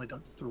 I've only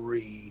done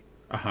 3.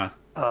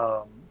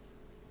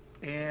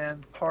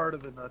 And part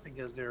of it, I think,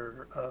 is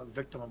they're a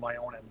victim of my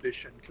own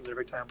ambition, because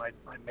every time I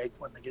make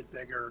one, they get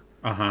bigger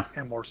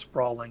and more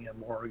sprawling and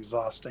more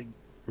exhausting.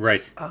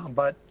 Right.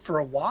 But for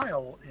a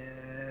while,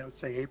 I would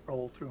say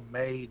April through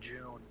May,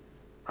 June,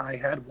 I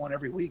had one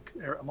every week,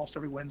 almost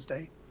every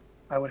Wednesday.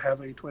 I would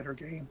have a Twitter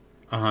game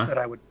that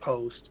I would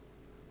post.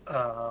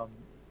 And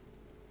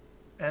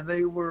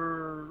they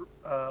were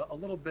a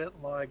little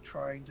bit like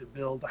trying to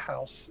build a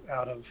house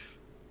out of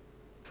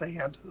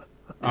sand,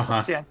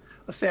 a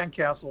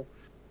sandcastle.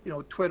 You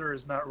know, Twitter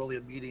is not really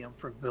a medium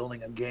for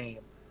building a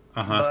game,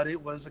 but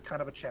it was a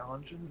kind of a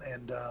challenge,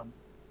 and a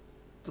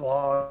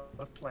lot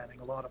of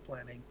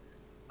planning.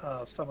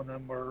 Some of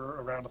them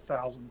were around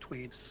 1,000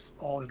 tweets,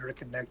 all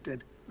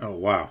interconnected. Oh,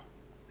 wow.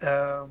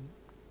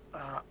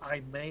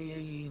 I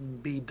may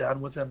be done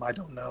with them. I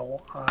don't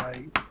know.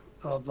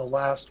 The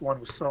last one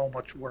was so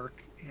much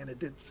work, and it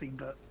didn't seem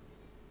to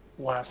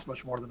last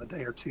much more than a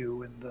day or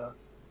two in the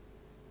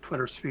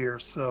Twitter sphere.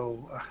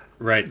 So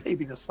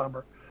maybe this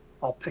summer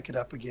I'll pick it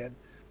up again.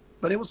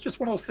 But it was just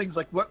one of those things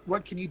like,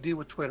 what can you do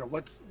with Twitter?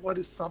 What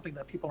is something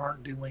that people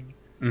aren't doing?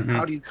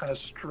 How do you kind of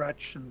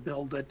stretch and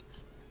build it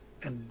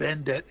and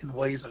bend it in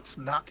ways that's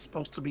not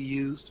supposed to be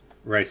used?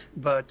 Right.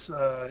 But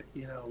I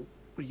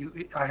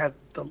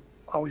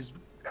always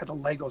had the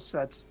Lego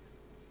sets,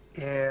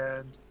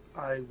 and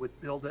I would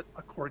build it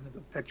according to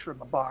the picture in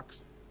the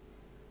box,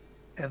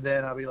 and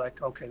then I'd be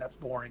like, okay, that's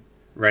boring.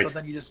 Right. So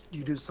then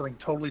you do something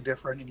totally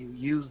different, and you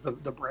use the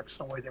bricks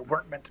in a way they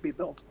weren't meant to be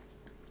built.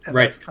 And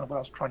that's kind of what I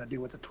was trying to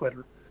do with the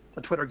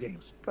Twitter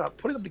games,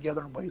 putting them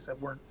together in ways that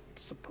weren't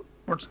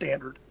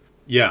standard.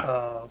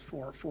 Yeah.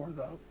 For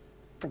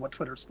what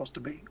Twitter is supposed to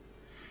be.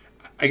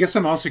 I guess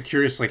I'm also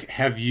curious, like,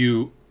 have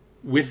you,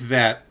 with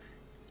that,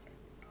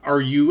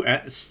 are you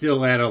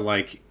still at a,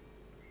 like,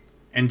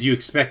 and do you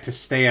expect to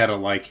stay at a,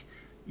 like,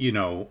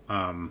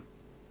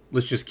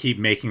 let's just keep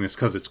making this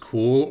because it's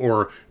cool,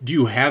 or do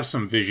you have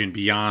some vision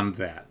beyond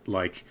that,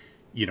 like,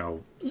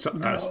 no,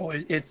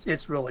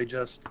 it's really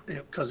just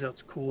because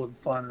it's cool and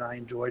fun, and I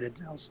enjoyed it,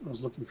 and I was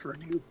looking for a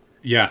new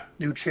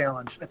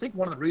challenge. I think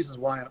one of the reasons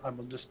why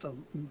I'm just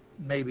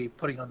maybe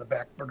putting on the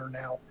back burner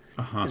now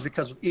is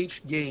because with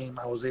each game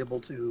I was able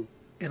to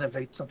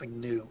innovate something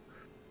new.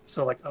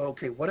 So like,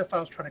 okay, what if I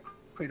was trying to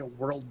create a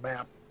world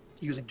map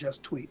using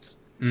just tweets?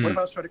 What if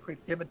I was trying to create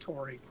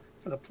inventory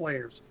for the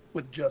players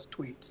with just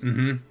tweets?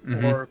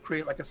 Or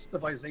create like a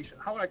civilization?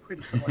 How would I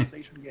create a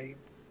civilization game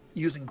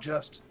using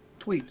just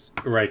tweets?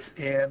 Right.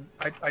 And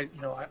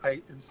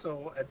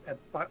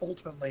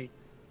ultimately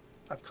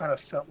I've kind of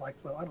felt like,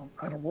 well, I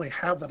don't really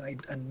have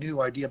a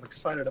new idea I'm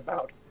excited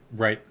about.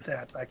 Right.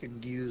 That I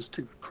can use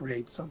to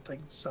create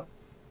something. So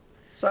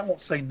I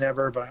won't say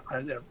never, but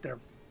there are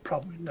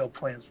probably no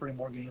plans for any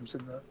more games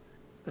in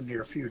the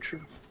near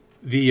future.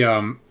 The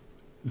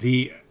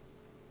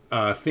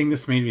thing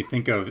this made me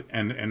think of,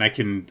 and I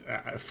can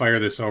fire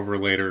this over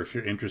later if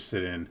you're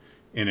interested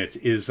in it,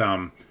 is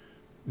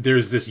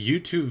there's this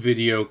YouTube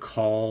video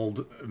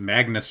called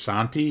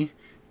ℙ𝕙𝕚𝕚𝕚𝕦,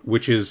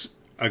 which is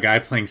a guy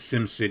playing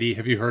SimCity.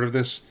 Have you heard of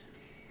this?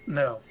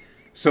 No.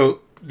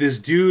 So this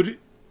dude,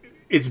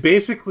 it's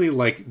basically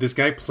like this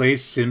guy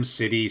plays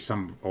SimCity,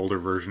 some older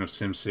version of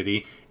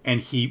SimCity, and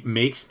he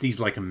makes these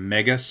like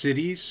mega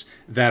cities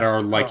that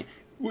are like,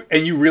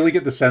 and you really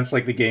get the sense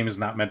like the game is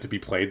not meant to be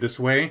played this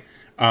way.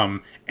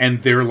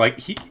 And they're like,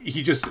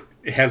 he just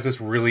has this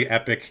really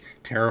epic,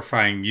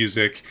 terrifying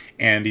music,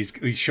 and he's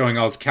showing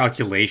all his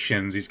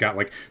calculations. He's got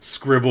like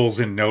scribbles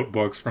in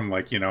notebooks from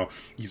like,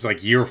 he's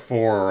like year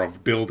 4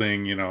 of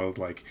building,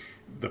 like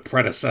the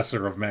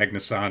predecessor of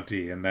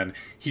 *𝕙𝕚𝕚𝕚𝕦, and then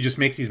he just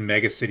makes these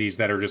mega cities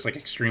that are just like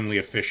extremely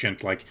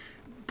efficient, like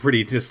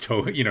pretty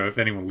if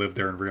anyone lived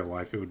there in real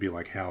life, it would be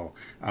like hell.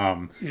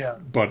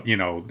 But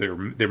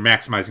they're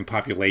maximizing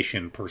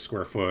population per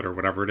square foot or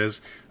whatever it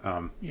is.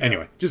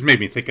 Anyway, just made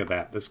me think of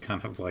that. This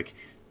kind of like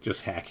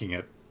just hacking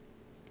it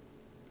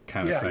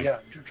kind of thing.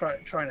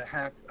 Trying to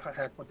hack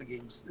what the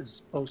game is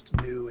supposed to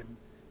do, and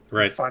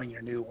finding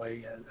your new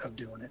way of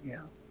doing it.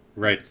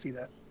 I can see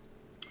that.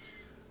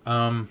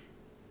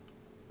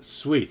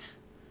 Sweet.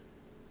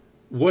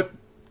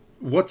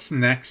 What's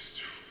next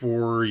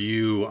for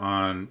you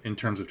in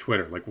terms of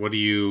Twitter? Like, what do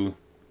you,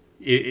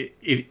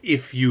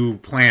 if you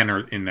plan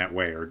in that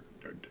way, or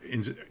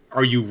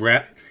are you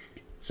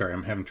sorry,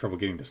 I'm having trouble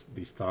getting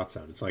these thoughts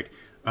out. It's like,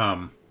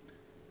 do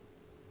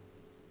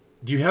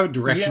you have a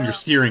direction you're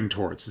steering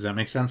towards? Does that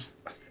make sense?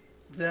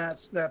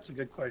 That's a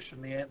good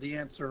question. The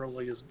answer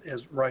really is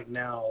right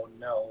now,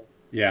 no.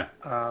 Yeah.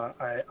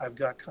 I've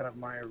got kind of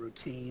my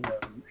routine,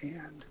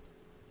 and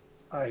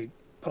I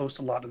post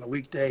a lot on the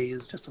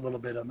weekdays, just a little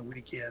bit on the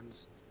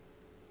weekends,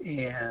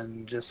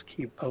 and just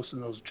keep posting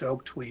those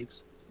joke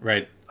tweets.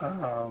 Right.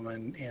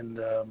 And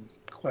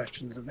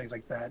questions and things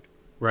like that.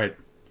 Right.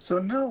 So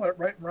no,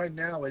 right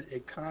now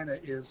it kind of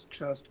is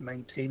just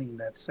maintaining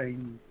that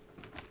same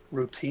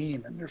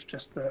routine, and there's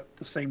just the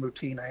same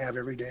routine I have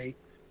every day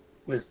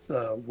with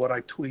what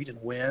I tweet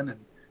and when, and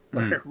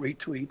what I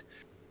retweet,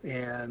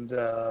 and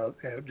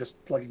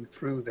just plugging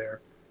through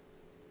there.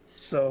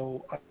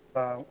 So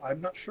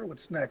I'm not sure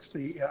what's next.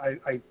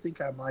 I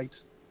think I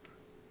might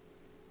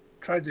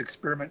try to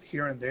experiment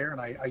here and there,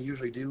 and I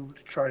usually do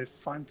try to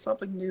find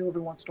something new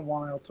every once in a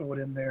while, throw it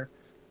in there,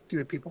 see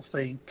what people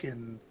think,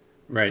 and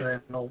Right.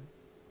 then I'll,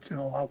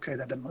 okay,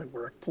 that didn't really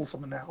work, pull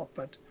something out.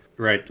 But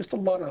Right. just a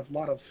lot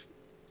of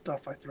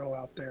stuff I throw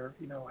out there.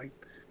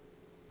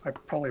 I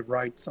probably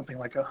write something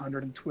like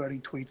 120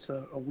 tweets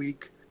a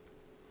week,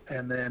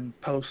 and then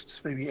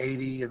post maybe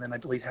 80, and then I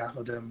delete half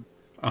of them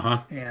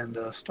and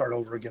start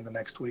over again the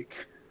next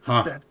week.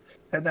 Huh.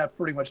 That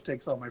pretty much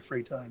takes all my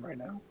free time right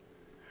now.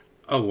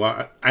 Oh,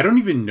 wow. I don't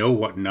even know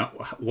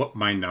what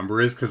my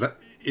number is, because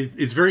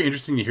it's very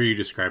interesting to hear you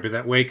describe it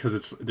that way,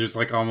 because there's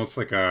like almost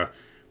like a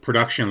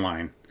production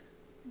line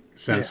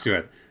sense to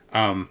it.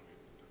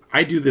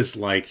 I do this,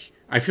 like,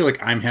 I feel like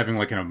I'm having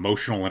like an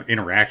emotional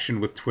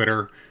interaction with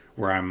Twitter,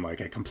 where I'm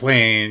like, I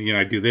complain,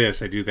 I do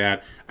this, I do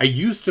that. I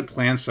used to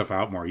plan stuff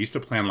out more. I used to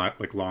plan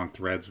like long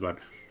threads, but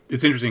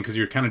it's interesting because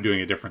you're kind of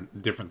doing a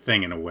different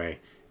thing in a way.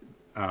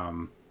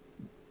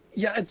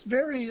 Yeah, it's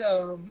very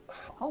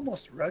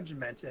almost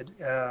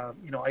regimented. I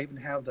even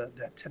have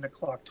that 10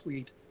 o'clock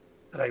tweet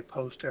that I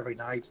post every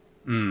night.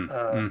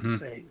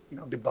 Say,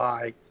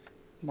 goodbye.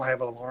 I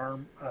have an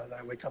alarm that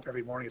I wake up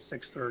every morning at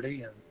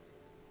 6:30 and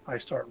I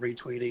start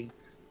retweeting.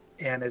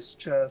 And it's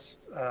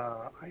just,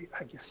 I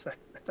guess that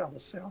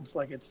almost sounds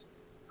like it's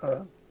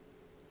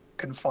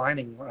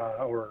confining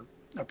or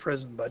a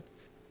prison, but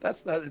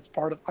it's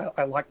part of,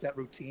 I like that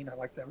routine. I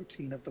like that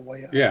routine of the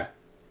way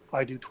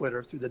I do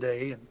Twitter through the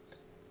day. And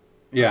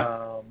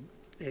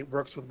it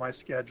works with my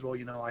schedule.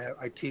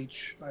 I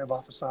teach, I have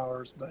office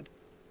hours, but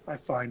I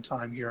find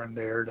time here and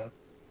there to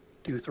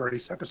do 30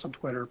 seconds on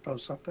Twitter,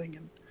 post something,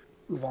 and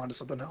move on to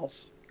something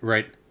else.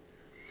 Right.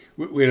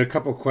 We had a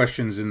couple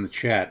questions in the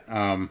chat.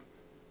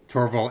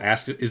 Torval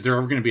asked, is there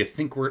ever going to be a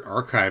ThinkWord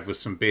archive with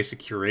some basic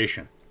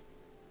curation?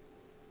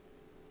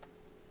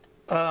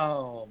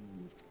 Not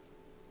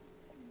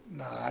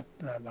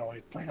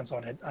any plans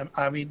on it.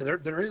 I mean,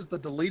 there is the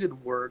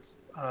deleted words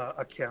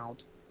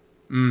account,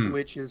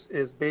 which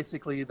is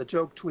basically the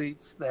joke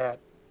tweets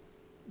that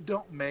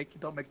don't make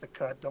the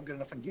cut, don't get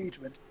enough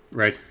engagement.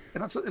 Right.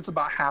 And it's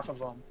about half of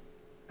them.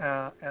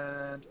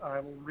 And I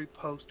will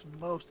repost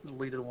most of the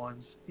deleted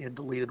ones in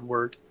deleted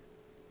word.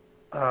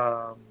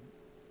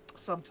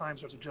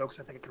 Sometimes there's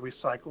jokes I think I could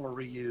recycle or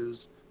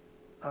reuse.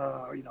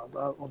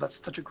 Oh,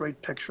 that's such a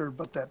great picture,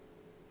 but that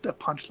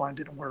punchline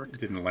didn't work.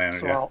 It didn't land.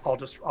 So I'll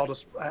just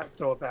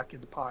throw it back in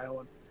the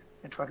pile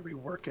and try to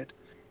rework it.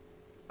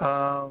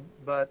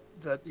 But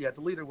the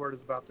deleted word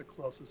is about the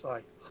closest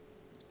I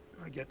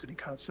get to any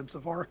kind of sense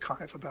of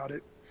archive about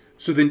it.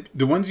 So then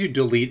the ones you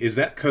delete, is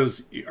that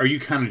because, are you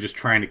kind of just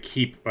trying to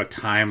keep a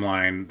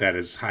timeline that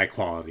is high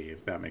quality,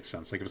 if that makes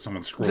sense? Like if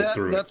someone scrolled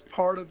through that's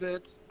part of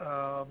it.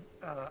 I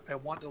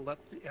want to let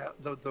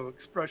the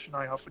expression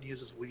I often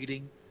use is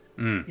weeding.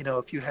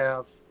 If you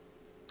have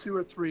 2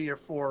 or 3 or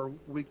 4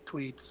 weak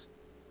tweets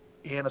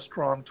and a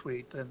strong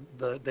tweet, then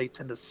they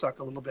tend to suck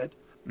a little bit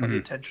of the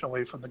attention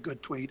away from the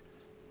good tweet.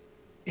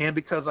 And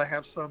because I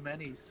have so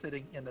many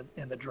sitting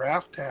in the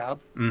draft tab,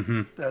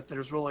 that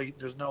there's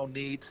no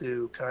need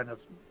to kind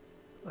of,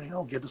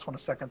 give this one a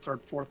second,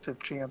 third, fourth,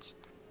 fifth chance.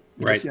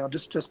 Right.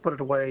 Just put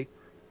it away,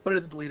 put it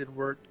in the deleted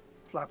word,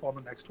 slap on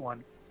the next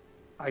one.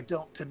 I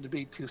don't tend to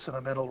be too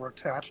sentimental or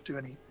attached to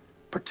any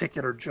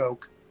particular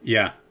joke.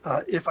 Yeah.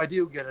 If I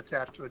do get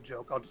attached to a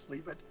joke, I'll just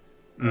leave it.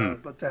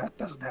 But that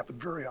doesn't happen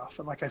very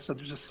often. Like I said,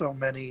 there's just so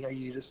many.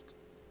 You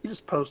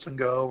just post and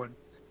go, and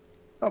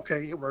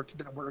okay, it worked, it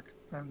didn't work,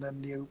 and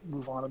then you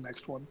move on to the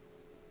next one.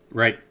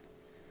 Right.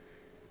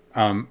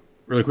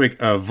 Really quick,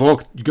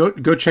 Volk,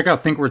 go check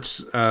out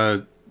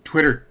ThinkWord's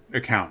Twitter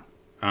account.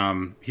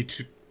 He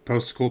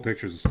posts cool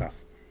pictures and stuff.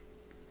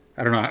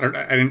 I don't know.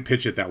 I didn't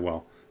pitch it that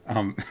well.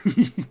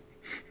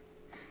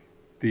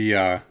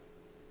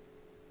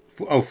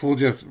 Fool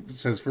Jeff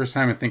says, first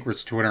time I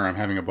ThinkWord's Twitter, I'm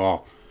having a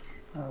ball.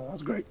 Oh, that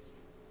was great.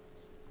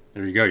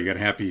 There you go. You got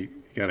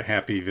a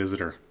happy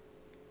visitor,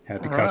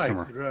 happy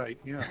customer. Right.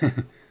 Yeah.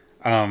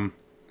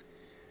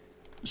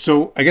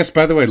 So I guess,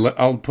 by the way,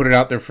 I'll put it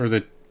out there for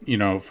the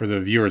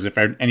viewers. If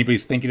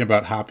anybody's thinking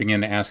about hopping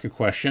in to ask a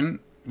question,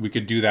 we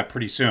could do that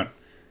pretty soon.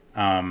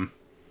 I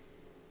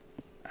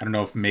don't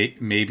know if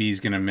maybe he's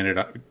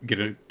gonna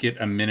get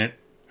a minute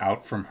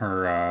out from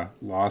her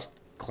lost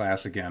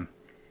class again.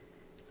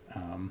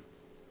 All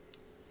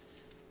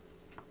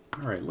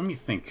right, let me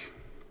think.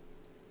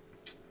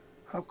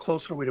 How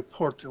close are we to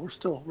Porto?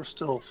 We're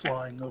still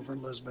flying over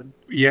Lisbon.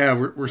 Yeah,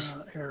 we're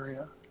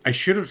area. I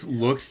should have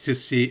looked to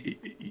see.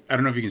 I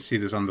don't know if you can see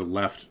this on the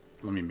left.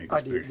 Let me make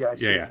this big. Yeah, I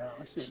see it now.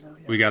 I see it now.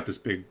 Yeah. We got this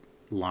big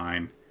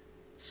line,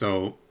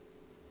 so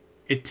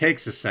it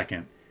takes a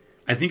second.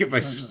 I think if I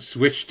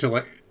switch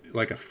to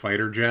like a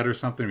fighter jet or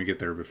something, we get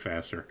there a bit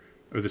faster.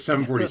 Or the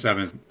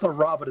 747. The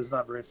Robert is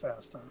not very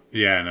fast, huh?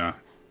 Yeah, no,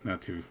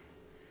 not too.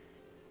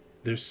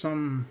 There's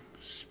some.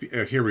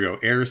 Here we go.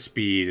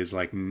 Airspeed is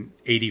like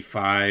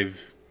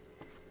 85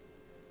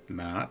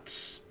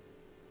 knots.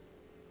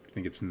 I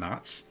think it's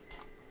knots.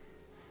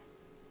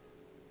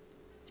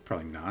 It's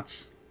probably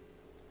knots.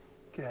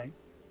 Okay.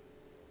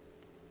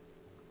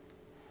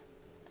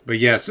 But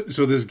yes,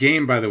 so this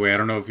game, by the way, I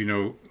don't know if you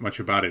know much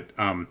about it.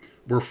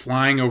 We're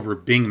flying over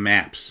Bing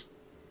Maps.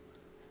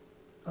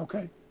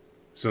 Okay.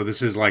 So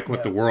this is like what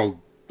Yeah. the world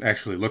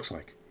actually looks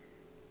like.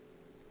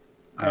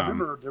 I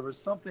remember there was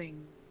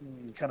something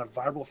kind of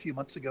viral a few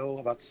months ago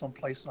about some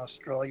place in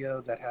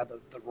Australia that had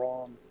the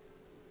wrong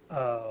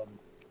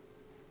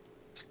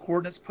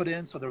coordinates put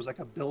in. So there was like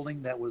a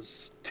building that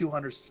was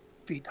 200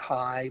 feet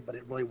high, but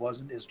it really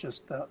wasn't. It's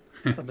just the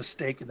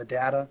mistake in the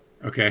data.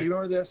 Okay. Do you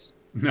remember this?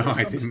 No, There was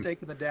I some didn't.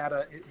 mistake in the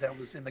data that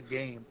was in the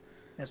game.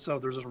 And so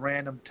there's a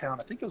random town,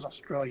 I think it was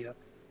Australia,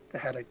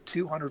 that had a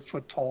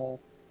 200-foot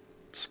tall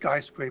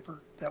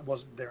skyscraper that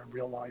wasn't there in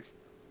real life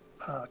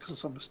because of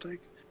some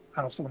mistake. I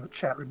don't know if someone in the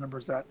chat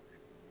remembers that,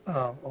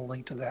 a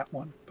link to that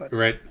one. But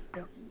Right.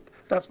 yeah,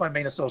 that's my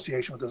main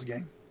association with this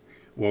game.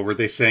 Well, were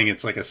they saying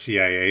it's like a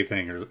CIA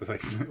thing, or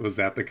like was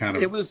that the kind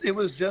of? It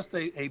was just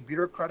a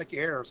bureaucratic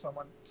error.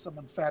 Someone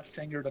fat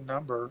fingered a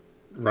number,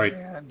 Right.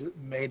 and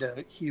made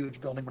a huge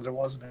building where there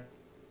wasn't.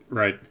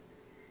 Right.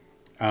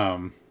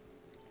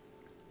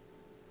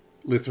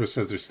 Lithra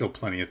says there's still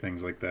plenty of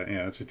things like that.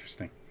 Yeah, that's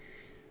interesting.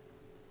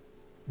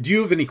 Do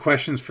you have any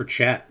questions for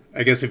chat?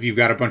 I guess if you've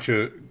got a bunch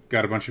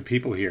of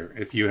people here,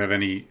 if you have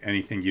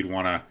anything you'd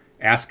want to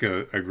ask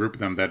a group of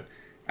them that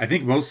I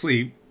think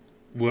mostly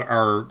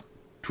are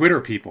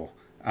Twitter people.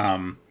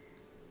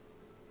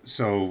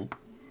 So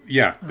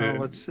yeah.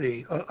 Let's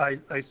see.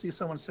 I see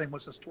someone saying,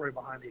 "What's the story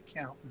behind the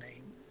account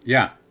name?"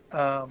 Yeah.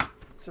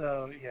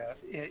 So yeah,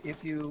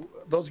 if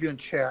those of you in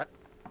chat,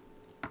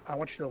 I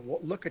want you to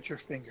look at your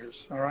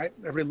fingers. All right,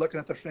 everybody looking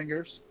at their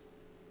fingers.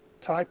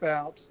 Type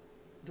out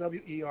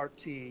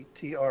WERTTREW,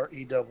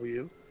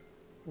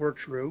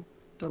 WERTREW,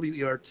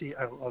 WERT.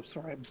 Oh,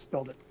 sorry, I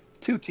misspelled it.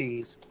 2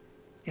 T's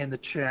in the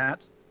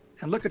chat,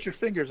 and look at your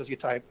fingers as you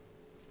type,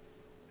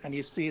 and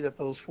you see that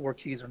those 4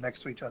 keys are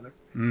next to each other.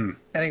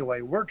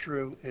 Anyway,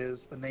 WERTREW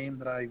is the name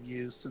that I've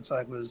used since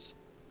I was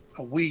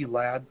a wee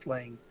lad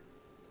playing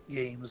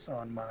games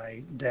on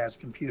my dad's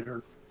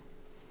computer,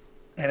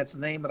 and it's a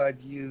name that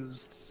I've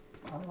used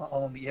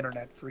on the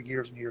internet for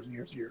years and years and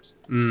years and years.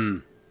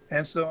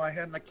 And so I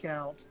had an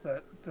account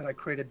that I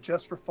created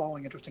just for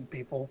following interesting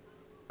people.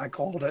 I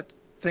called it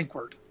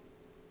ThinkWord,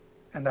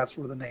 and that's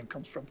where the name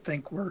comes from.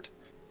 ThinkWord,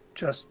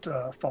 just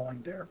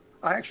following there.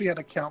 I actually had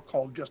an account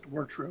called just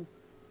WordTrue,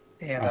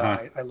 and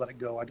I let it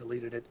go. I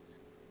deleted it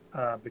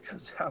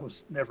because I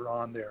was never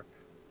on there.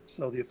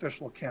 So the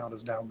official account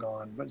is now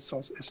gone, but so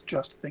it's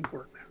just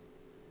ThinkWord now.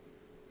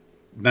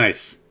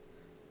 Nice.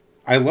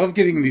 I love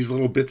getting these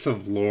little bits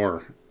of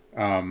lore.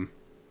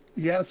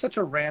 Yeah, it's such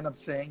a random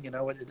thing, it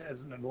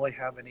doesn't really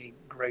have any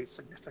great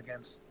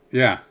significance.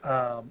 Yeah.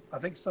 I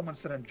think someone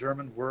said in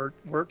German,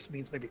 words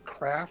means maybe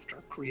craft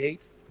or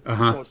create.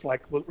 Uh-huh. So it's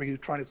like, what were you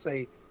trying to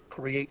say?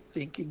 Create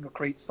thinking or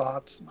create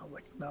thoughts? And I'm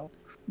like, no,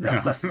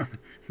 Yeah. that's not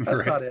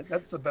Right. not it.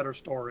 That's a better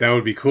story. That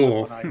would be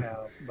cool. than one I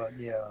have, but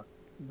yeah,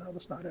 no,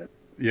 that's not it.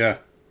 Yeah.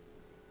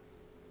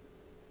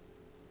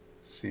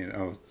 See,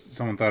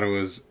 someone thought it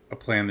was a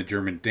play on the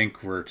German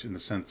Denkwort in the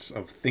sense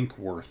of think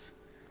worth.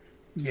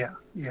 Yeah,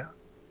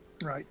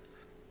 right.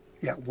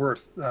 Yeah,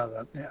 worth.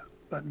 Yeah,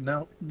 but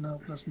no,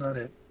 that's not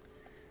it.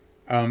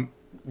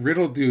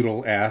 Riddle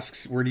Doodle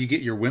asks, where do you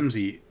get your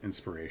whimsy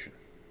inspiration?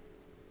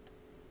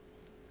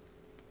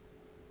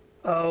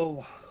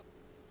 Oh,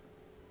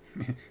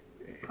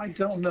 I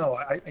don't know.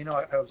 I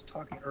was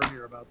talking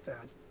earlier about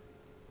that.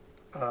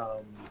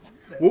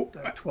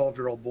 That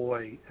 12-year-old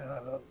boy,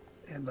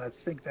 and I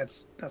think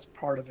that's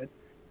part of it.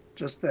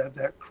 Just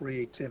that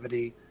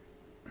creativity,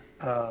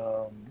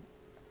 and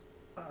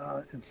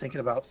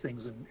thinking about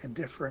things in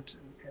different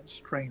and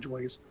strange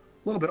ways,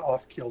 a little bit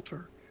off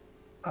kilter.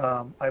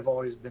 I've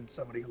always been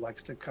somebody who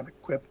likes to kind of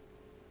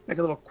make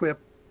a little quip.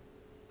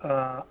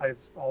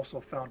 I've also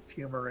found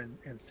humor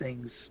in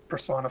things,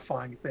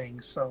 personifying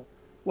things. So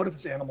what if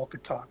this animal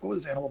could talk? What would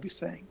this animal be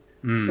saying?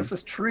 If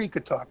this tree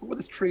could talk, what would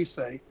this tree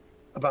say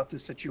about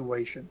this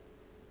situation?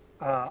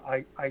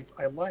 I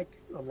like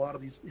a lot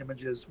of these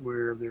images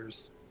where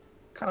there's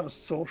kind of a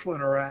social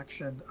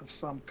interaction of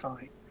some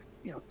kind.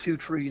 2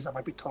 trees that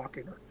might be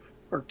talking,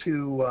 or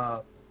 2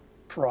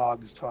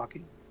 frogs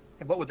talking,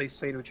 and what would they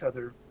say to each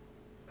other?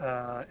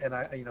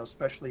 And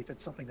especially if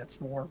it's something that's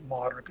more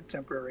modern,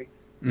 contemporary.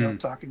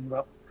 Talking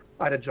about.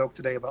 I had a joke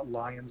today about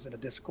lions in a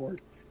Discord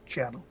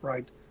channel,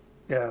 right?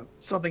 Yeah,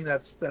 something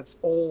that's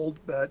old,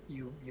 but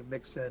you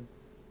mix in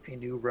a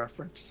new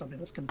reference to something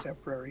that's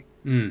contemporary.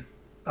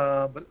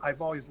 But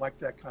I've always liked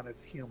that kind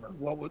of humor.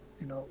 What would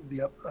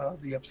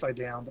the upside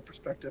down, the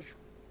perspective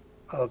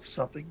of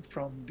something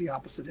from the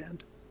opposite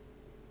end?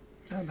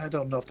 And I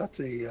don't know if that's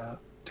a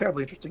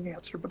terribly interesting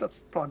answer, but that's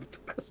probably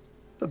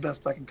the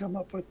best I can come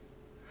up with.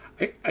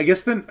 I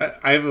guess then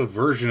I have a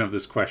version of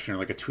this question, or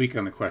like a tweak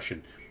on the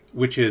question,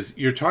 which is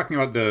you're talking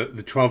about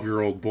the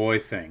 12-year-old boy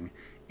thing,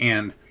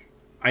 and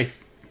I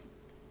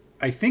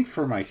think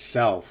for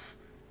myself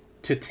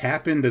to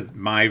tap into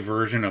my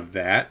version of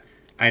that,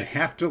 I'd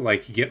have to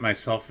like get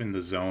myself in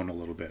the zone a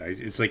little bit.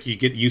 It's like you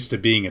get used to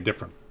being a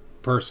different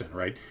person,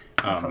 right?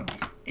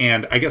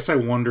 And I guess I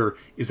wonder,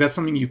 is that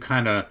something you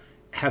kind of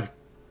have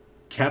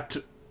kept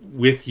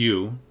with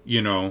you,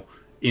 you know,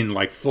 in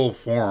like full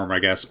form, I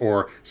guess,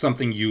 or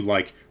something you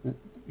like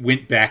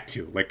went back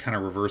to, like kind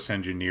of reverse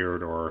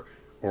engineered or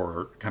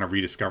kind of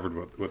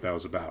rediscovered what that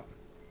was about?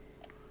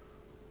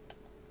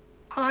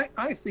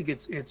 I think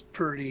it's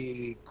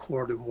pretty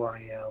core to who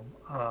I am.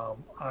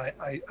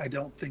 I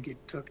don't think it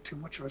took too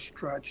much of a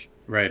stretch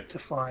Right. to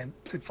find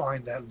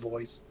that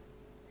voice.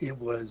 It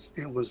was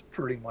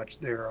pretty much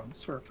there on the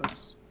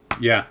surface.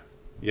 Yeah.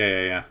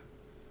 Yeah.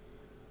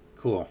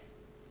 Cool.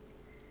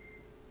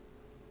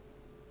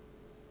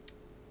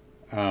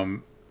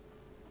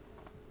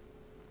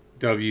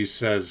 W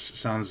says,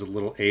 sounds a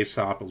little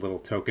Aesop, a little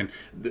Tolkien.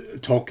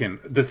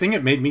 The thing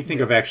it made me think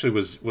of actually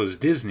was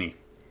Disney.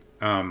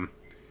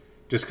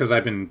 Just because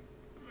I've been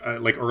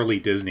like early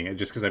Disney,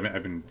 just because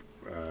I've been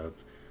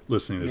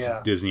listening to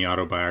this Disney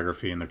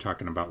autobiography, and they're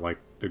talking about like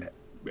the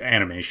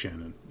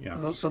animation and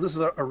So this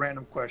is a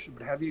random question,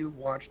 but have you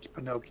watched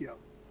Pinocchio?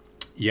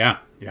 Yeah.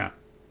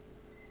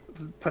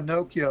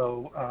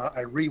 Pinocchio,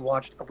 I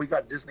rewatched. We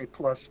got Disney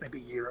Plus maybe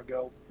a year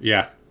ago.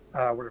 Yeah.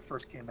 When it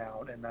first came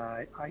out, and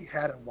I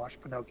hadn't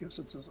watched Pinocchio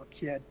since I was a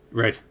kid.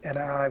 Right. And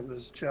I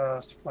was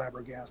just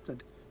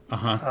flabbergasted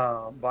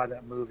by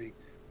that movie,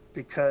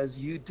 because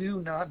you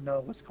do not know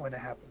what's going to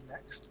happen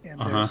next. And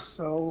there's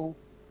so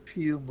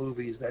few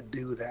movies that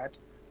do that,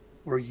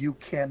 where you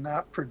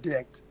cannot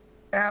predict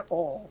at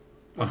all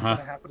what's going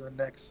to happen in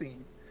the next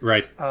scene.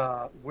 Right.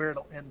 Where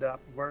it'll end up,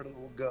 where it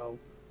will go.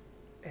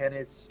 And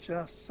it's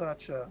just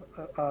such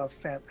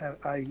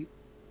I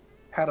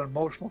had an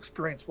emotional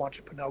experience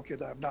watching Pinocchio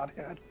that I've not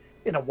had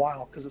in a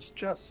while, because it's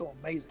just so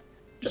amazing.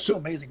 So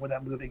amazing where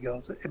that movie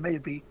goes. It may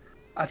be,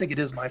 I think it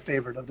is my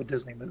favorite of the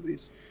Disney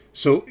movies.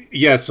 So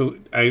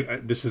I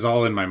this is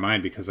all in my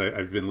mind because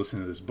I've been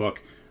listening to this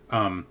book.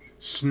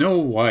 Snow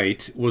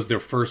White was their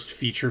first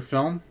feature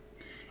film,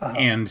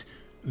 and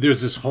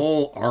there's this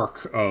whole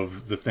arc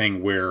of the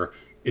thing where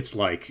it's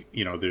like,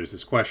 you know, there's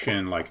this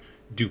question like,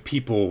 are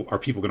people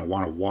going to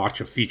want to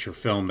watch a feature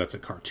film that's a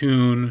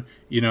cartoon?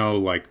 You know,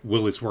 like,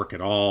 will this work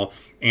at all?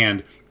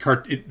 And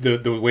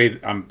the way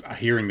I'm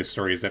hearing this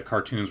story is that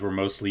cartoons were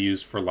mostly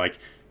used for like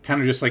kind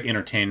of just like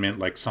entertainment,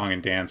 like song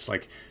and dance,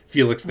 like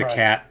Felix the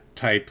Cat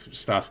type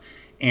stuff.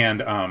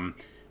 And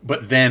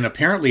but then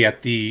apparently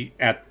at the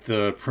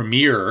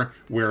premiere,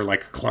 where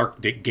like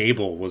Clark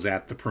Gable was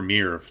at the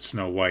premiere of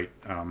Snow White,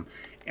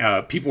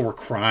 people were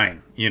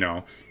crying, you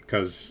know,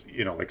 because,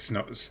 you know, like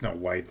Snow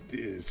White,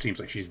 it seems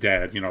like she's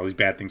dead. You know, all these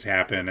bad things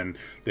happen, and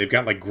they've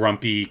got like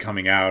Grumpy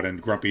coming out, and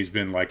Grumpy's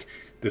been like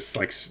this,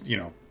 like, you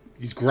know,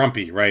 he's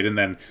grumpy, right? And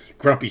then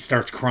Grumpy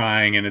starts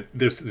crying, and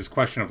there's this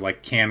question of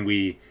like, can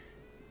we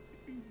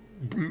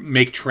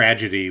make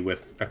tragedy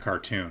with a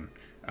cartoon?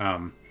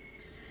 And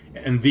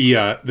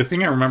the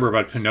thing I remember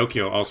about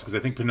Pinocchio also, because I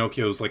think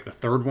Pinocchio was like the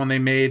third one they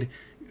made.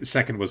 The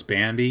second was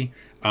Bambi.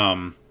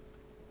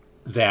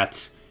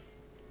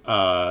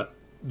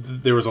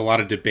 There was a lot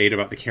of debate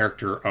about the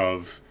character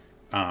of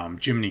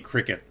Jiminy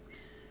Cricket,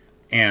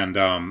 and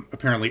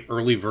apparently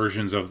early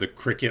versions of the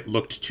cricket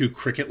looked too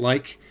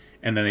cricket-like,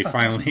 and then they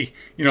finally,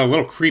 you know, a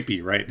little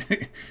creepy, right?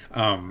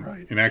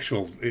 An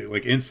actual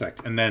like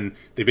insect, and then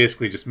they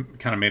basically just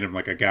kind of made him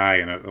like a guy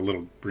and a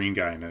little green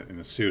guy in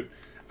a suit.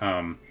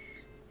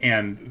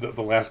 And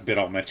the last bit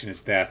I'll mention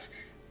is that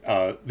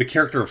the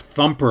character of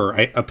Thumper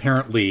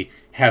apparently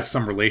has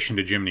some relation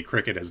to Jiminy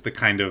Cricket as the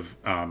kind of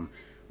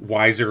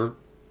wiser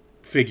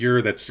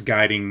figure that's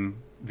guiding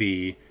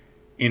the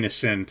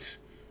innocent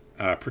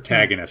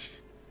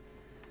protagonist.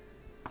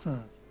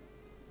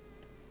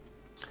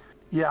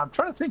 Yeah, I'm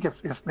trying to think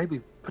if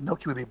maybe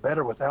Pinocchio would be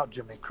better without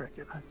Jiminy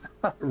Cricket.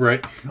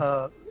 Right.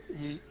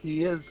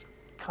 He is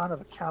kind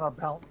of a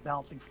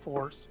counterbalancing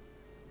force,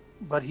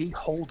 but he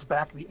holds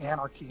back the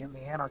anarchy, and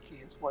the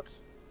anarchy is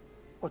what's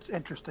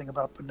interesting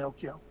about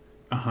Pinocchio.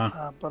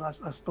 But I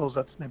suppose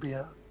that's maybe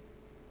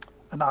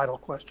an idle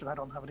question. I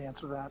don't have an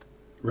answer to that.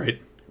 Right.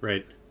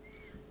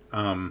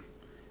 Well,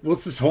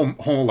 it's this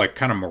whole like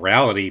kind of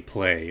morality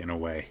play in a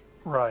way.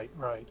 Right.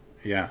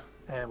 Yeah.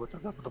 And with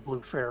the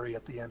blue fairy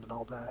at the end and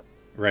all that.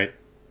 Right.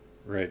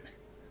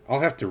 I'll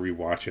have to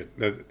rewatch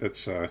it.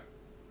 That's I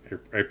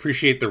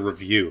appreciate the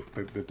review.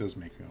 That does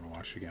make me want to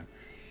watch it again.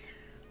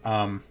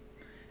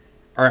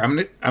 All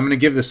right, I'm gonna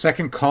give the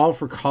second call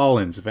for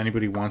call-ins if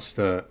anybody wants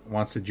to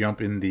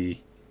jump in the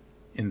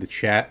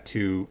chat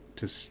to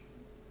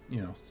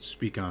you know,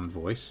 speak on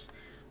voice,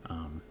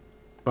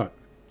 but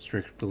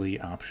strictly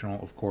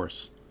optional, of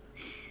course.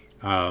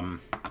 I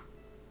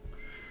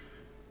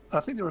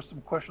think there was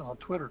some questions on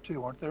Twitter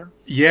too, weren't there?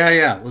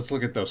 Yeah. Let's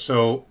look at those.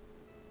 So,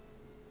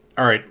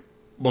 all right.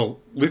 Well,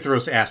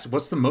 Lutheros asked,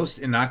 "What's the most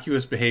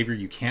innocuous behavior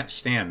you can't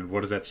stand, and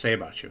what does that say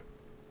about you?"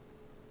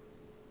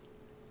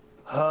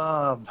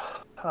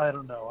 I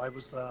don't know. I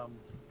was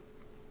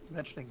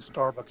mentioning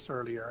Starbucks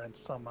earlier, and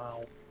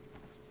somehow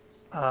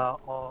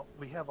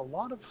we have a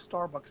lot of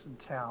Starbucks in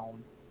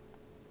town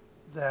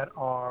that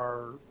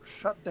are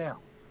shut down,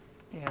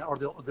 or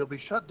they'll be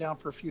shut down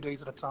for a few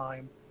days at a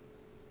time,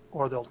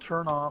 or they'll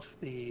turn off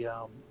the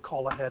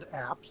call ahead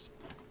apps.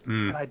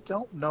 And I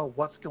don't know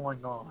what's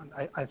going on.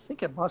 I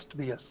think it must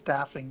be a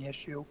staffing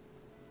issue,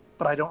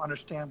 but I don't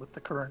understand with the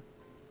current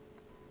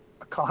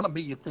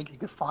economy. You'd think you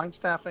could find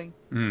staffing,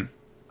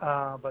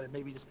 but it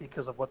may be just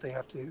because of what they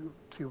have to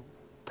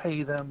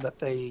pay them that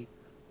they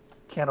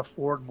can't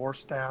afford more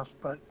staff.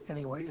 But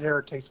anyway, it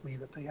irritates me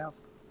that they have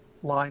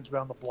lines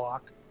around the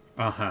block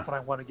when I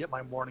want to get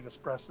my morning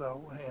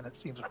espresso, and it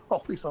seems they're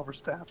always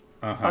understaffed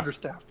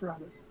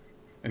rather.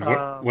 And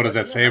what does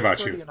that say about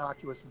you? Pretty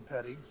innocuous and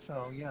petty.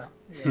 So yeah,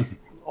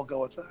 I'll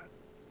go with that.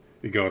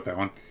 You go with that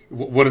one.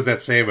 What does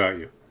that say about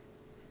you?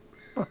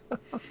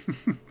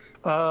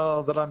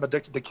 That I'm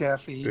addicted to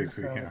caffeine.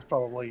 It's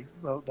probably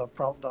the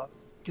problem.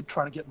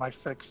 Trying to get my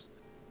fix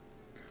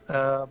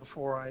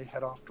before I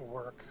head off to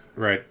work.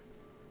 Right.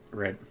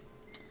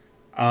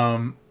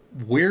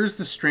 Where's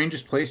the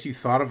strangest place you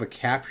thought of a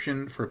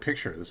caption for a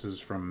picture? This is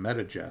from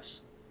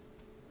𝔬𝕚𝕚𝕚.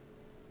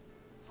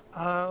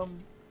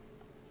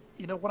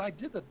 When I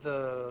did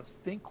the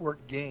ThinkWork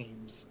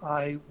games,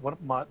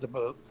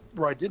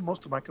 where I did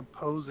most of my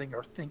composing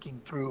or thinking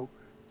through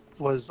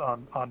was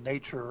on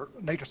nature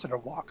center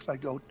walks. I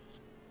go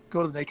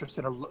to the nature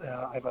center.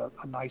 I have a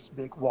nice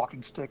big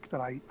walking stick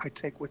that I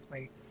take with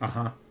me,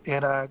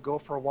 and I go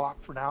for a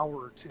walk for an hour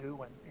or two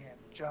and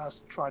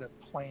just try to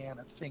plan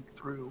and think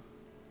through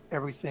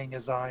everything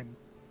as I'm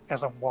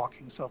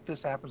walking. So if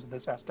this happens and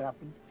this has to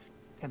happen,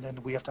 and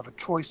then we have to have a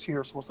choice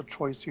here. So what's the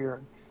choice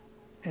here?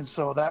 And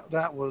so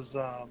that was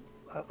a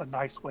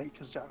nice way,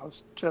 because I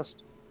was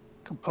just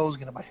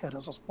composing it in my head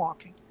as I was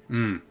walking.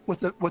 With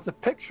the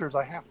pictures,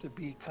 I have to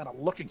be kind of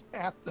looking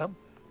at them,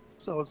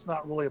 so it's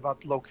not really about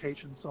the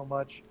location so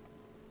much.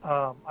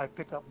 I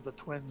pick up the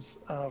twins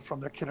from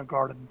their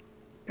kindergarten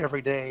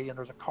every day, and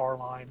there's a car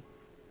line,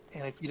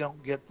 and if you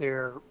don't get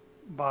there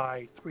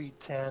by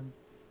 3:10,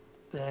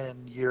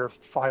 then you're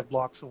 5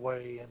 blocks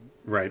away, and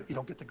you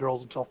don't get the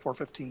girls until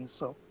 4:15.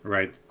 So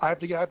I have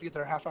to get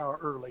there a half hour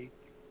early.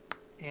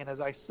 And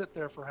as I sit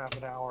there for half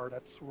an hour,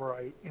 that's where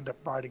I end up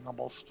writing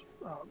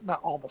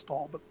not almost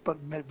all, but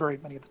very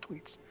many of the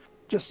tweets.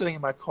 Just sitting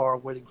in my car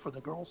waiting for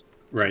the girls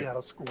to get out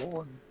of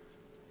school,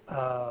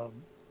 and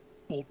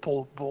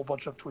pull a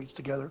bunch of tweets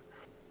together.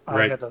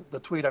 I had the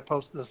tweet I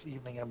posted this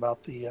evening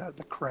about the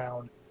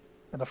crown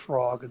and the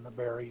frog and the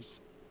berries.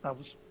 That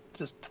was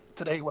just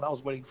today when I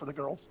was waiting for the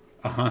girls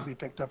to be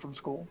picked up from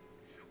school.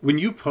 When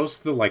you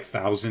post the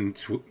 1,000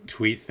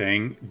 tweet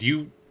thing, do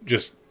you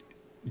just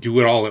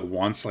do it all at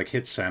once, like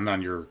hit send on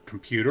your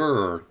computer,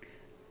 or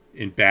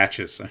in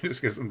batches? I'm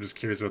just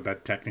curious about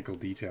that technical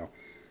detail.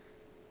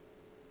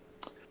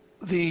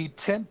 The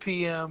 10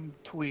 p.m.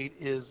 tweet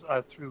is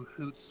through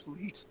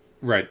Hootsuite.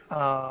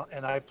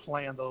 And I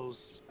plan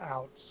those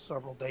out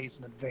several days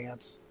in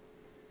advance.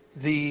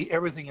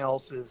 Everything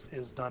else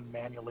is done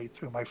manually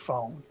through my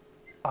phone.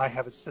 I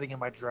have it sitting in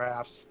my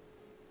drafts,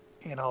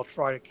 and I'll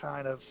try to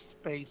kind of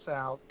space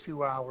out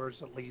 2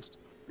 hours at least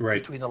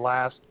between the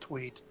last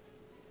tweet.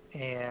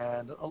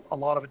 And a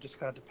lot of it just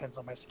kind of depends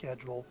on my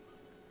schedule.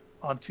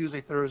 On Tuesday,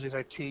 Thursdays,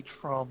 I teach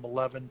from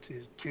 11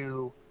 to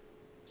 2,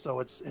 so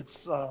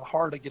it's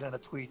hard to get in a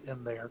tweet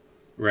in there.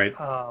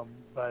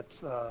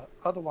 But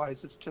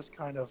otherwise, it's just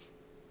kind of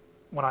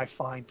when I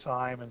find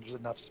time and there's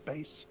enough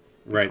space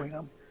between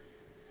them.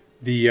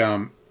 The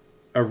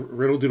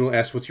Riddle Doodle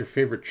asks, "What's your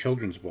favorite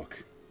children's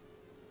book?"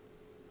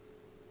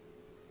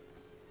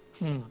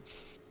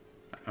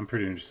 I'm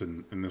pretty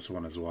interested in this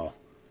one as well.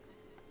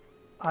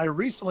 I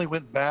recently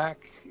went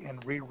back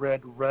and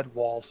reread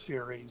Redwall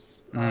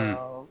series,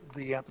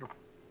 the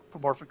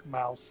Anthropomorphic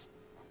Mouse,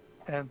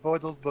 and boy,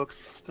 those books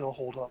still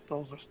hold up.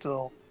 Those are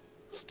still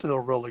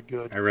really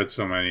good. I read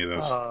so many of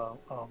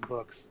those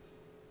books.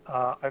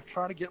 I've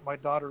tried to get my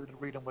daughter to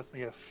read them with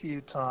me a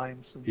few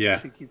times, and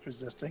she keeps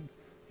resisting.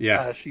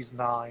 She's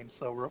 9,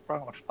 so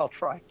I'll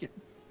try again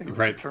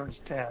when she turns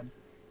 10.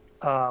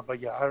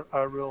 But yeah, I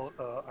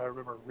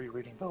remember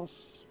rereading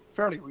those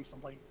fairly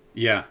recently.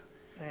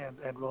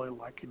 And really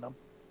liking them.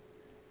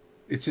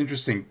 It's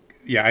interesting.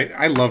 Yeah,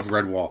 I love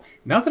Redwall.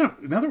 Now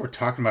that we're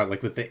talking about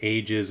with the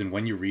ages and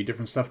when you read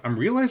different stuff, I'm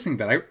realizing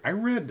that I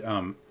read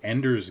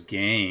Ender's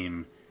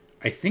Game.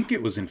 I think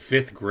it was in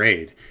 5th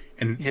grade,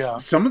 and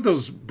some of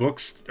those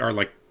books are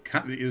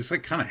kind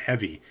of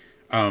heavy.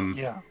 I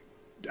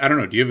don't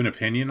know. Do you have an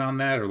opinion on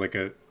that, or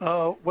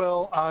a?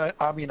 Well,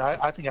 I mean,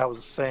 I think I was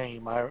the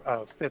same.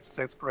 5th,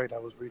 6th grade, I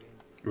was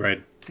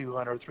reading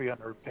 200,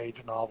 300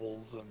 page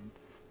novels and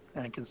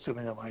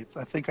consuming them. I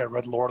think I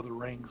read Lord of the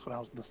Rings when I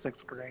was in the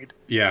 6th grade.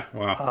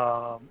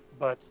 Wow.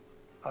 But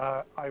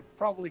I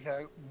probably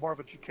had more of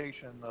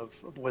education of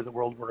the way the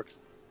world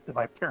works than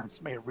my parents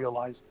may have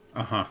realized.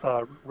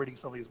 Reading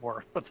some of these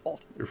more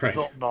adult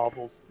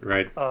novels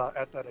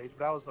at that age.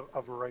 But I was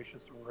a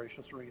voracious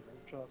reader,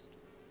 just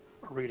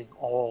reading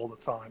all the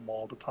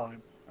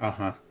time.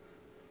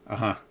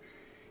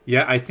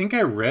 Yeah, I think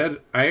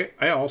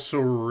I also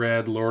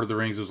read Lord of the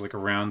Rings. It was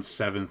around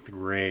 7th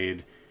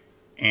grade.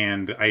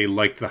 And I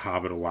liked The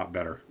Hobbit a lot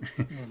better.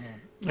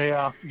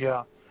 Yeah.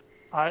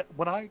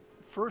 When I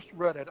first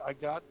read it, I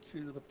got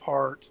to the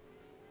part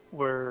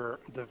where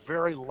the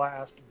very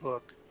last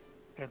book,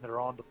 and they're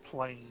on the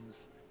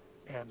plains,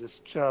 and it's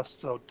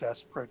just so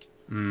desperate.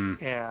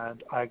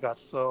 And I got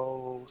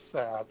so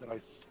sad that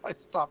I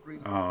stopped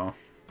reading. Oh.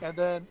 And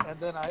then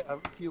a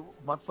few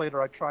months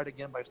later, I tried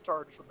again, but I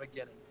started from the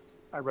beginning.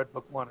 I read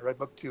book 1, I read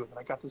book 2, and then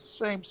I got the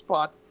same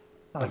spot.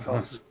 I'm like, oh,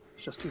 this is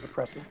just too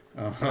depressing.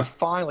 And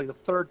finally, the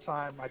third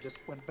time, I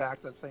just went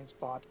back to that same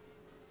spot.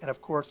 And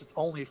of course, it's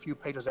only a few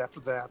pages after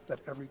that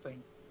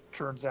everything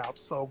turns out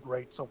so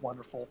great, so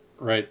wonderful.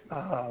 Right.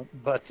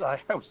 But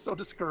I was so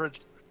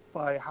discouraged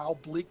by how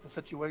bleak the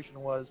situation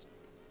was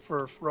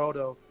for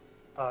Frodo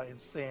and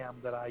Sam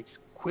that I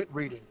quit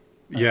reading.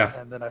 Yeah.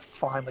 And then I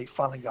finally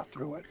got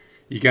through it.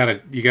 You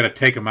gotta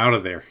take them out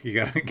of there. You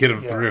gotta get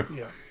them through.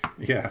 Yeah.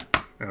 Yeah.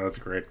 Oh, that's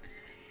great.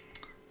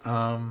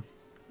 Let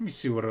me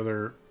see what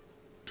other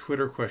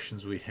Twitter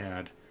questions we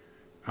had.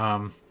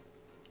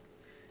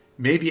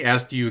 Maybe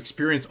asked, do you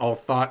experience all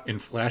thought in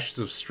flashes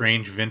of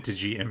strange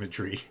vintagey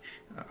imagery?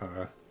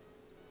 No,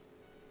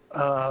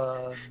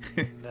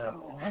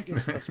 I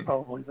guess that's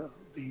probably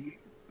the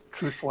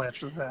truthful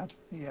answer to that.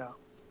 Yeah.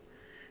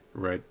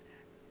 Right.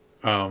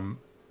 Torval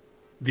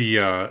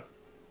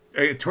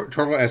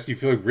asked, do you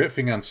feel like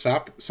riffing on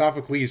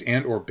Sophocles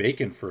and or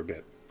Bacon for a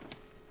bit?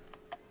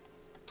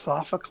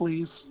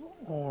 Sophocles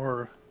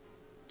or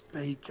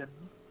Bacon?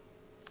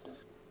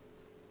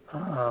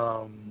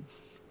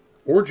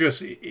 Or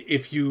just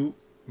if you,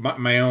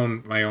 my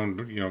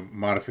own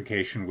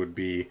modification would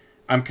be,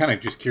 I'm kind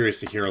of just curious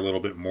to hear a little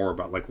bit more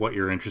about like what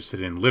you're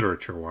interested in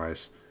literature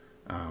wise,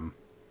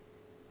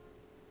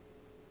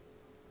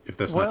 if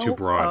that's not too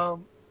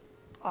broad.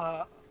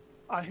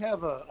 I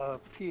have a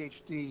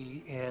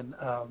PhD in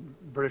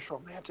British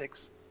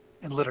Romantics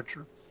and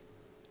literature,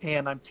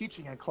 and I'm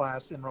teaching a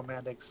class in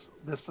Romantics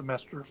this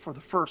semester for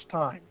the first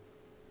time.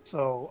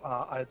 So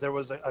there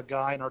was a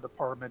guy in our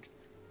department,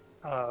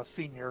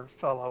 senior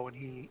fellow,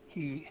 and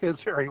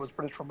his area was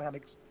British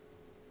Romantics,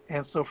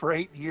 and so for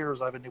 8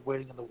 years I've been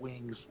waiting in the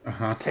wings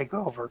to take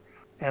over.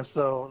 And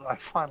so I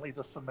finally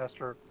this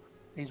semester,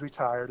 he's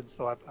retired, and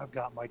so I've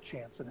got my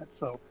chance in it.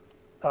 So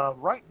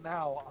right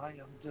now I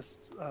am just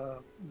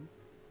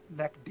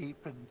neck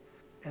deep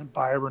in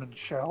Byron and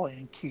Shelley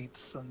and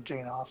Keats and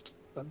Jane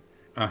Austen,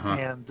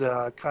 and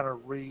kind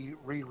of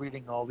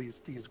rereading all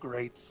these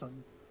greats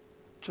and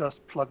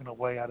just plugging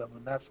away at them.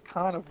 And that's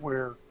kind of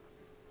where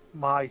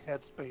my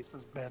headspace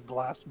has been the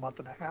last month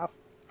and a half.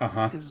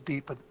 Is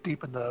deep in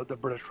the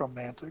British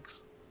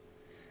Romantics.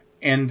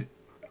 And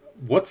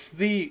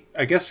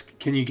I guess,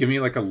 can you give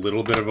me like a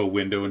little bit of a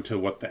window into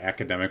what the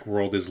academic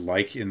world is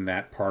like in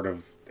that part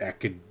of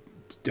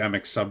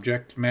academic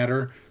subject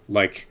matter?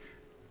 Like,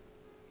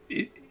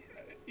 do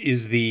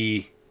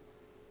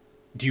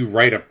you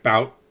write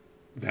about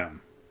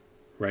them,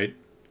 right?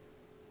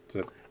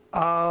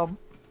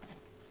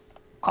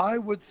 I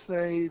would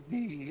say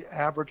the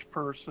average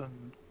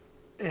person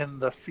in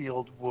the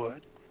field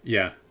would.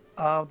 Yeah.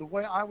 The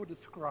way I would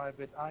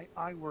describe it,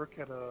 I work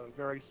at a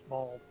very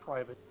small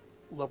private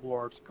liberal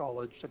arts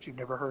college that you've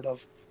never heard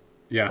of.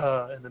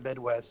 Yeah. In the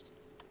Midwest.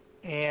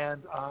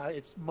 And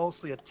it's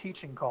mostly a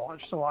teaching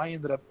college. So I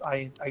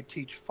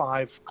teach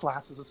 5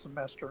 classes a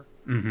semester.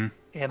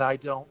 And I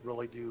don't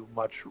really do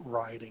much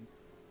writing.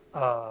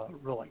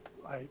 Really.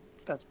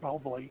 That's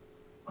probably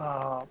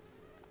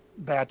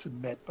bad to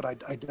admit, but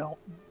I don't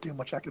do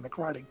much academic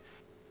writing.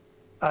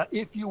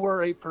 If you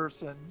were a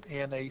person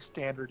in a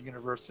standard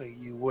university,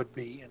 you would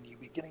be, and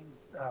you'd be getting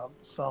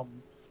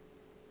some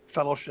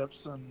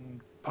fellowships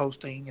and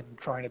posting and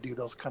trying to do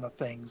those kind of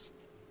things.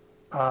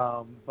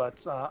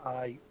 But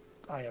I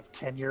have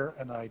tenure,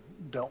 and I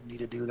don't need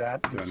to do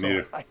that.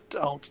 I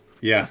don't.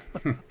 Yeah.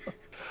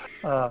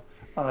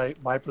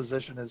 My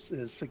position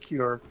is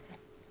secure,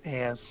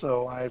 and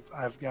so I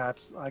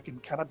can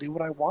kind of do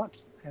what I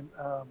want, and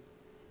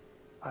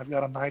I've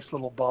got a nice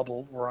little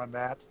bubble where I'm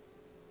at.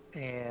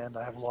 And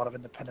I have a lot of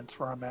independence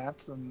where I'm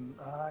at, and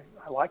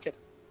I like it.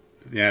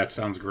 Yeah, it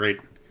sounds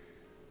great.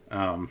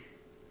 Man.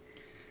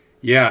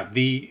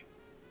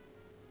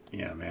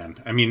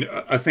 I mean,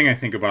 a thing I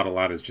think about a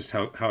lot is just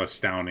how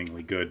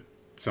astoundingly good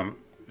some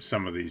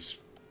of these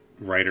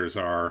writers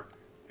are,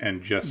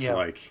 and just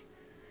like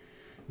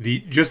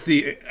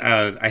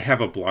I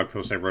have a blog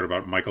post I wrote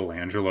about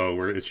Michelangelo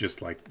where it's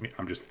just like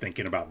I'm just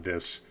thinking about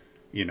this,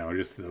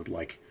 just the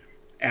like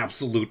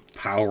absolute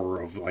power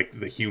of like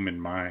the human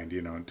mind,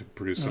 to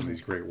produce some of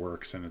these great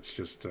works. And it's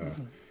just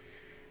and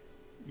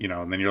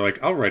then you're like,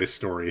 I'll write a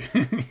story.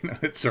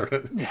 It sort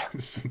of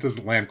it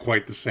doesn't land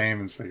quite the same,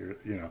 and so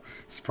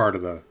it's part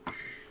of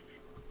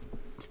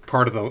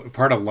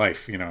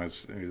life,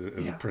 as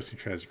a person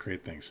who tries to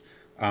create things.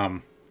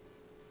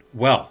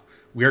 Well,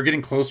 we are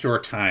getting close to our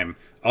time.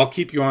 I'll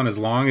keep you on as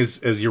long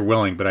as you're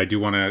willing, but I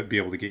do want to be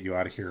able to get you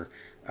out of here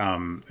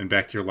and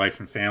back to your life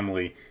and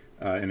family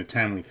in a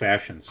timely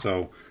fashion.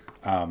 So,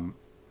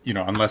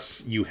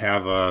 unless you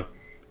have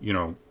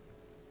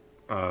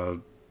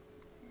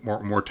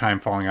more time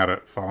falling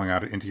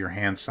out into your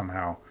hands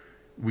somehow,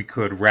 we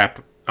could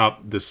wrap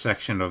up this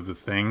section of the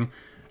thing.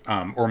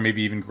 or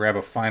maybe even grab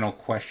a final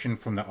question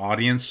from the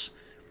audience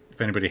if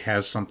anybody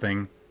has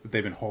something that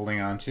they've been holding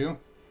on to.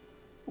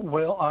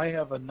 Well, I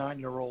have a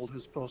 9-year-old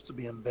who's supposed to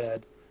be in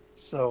bed,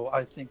 so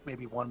I think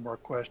maybe one more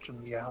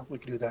question. Yeah, we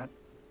could do that.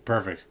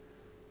 Perfect.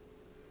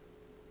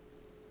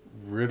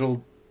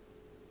 Riddle.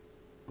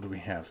 What do we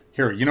have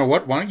here? You know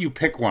what? Why don't you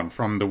pick one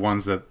from the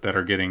ones that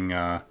are getting?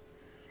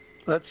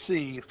 Let's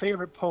see.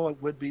 Favorite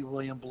poet would be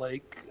William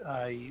Blake.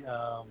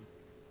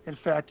 In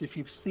fact, if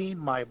you've seen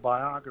my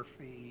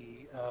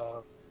biography,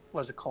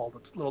 what's it called?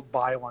 It's a little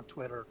bio on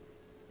Twitter.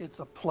 It's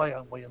a play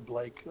on William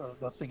Blake.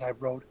 The thing I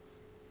wrote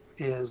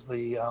is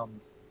the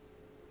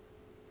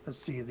let's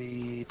see,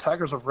 the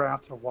tigers of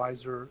wrath are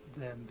wiser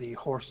than the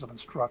horses of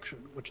instruction,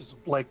 which is a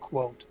Blake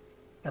quote.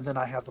 And then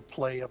I have the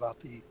play about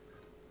the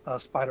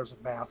spiders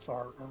of math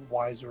are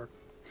wiser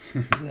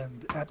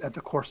than at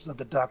the courses of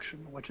deduction,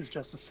 which is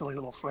just a silly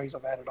little phrase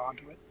I've added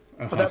onto it.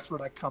 But that's where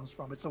that comes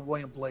from. It's a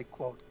William Blake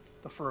quote,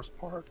 the first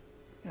part,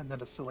 and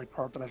then a silly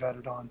part that I've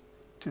added on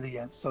to the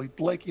end. So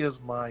Blake is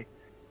my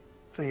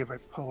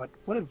favorite poet.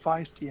 What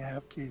advice do you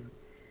have to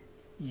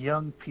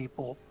young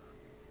people?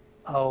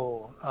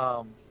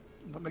 What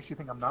makes you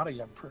think I'm not a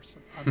young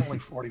person? I'm only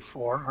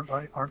 44.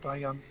 Aren't I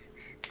young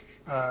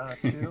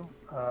too?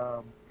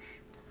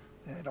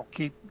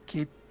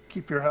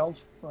 Keep your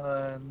health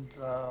and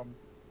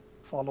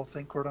follow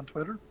ThinkWord on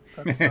Twitter.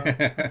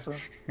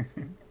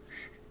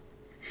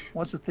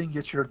 What's the thing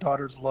that your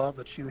daughters love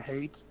that you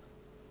hate?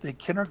 The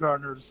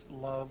kindergartners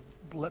love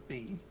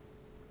Blippi.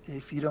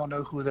 If you don't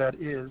know who that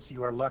is,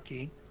 you are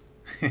lucky.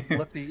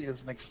 Blippi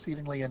is an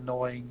exceedingly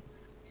annoying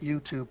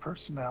YouTube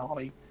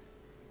personality,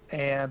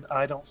 and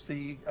I don't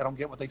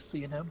get what they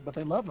see in him, but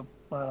they love him.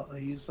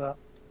 He's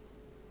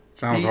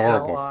sounds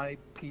horrible.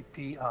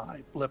 Blippi,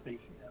 Blippi.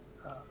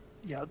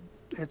 Yeah,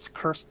 it's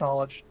cursed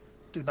knowledge.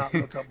 Do not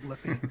look up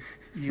Blippi.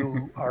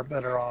 You are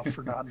better off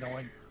for not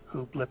knowing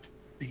who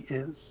Blippi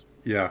is.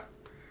 Yeah.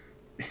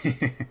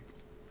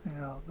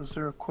 Yeah. Is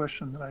there a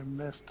question that I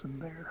missed in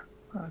there?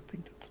 I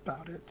think that's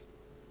about it.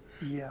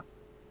 Yeah.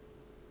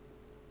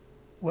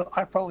 Well,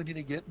 I probably need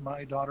to get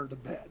my daughter to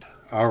bed.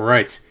 All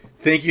right.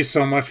 Thank you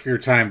so much for your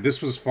time.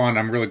 This was fun.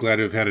 I'm really glad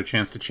to have had a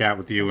chance to chat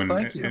with you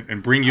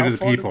and bring you to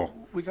the people.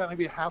 We got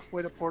maybe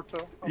halfway to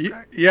Porto? Okay.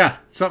 Yeah,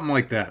 something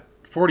like that.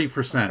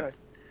 40%. Okay.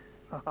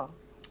 Uh-huh.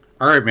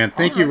 All right, man.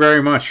 Thank you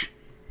very much.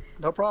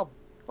 No problem.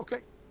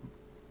 Okay.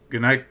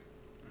 Good night.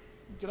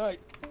 Good night.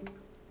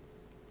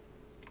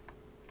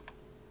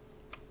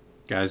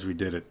 Guys, we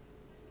did it.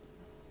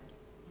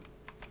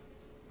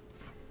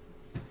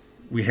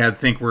 We had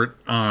ThinkWord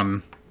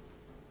on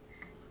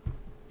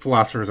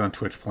Philosophers on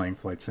Twitch playing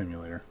Flight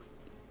Simulator.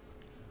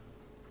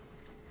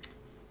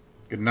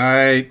 Good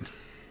night.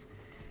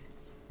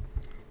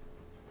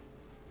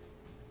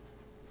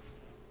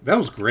 That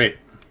was great.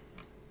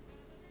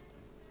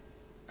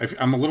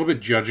 I'm a little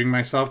bit judging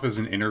myself as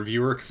an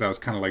interviewer because I was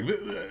kind of like,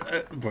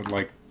 but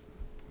like,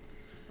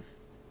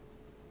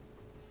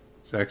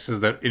 Zach says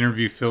that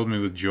interview filled me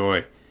with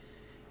joy.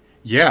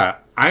 Yeah,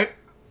 I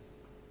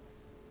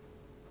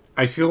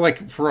feel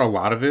like for a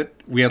lot of it,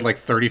 we had like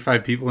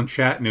 35 people in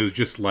chat and it was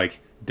just like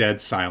dead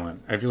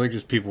silent. I feel like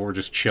just people were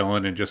just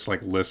chilling and just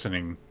like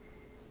listening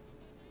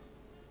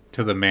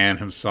to the man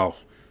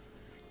himself.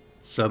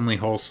 Suddenly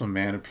wholesome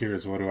man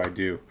appears. What do I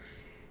do?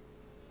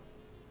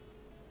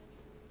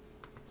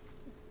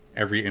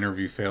 Every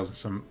interview fails in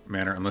some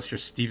manner unless you're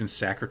Steven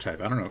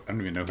Sacker-type. I don't know. I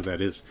don't even know who that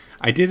is.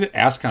 I did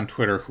ask on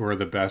Twitter who are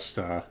the best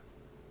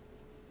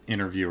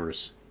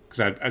interviewers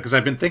because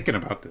I've been thinking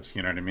about this.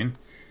 You know what I mean?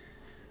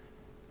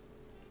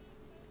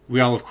 We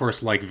all, of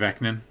course, like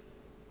Vecnin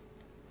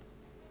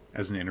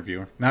as an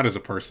interviewer, not as a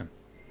person,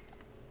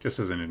 just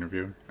as an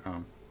interviewer.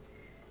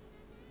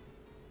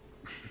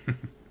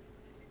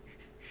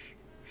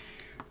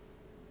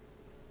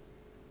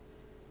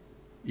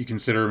 You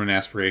consider him an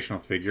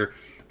aspirational figure.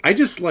 I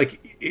just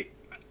like it,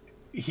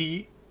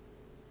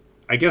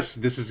 I guess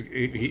this is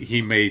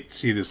he may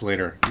see this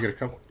later. You get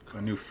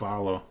a new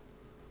follow.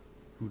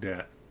 Who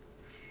dat?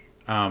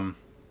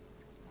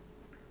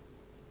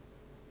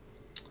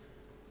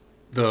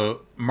 The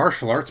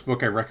martial arts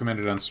book I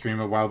recommended on stream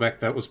a while back,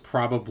 that was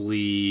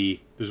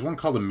probably... There's one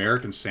called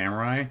American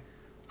Samurai.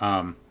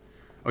 Oh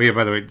yeah,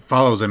 by the way,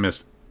 follows I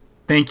missed.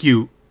 Thank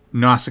you,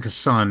 Nausicaa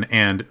Sun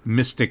and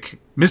Mr.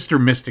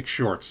 Mystic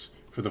Shorts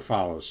for the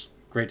follows.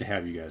 Great to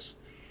have you guys.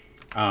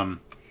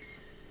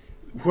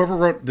 Whoever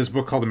wrote this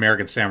book called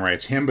American Samurai,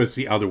 it's him, but it's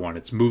the other one.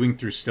 It's Moving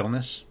Through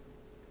Stillness.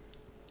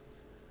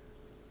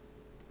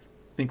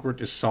 I think we're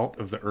just salt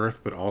of the earth,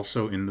 but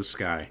also in the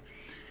sky.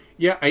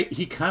 Yeah,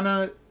 he kind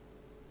of...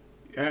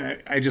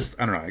 I don't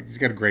know. He's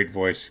got a great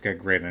voice. He's got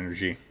great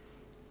energy.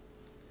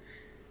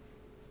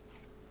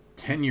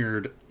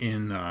 Tenured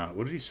in,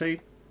 what did he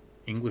say?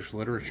 English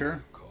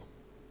literature? Welcome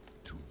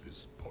to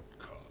this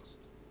podcast.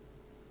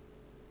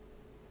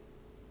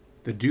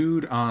 The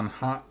dude on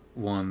Hot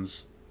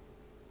Ones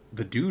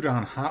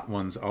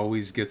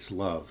always gets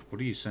love.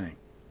 What are you saying?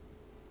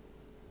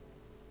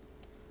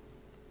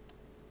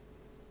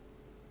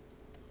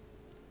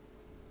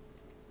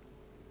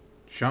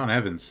 Sean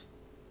Evans.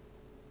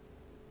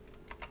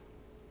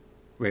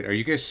 Wait, are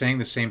you guys saying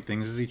the same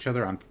things as each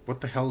other? On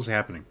what the hell is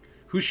happening?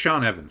 Who's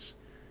Sean Evans?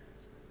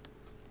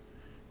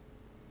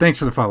 Thanks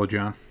for the follow,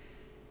 John.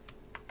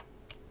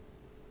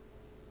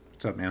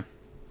 What's up, man?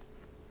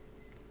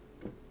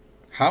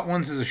 Hot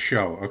Ones is a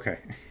show. Okay.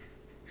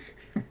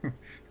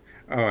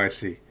 Oh, I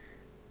see.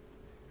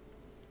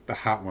 The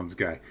Hot Ones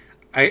guy.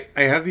 I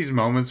have these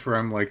moments where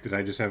I'm like, did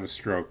I just have a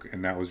stroke?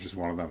 And that was just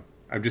one of them.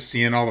 I'm just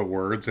seeing all the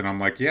words, and I'm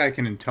like, yeah, I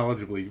can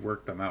intelligibly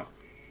work them out.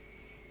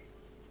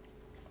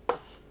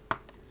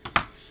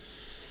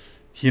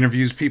 He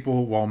interviews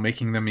people while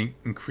making them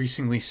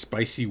increasingly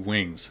spicy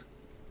wings.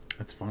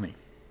 That's funny.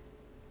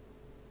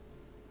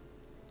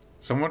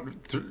 Someone,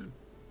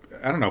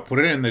 I don't know, put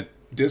it in the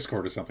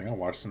Discord or something. I'll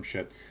watch some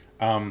shit.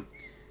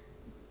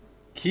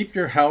 Keep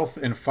your health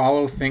and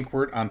follow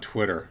ThinkWort on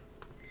Twitter.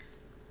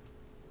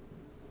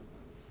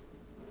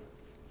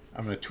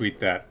 I'm going to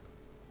tweet that.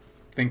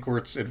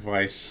 ThinkWort's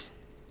advice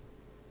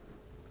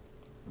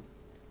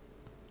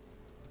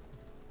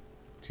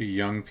to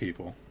young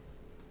people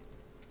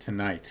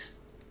tonight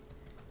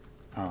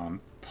on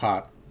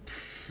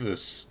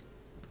Potfus.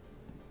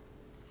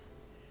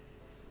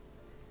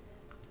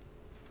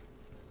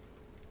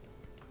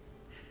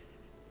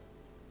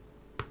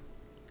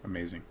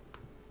 Amazing.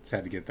 Just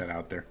had to get that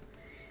out there.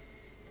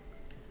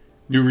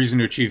 New reason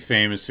to achieve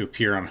fame is to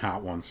appear on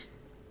Hot Ones.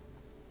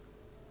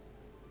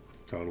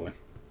 Totally.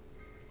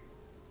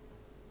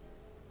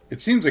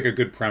 It seems like a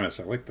good premise.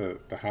 I like the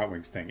Hot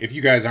Wings thing. If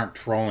you guys aren't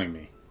trolling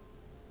me.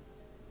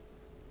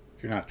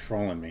 If you're not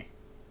trolling me.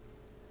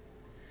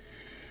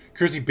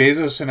 Kirsty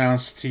Bezos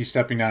announced he's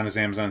stepping down as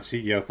Amazon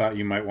CEO. Thought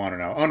you might want to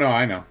know. Oh, no,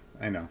 I know.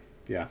 I know.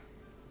 Yeah.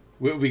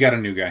 We got a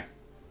new guy.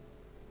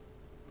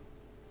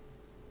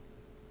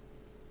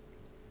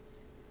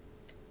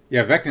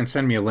 Yeah, Vectin,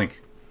 send me a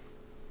link.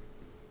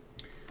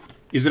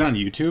 Is it on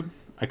YouTube?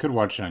 I could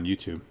watch it on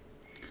YouTube.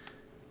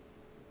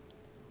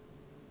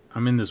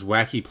 I'm in this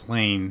wacky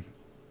plane.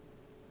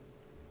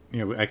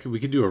 You know, we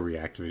could do a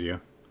react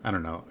video. I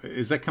don't know.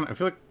 Is that kind of? I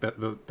feel like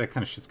that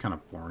kind of shit's kind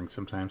of boring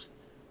sometimes.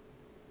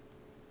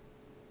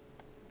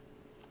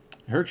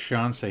 I heard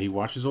Sean say he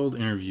watches old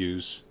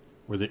interviews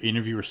where the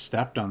interviewer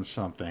stepped on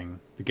something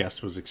the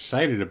guest was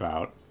excited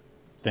about.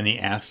 Then he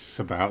asks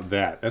about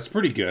that. That's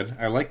pretty good.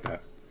 I like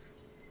that.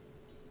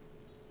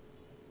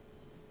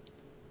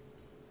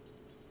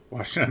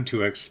 Watch it on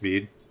 2x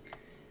speed.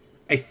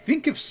 I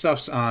think if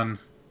stuff's on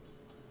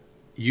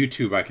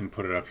YouTube, I can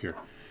put it up here.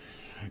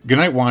 Good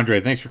night,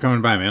 Wandre. Thanks for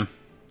coming by, man.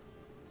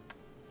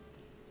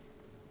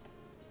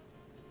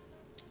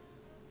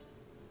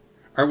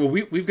 All right,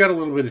 well, we've got a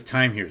little bit of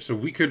time here, so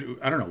we could,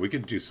 I don't know, we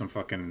could do some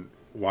fucking,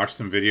 watch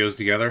some videos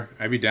together.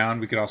 I'd be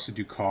down. We could also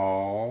do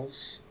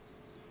calls.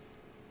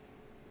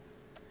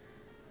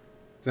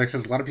 Zach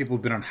says, a lot of people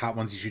have been on Hot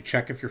Ones. You should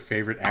check if your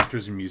favorite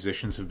actors and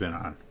musicians have been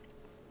on.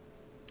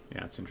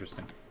 Yeah, it's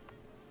interesting.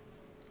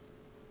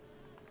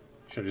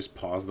 Should I just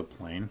pause the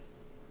plane?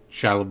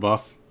 Shia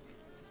LaBeouf?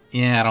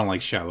 Yeah, I don't like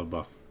Shia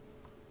LaBeouf.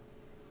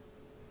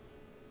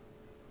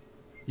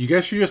 You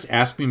guys should just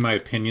ask me my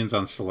opinions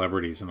on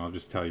celebrities, and I'll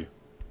just tell you.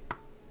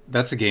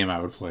 That's a game I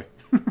would play.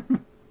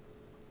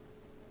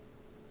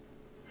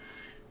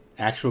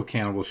 Actual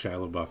cannibal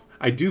Shia LaBeouf.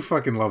 I do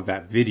fucking love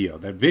that video.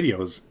 That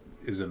video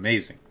is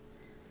amazing.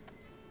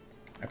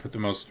 I put the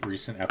most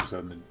recent episode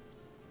in the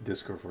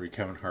Discord for you,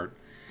 Kevin Hart.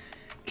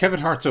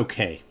 Kevin Hart's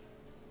okay.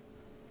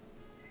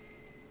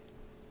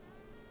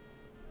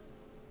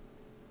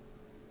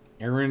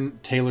 Aaron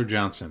Taylor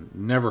Johnson.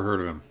 Never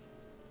heard of him.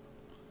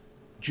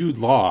 Jude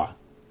Law.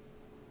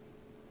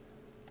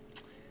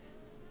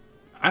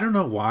 I don't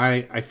know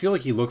why. I feel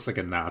like he looks like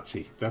a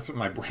Nazi. That's what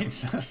my brain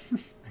says.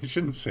 I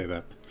shouldn't say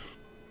that.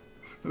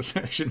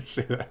 I shouldn't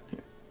say that.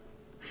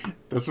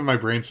 That's what my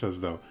brain says,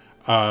 though.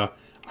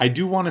 I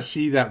do want to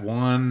see that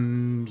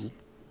one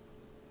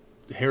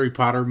Harry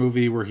Potter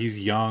movie where he's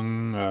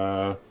young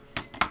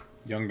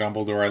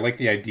Dumbledore. I like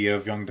the idea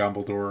of young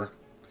Dumbledore.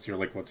 Because you're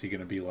like, what's he going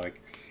to be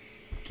like?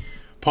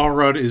 Paul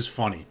Rudd is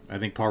funny. I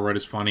think Paul Rudd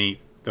is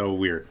funny, though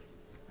weird.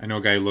 I know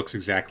a guy who looks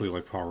exactly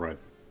like Paul Rudd.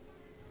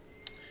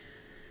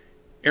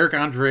 Eric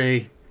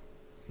Andre,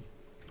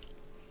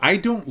 I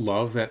don't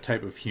love that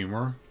type of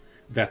humor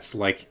that's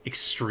like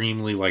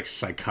extremely like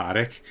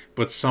psychotic,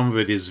 but some of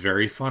it is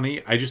very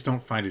funny. I just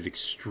don't find it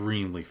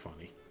extremely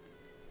funny.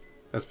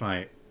 That's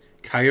my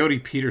Coyote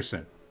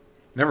Peterson.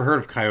 Never heard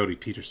of Coyote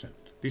Peterson.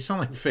 These sound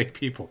like fake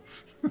people.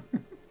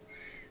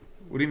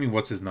 What do you mean,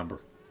 what's his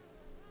number?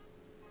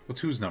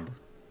 What's whose number?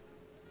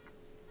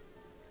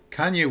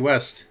 Kanye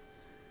West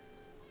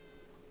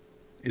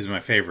is my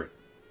favorite.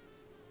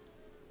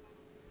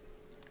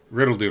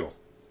 Riddle Doodle.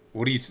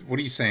 What are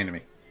you saying to me?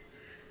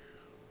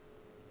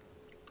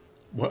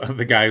 What,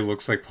 the guy who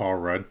looks like Paul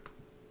Rudd?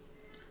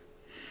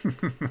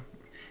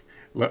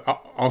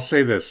 I'll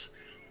say this.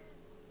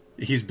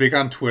 He's big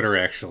on Twitter,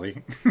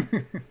 actually.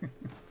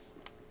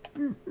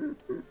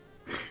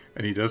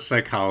 And he does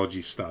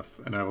psychology stuff,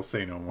 and I will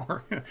say no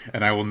more.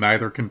 And I will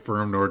neither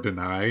confirm nor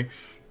deny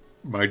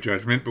my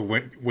judgment, but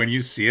when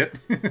you see it,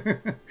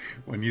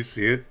 when you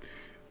see it,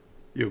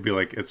 you'll be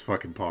like, it's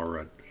fucking Paul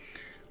Rudd.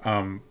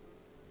 Kevin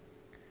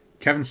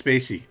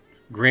Spacey,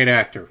 great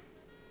actor.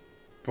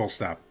 Full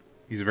stop.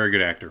 He's a very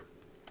good actor.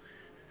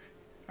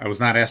 I was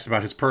not asked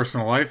about his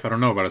personal life. I don't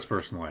know about his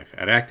personal life.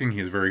 At acting, he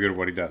is very good at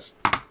what he does.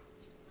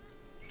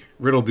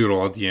 Riddle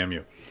Doodle, I'll DM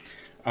you.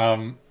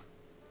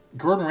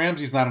 Gordon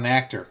Ramsay's not an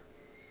actor.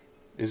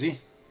 Is he?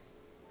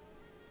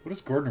 What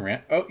is Gordon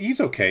Ramsay? Oh,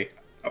 he's okay.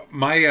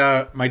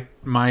 My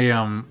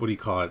what do you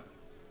call it?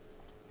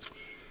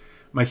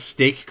 My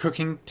steak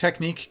cooking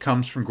technique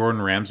comes from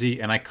Gordon Ramsay,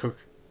 and I cook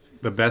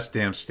the best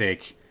damn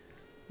steak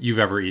you've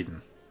ever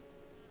eaten.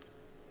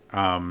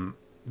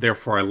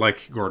 Therefore, I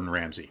like Gordon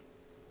Ramsay.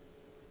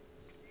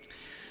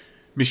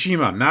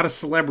 Mishima, not a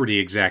celebrity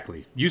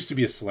exactly. Used to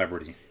be a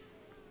celebrity.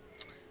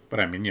 But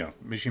I mean, you know,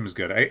 Mishima's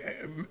good.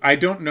 I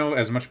don't know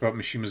as much about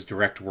Mishima's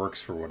direct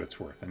works for what it's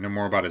worth. I know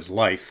more about his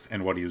life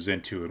and what he was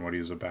into and what he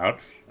was about.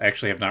 I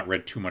actually have not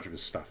read too much of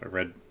his stuff. I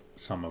read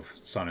some of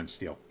Sun and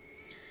Steel.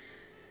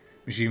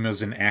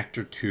 Mishima's an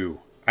actor too.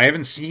 I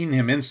haven't seen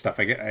him in stuff.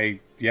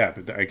 Yeah,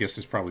 but I guess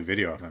there's probably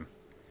video of him.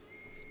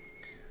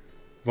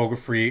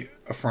 Vulgar-Free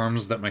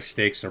affirms that my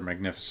steaks are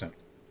magnificent.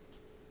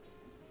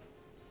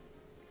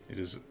 It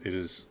is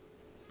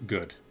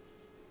good.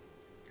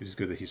 It is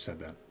good that he said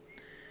that.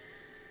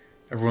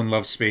 Everyone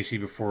loved Spacey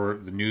before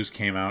the news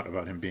came out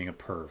about him being a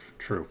perv.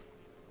 True.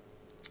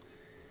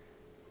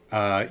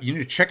 You need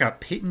to check out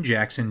Peyton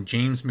Jackson,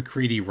 James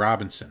McCready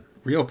Robinson.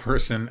 Real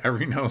person.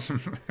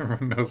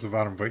 Everyone knows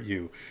about him but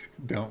you.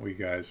 Don't we,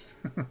 guys?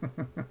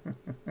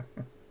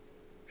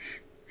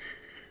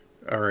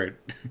 All right.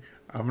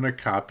 I'm going to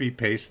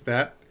copy-paste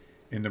that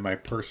into my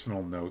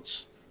personal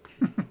notes.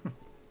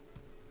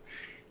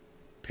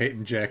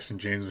 Peyton Jackson,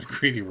 James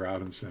McCready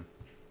Robinson.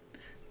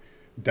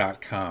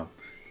 .com.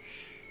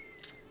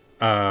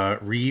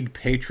 Read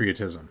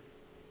patriotism.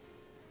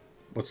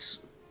 What's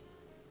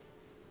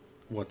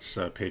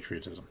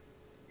patriotism?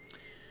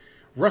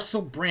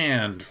 Russell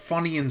Brand,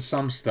 funny in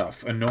some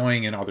stuff,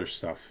 annoying in other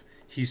stuff.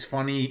 He's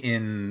funny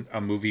in a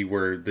movie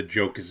where the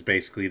joke is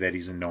basically that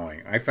he's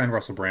annoying. I find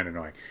Russell Brand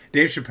annoying.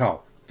 Dave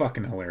Chappelle,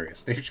 fucking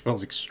hilarious. Dave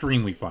Chappelle's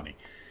extremely funny.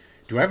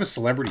 Do I have a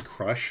celebrity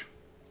crush?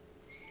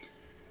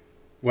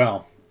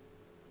 Well,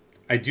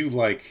 I do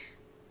like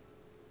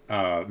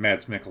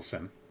Mads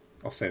Mikkelsen.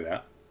 I'll say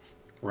that.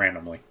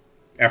 Randomly.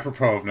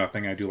 Apropos of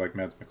nothing, I do like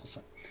Mads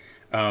Mikkelsen.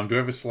 Do I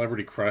have a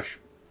celebrity crush?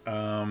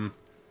 I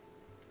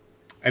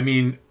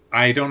mean,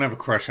 I don't have a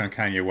crush on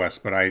Kanye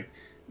West, but I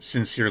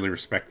sincerely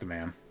respect the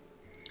man.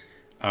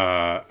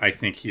 I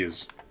think he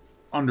is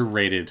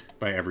underrated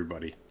by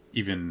everybody.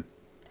 Even,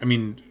 I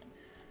mean,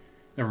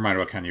 never mind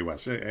about Kanye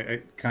West.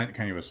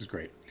 Kanye West is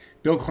great.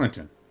 Bill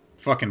Clinton.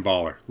 Fucking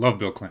baller. Love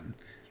Bill Clinton.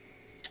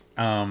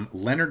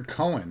 Leonard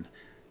Cohen.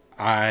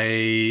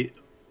 I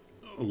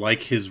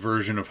like his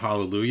version of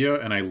Hallelujah,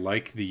 and I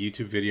like the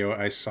YouTube video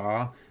I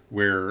saw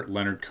where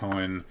Leonard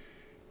Cohen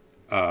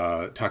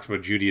talks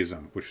about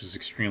Judaism, which is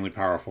extremely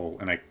powerful,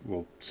 and I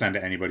will send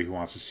to anybody who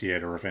wants to see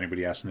it, or if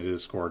anybody asks in the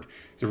Discord.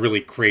 It's a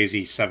really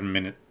crazy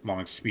 7-minute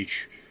long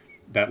speech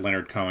that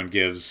Leonard Cohen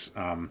gives,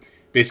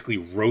 basically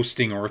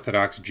roasting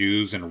Orthodox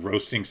Jews and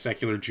roasting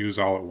secular Jews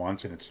all at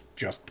once, and it's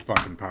just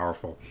fucking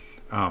powerful.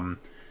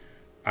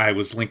 I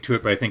was linked to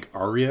it by, I think,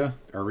 Aria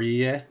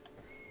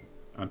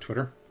on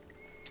Twitter.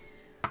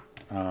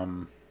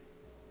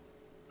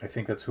 I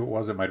think that's who it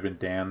was. It might have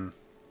been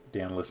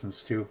Dan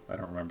listens to. I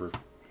don't remember.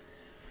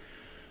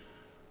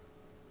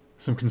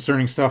 Some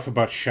concerning stuff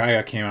about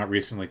Shia came out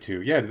recently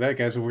too. Yeah, that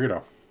guy's a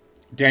weirdo.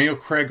 Daniel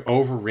Craig,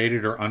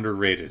 overrated or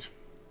underrated?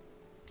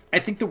 I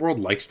think the world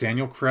likes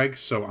Daniel Craig,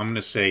 so I'm going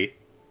to say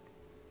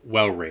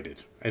well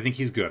rated. I think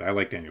he's good. I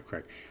like Daniel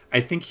Craig.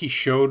 I think he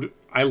showed.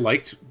 I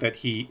liked that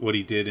what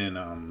he did in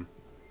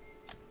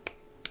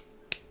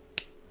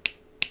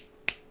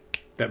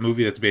that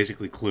movie that's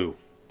basically Clue.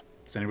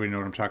 Does anybody know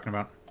what I'm talking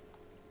about?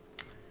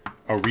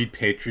 Oh, Read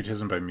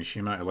Patriotism by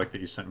Mishima. I like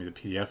that you sent me the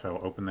PDF. I will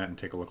open that and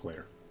take a look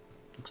later.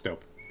 Looks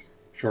dope.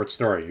 Short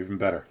story, even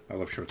better. I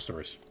love short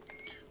stories.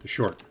 The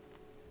short.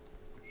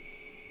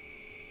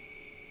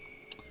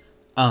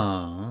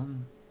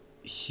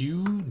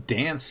 Hugh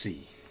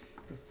Dancy.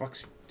 What the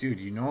fuck's... Dude,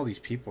 you know all these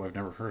people I've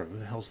never heard of. Who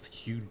the hell's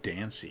Hugh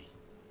Dancy?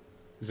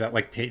 Is that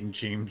like Peyton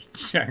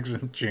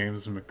Jackson,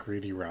 James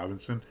McCready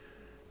Robinson?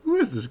 Who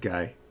is this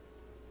guy?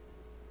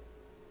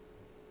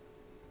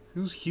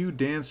 Who's Hugh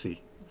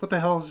Dancy? What the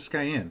hell is this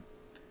guy in?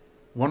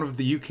 One of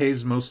the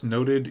UK's most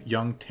noted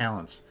young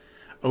talents.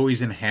 Oh,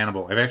 he's in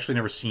Hannibal. I've actually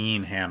never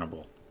seen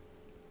Hannibal.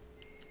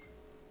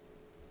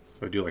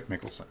 So I do like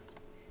Mikkelsen.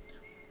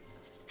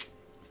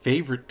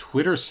 Favorite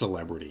Twitter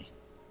celebrity?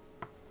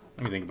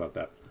 Let me think about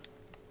that.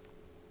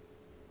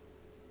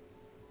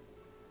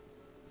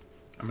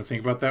 I'm going to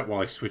think about that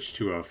while I switch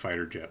to a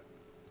fighter jet.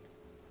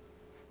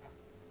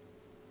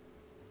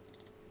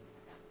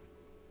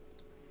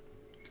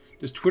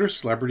 Does Twitter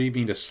celebrity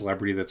mean a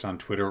celebrity that's on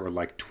Twitter, or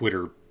like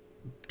Twitter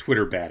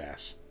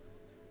badass?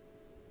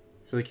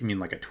 I feel like you mean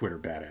like a Twitter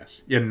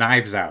badass. Yeah,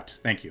 Knives Out.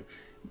 Thank you.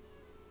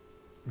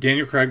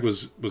 Daniel Craig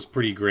was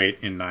pretty great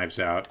in Knives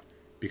Out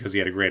because he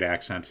had a great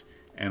accent,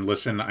 And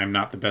listen, I'm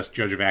not the best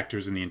judge of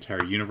actors in the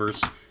entire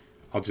universe.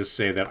 I'll just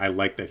say that I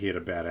like that he had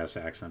a badass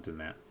accent in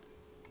that.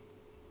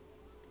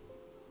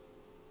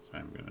 So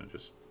I'm going to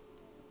just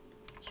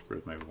screw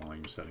with my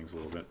volume settings a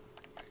little bit.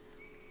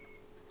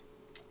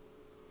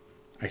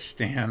 I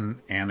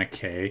stan Anna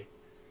K.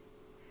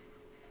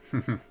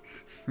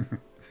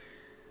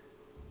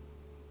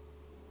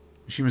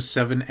 Mishima's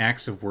 7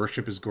 acts of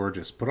worship is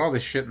gorgeous. Put all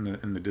this shit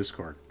in the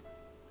Discord.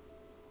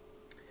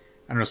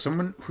 I don't know,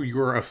 someone who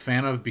you are a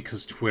fan of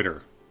because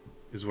Twitter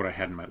is what I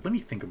had in mind. Let me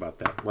think about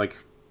that. Like,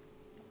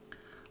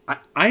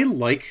 I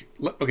like...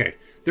 Okay,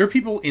 there are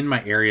people in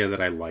my area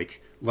that I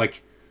like,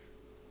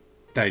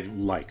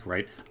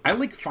 right? I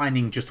like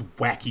finding just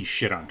wacky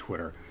shit on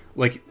Twitter.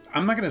 Like,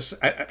 I'm not going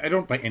to... I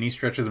don't by any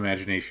stretch of the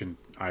imagination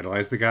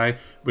idolize the guy,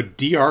 but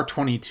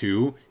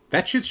DR22,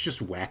 that shit's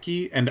just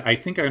wacky, and I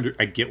think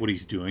I get what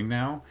he's doing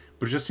now,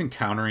 but just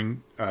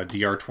encountering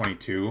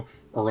DR22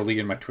 early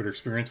in my Twitter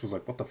experience was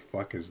like, what the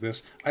fuck is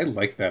this? I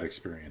like that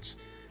experience.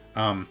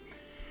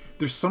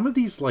 There's some of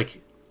these,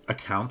 like,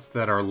 accounts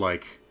that are,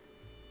 like...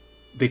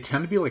 They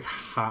tend to be, like,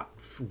 hot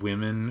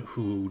women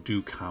who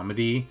do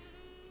comedy.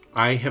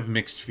 I have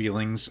mixed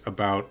feelings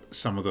about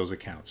some of those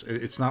accounts.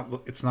 It's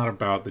not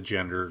about the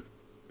gender.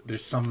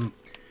 There's some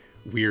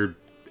weird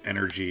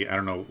energy. I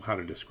don't know how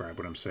to describe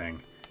what I'm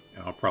saying.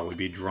 And I'll probably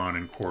be drawn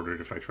and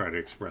quartered if I try to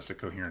express a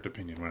coherent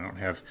opinion when I don't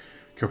have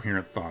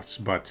coherent thoughts.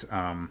 But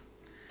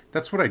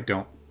that's what I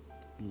don't...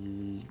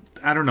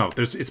 I don't know.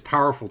 It's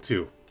powerful,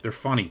 too. They're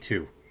funny,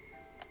 too.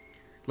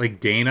 Like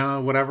Dana,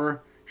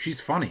 whatever. She's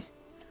funny.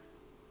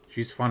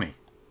 She's funny.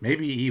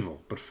 Maybe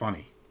evil, but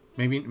funny.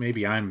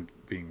 Maybe I'm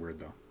being weird,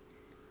 though.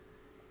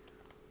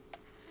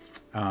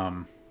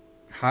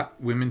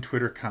 Hot women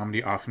Twitter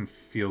comedy often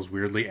feels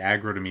weirdly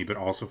aggro to me, but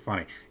also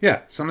funny.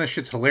 Yeah, some of that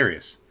shit's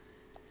hilarious.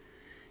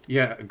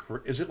 Yeah,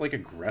 is it like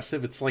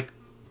aggressive? It's like...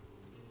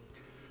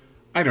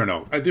 I don't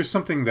know. There's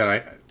something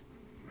that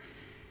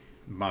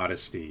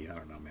modesty. I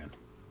don't know, man.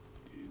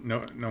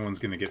 No one's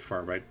going to get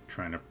far by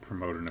trying to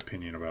promote an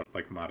opinion about,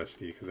 like,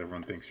 modesty, because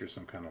everyone thinks you're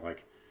some kind of,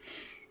 like...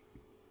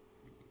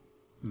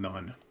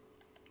 None.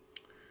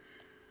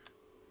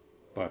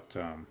 But,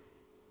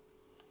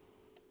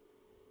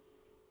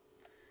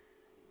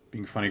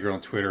 being a funny girl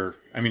on Twitter...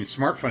 I mean,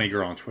 smart funny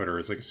girl on Twitter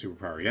is like a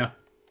superpower, yeah.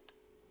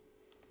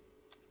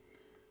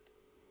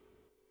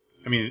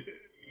 I mean,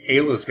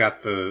 Ayla's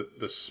got the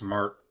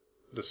smart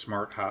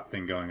hot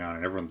thing going on,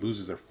 and everyone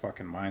loses their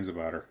fucking minds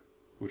about her,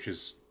 which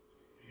is,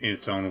 in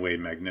its own way,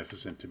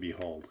 magnificent to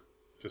behold.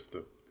 Just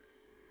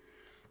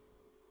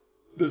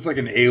there's like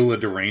an Ayla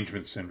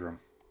derangement syndrome.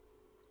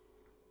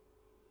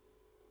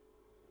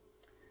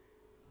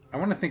 I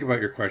want to think about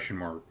your question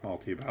more,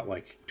 Malty, about,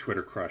 like,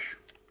 Twitter crush.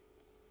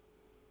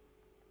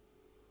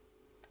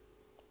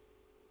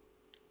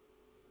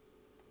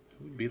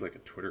 Who would be like a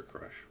Twitter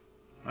crush?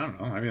 I don't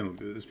know. I mean,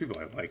 there's people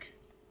I like.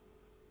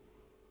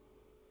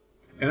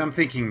 And I'm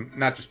thinking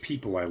not just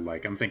people I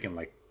like. I'm thinking,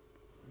 like,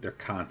 their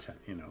content,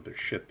 you know, their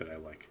shit that I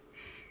like.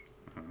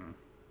 I don't know.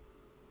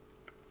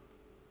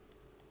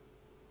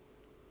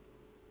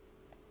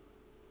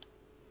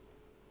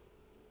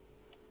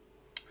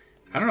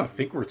 I don't know.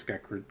 ThinkWort's got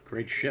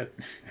great shit.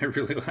 I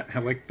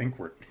like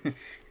ThinkWort. If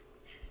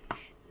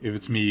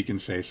it's me, you can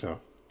say so.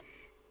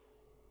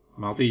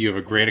 Malty, you have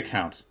a great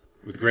account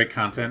with great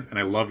content, and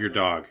I love your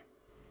dog.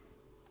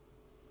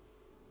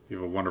 You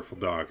have a wonderful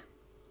dog.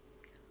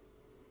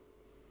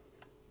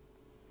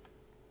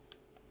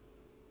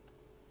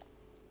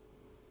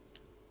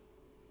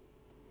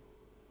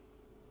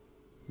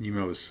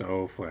 Nemo is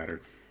so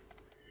flattered.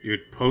 You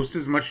would post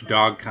as much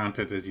dog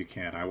content as you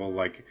can. I will,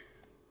 like,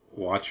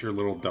 watch your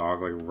little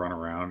dog, like, run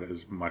around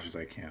as much as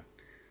I can.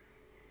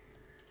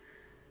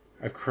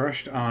 I've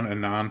crushed on a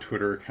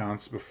non-Twitter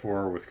accounts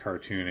before with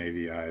cartoon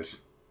AVIs.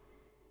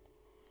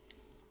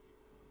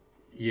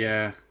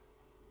 Yeah.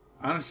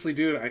 Honestly,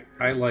 dude,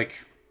 I like...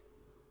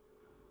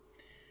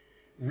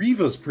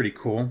 Reva's pretty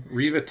cool.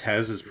 Reva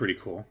Tez is pretty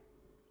cool.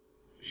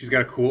 She's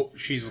got a cool...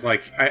 She's,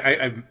 like...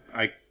 I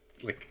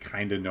like,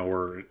 kind of know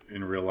her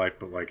in real life,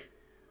 but, like...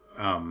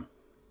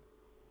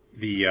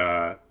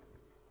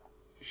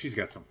 She's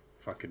got some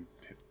fucking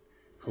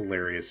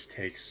hilarious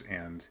takes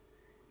and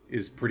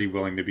is pretty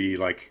willing to be,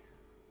 like,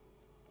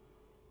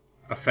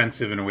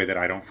 offensive in a way that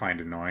I don't find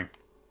annoying.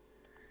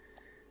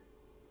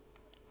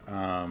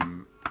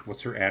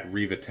 What's her at?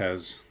 Reva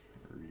Tez.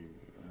 Let me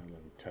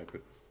type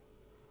it.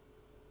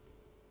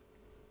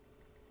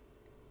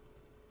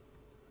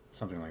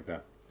 Something like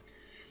that.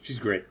 She's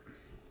great.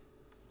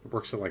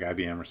 Works at, like,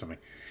 IBM or something.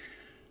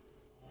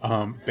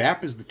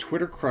 BAP is the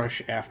Twitter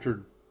crush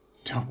after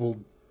double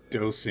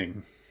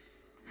dosing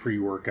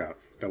pre-workout.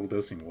 Double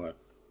dosing what?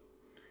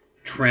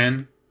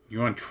 Tren?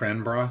 You on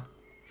Tren, brah?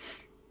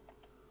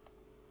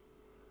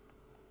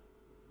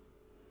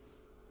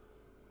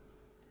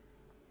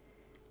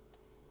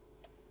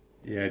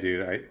 Yeah,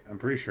 dude, I'm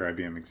pretty sure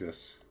IBM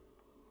exists.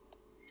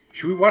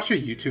 Should we watch a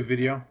YouTube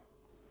video?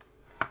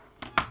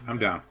 I'm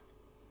down.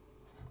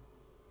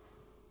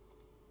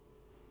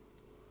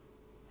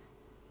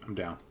 I'm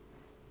down.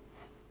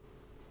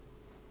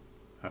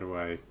 How do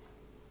I...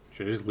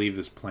 Should I just leave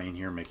this plane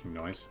here making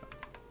noise?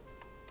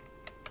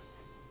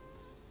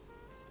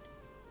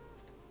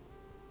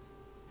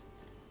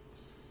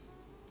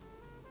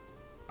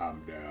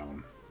 I'm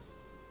down.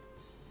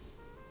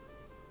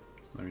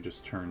 Let me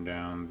just turn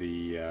down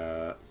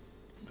the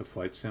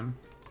flight sim.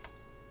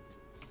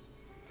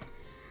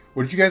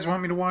 What did you guys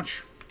want me to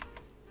watch?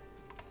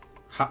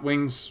 Hot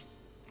Wings,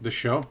 the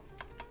show?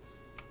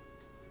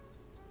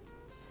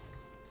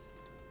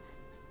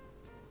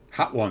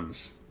 Hot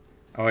Ones.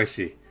 Oh, I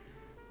see.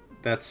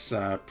 That's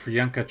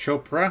Priyanka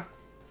Chopra.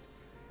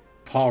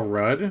 Paul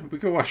Rudd. We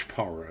could watch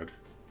Paul Rudd.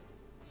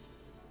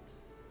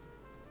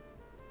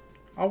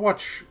 I'll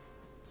watch...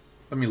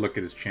 Let me look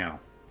at his channel.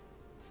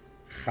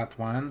 Hot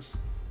Ones.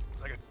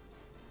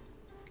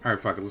 Alright,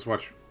 fuck it. Let's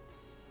watch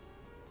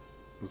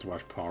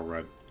Paul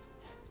Rudd.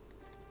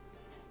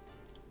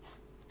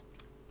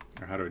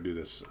 Or how do I do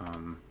this?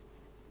 Let's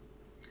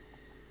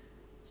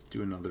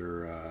do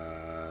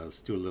another...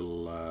 let's do a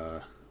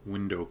little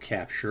window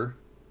capture.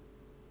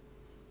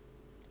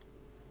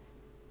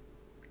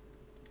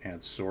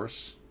 Add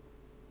source.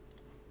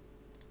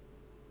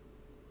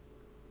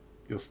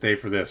 You'll stay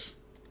for this.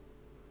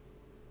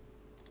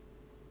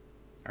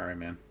 Alright,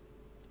 man.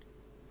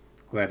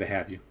 Glad to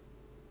have you.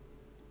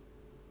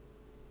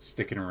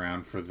 Sticking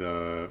around for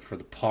the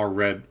Paul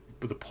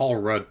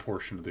Rudd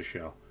portion of the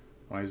show.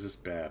 Why is this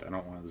bad? I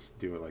don't want to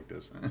do it like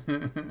this.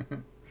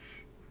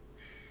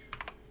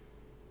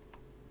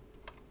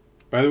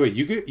 By the way,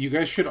 you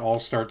guys should all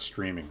start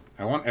streaming.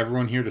 I want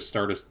everyone here to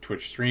start a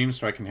Twitch stream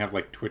so I can have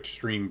like Twitch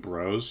stream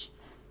bros,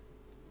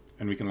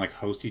 and we can like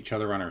host each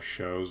other on our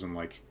shows and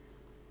like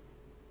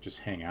just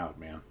hang out,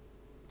 man.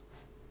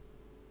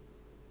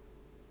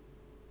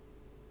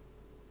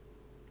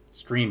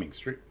 Streaming.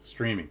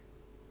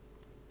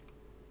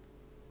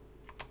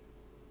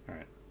 All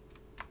right,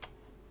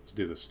 let's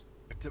do this.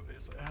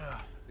 It's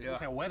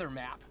like a weather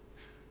map.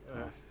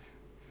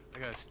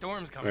 Like a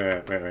storm's coming.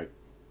 Wait.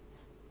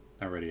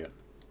 Not ready yet.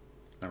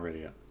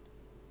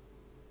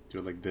 Do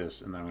it like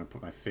this, and then I'm going to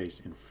put my face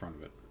in front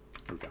of it.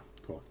 There we go.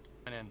 Cool.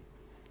 And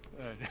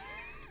then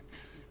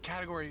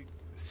category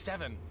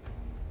 7.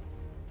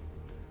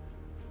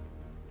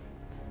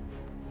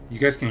 You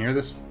guys can hear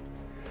this?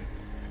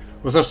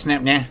 What's up,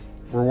 Snap? Nah.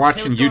 We're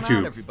watching Hey, what's going YouTube.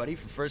 on, everybody?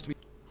 For first week.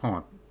 Hold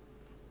on.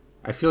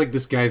 I feel like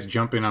this guy's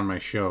jumping on my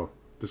show.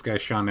 This guy,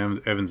 Sean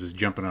Evans, is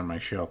jumping on my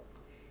show.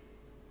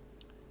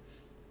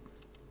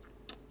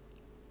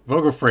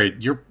 Vogelfrey,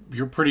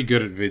 you're pretty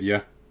good at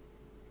video.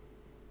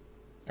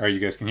 Alright, you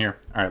guys can hear.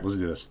 Alright, let's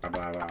do this.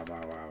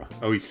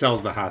 Oh, he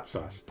sells the hot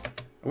sauce.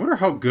 I wonder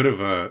how good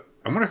of a...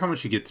 I wonder how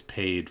much he gets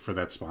paid for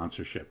that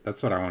sponsorship.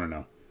 That's what I want to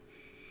know.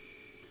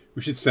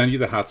 We should send you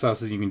the hot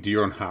sauces. You can do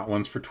your own hot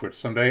ones for Twitch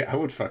someday. I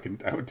would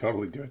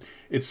totally do it.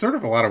 It's sort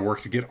of a lot of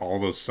work to get all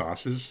those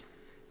sauces.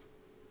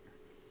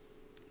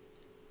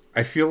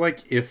 I feel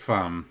like if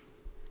I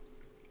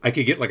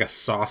could get like a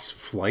sauce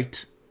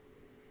flight,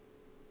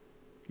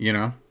 you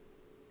know,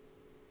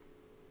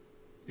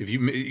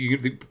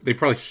 if they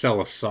probably sell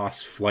a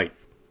sauce flight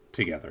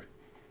together,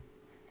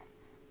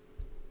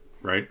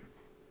 right?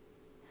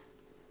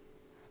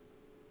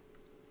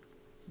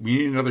 We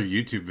need another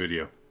YouTube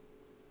video.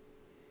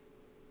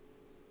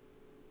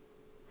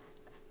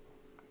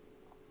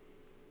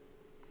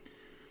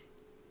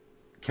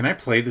 Can I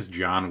play this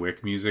John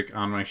Wick music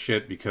on my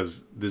shit?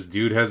 Because this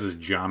dude has this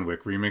John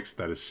Wick remix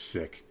that is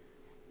sick.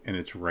 And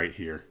it's right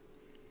here.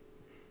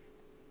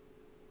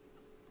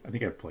 I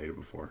think I've played it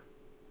before.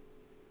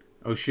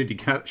 Oh shit, he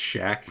got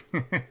Shaq.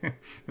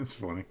 That's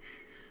funny.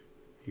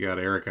 He got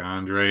Eric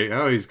Andre.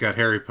 Oh, he's got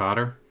Harry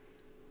Potter.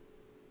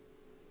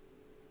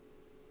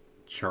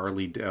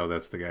 Oh,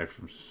 that's the guy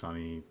from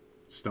Sunny.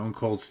 Stone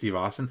Cold Steve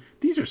Austin.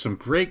 These are some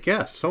great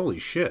guests. Holy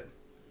shit.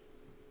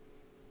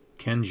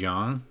 Ken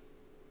Jeong.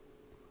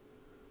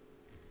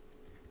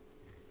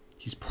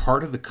 He's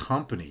part of the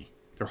company.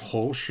 Their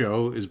whole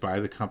show is by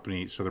the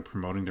company, so they're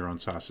promoting their own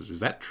sauces. Is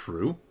that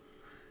true?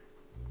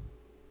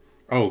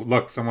 Oh,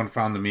 look, someone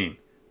found the meme.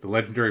 The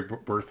legendary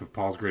birth of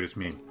Paul's greatest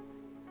meme.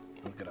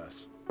 Look at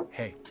us.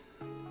 Hey,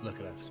 look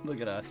at us. Look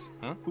at us.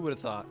 Huh? Who would have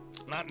thought?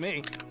 Not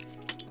me.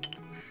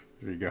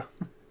 There you go.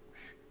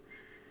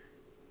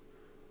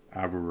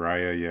 Abu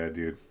Raya, yeah,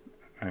 dude.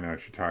 I know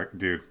what you're talking...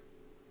 Dude.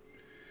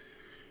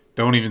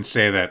 Don't even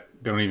say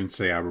that. Don't even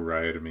say Abu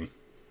Raya to me.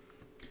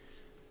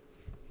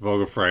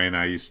 Vogelfrey and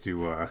I used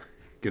to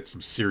get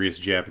some serious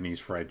Japanese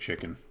fried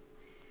chicken.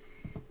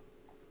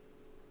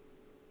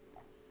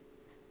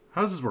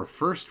 How does this work?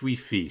 First we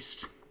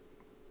feast.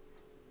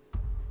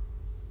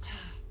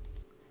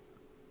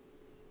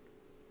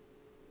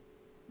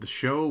 The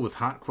show with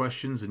hot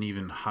questions and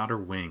even hotter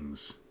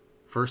wings.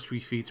 First We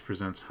Feast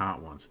presents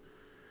hot ones.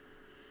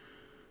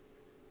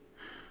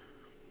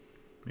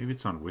 Maybe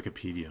it's on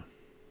Wikipedia.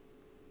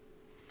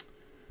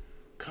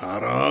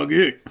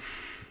 Karage.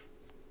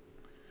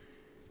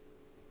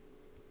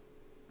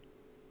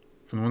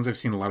 From the ones I've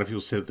seen, a lot of people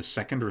say that the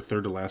second or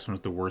third to last one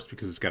is the worst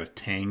because it's got a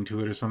tang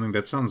to it or something.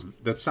 That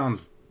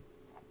sounds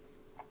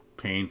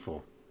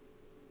painful.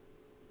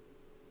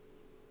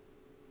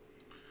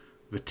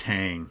 The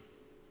tang.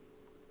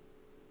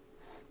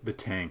 The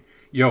tang.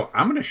 Yo,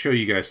 I'm going to show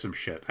you guys some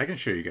shit. I can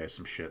show you guys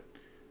some shit.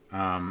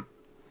 I'll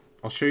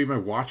show you my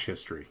watch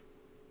history.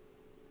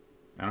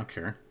 I don't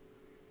care.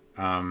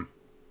 I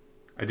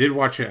did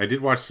watch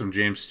some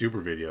James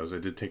Stuber videos. I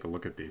did take a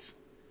look at these.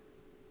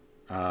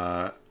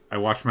 I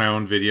watched my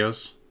own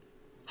videos.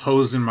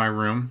 Hose in My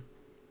Room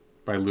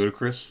by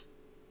Ludacris.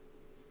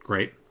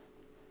 Great.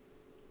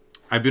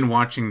 I've been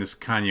watching this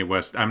Kanye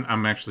West.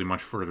 I'm actually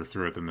much further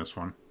through it than this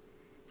one.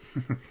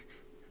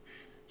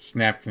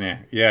 Snap, nah.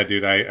 Yeah,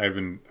 dude. I've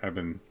been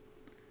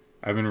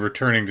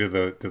returning to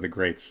the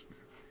greats.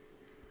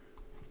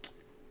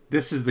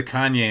 This is the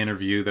Kanye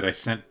interview that I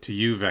sent to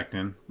you,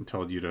 Vectin, and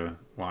told you to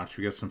watch.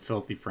 We got some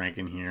Filthy Frank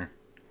in here.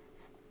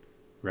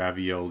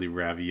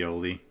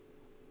 Ravioli.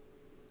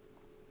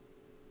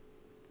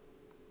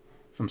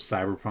 Some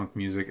cyberpunk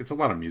music. It's a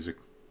lot of music.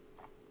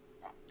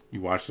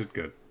 You watched it?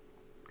 Good.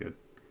 Good.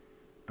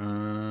 How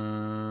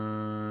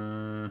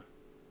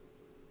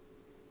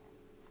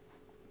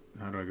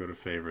do I go to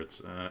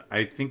favorites?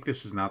 I think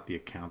this is not the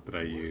account that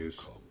I use.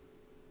 Welcome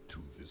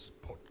to this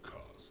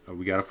podcast. Oh,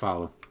 we gotta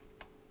follow.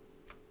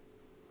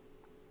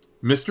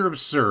 Mr.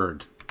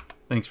 Absurd.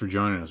 Thanks for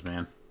joining us,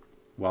 man.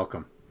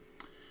 Welcome.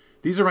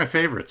 These are my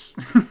favorites.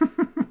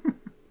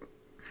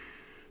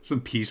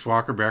 Some Peace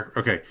Walker back.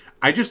 Okay,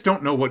 I just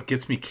don't know what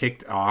gets me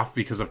kicked off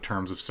because of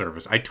terms of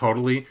service. I'm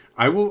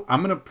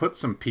gonna put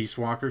some Peace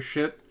Walker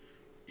shit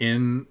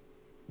in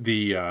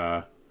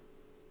the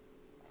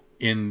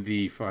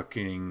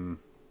fucking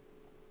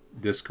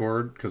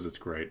Discord because it's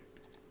great.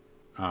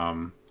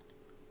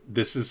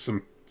 This is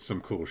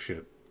some cool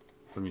shit.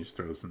 Let me just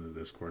throw this in the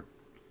Discord.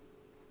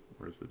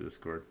 Where's the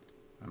Discord?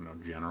 I don't know,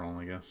 general,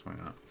 I guess. Why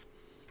not?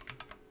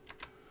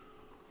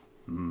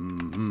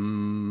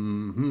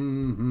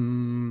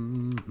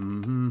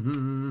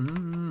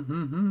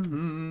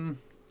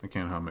 I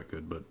can't hum it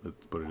good, but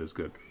it is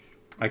good.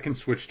 I can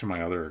switch to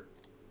my other.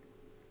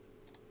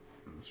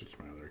 Let's switch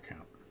to my other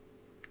account.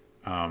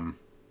 A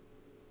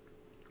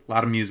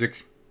lot of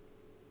music.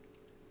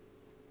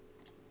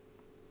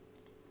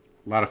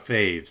 A lot of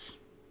faves.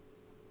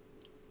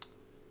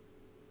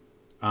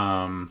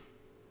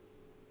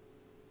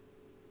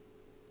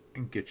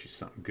 And get you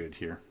something good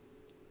here.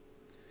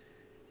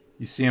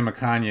 You see, I'm a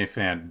Kanye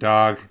fan.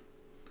 Dog,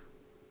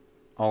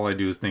 all I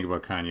do is think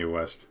about Kanye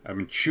West. I've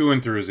been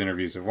chewing through his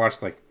interviews. I've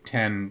watched like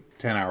 10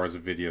 hours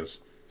of videos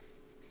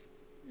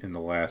in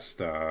the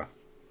last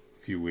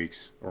few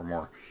weeks or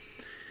more.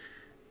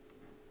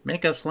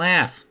 Make us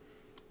laugh.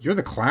 You're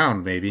the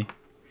clown, baby.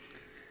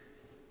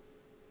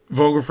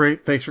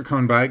 Vogelfreight, thanks for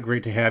coming by.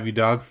 Great to have you,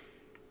 dog.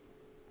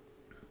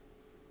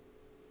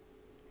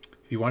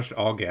 You watched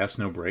All Gas,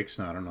 No Brakes?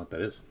 No, I don't know what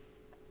that is.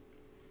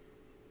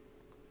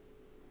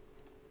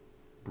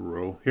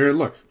 Bro. Here,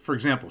 look. For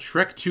example,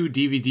 Shrek 2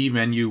 DVD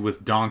menu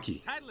with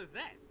donkey. Title is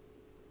that?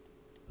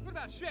 What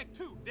about Shrek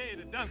 2, Day of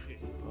the Donkey?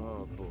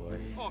 Oh boy.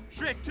 Or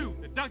Shrek 2,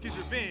 The Donkey's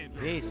Revenge?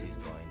 This is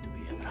going to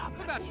be a problem.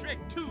 What about Shrek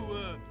 2,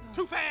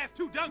 Too Fast,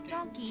 Too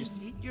Donkey? Just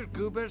eat your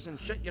goobers and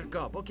shut your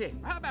gob, okay?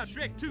 How about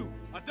Shrek 2,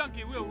 A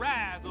Donkey Will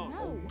Rise? Or,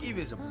 Give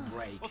us a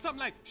break. or something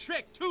like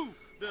Shrek 2,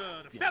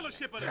 The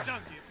Fellowship of the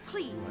Donkey?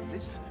 Please.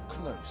 This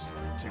close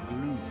to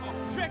glue. Or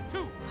Shrek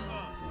 2,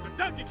 The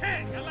Donkey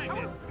King. I like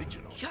that.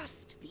 Original.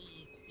 Just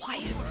be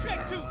quiet. Or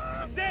Shrek 2,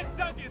 The Dead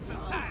Donkey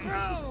Society.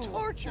 This is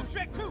torture. Or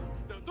Shrek 2,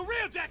 the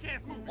real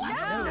Jackass movie.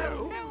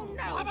 No.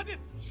 How about this?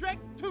 Shrek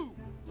 2,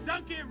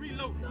 Donkey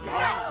Reloaded.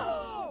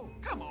 No!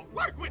 Come on,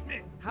 work with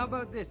me. How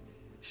about this?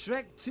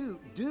 Shrek 2,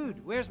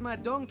 dude, where's my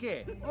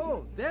donkey?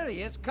 Oh, there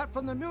he is, cut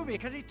from the movie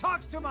because he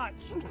talks too much.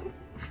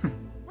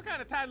 What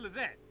kind of title is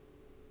that?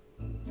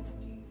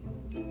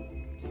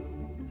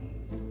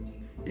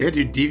 Yeah,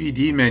 dude,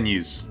 DVD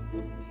menus.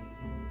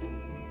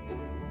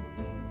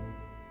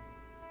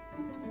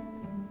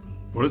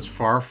 What is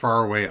Far,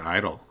 Far Away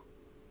Idol?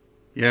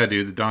 Yeah,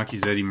 dude, the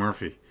donkey's Eddie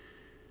Murphy.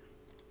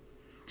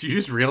 Did you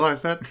just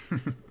realize that?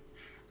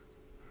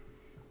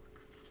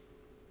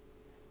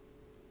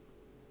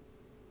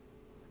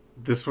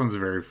 This one's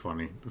very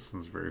funny. This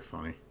one's very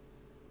funny.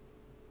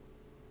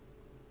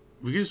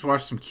 We can just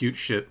watch some cute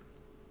shit.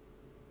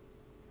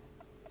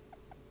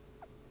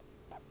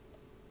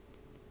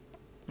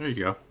 There you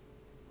go.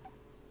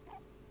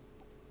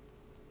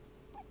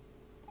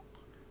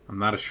 I'm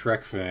not a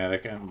Shrek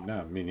fanatic.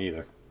 No, me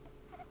neither.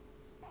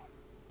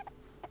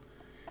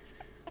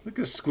 Look at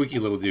this squeaky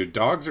little dude.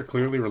 Dogs are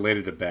clearly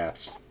related to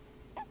bats.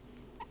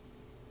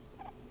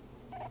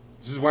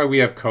 This is why we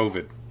have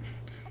COVID.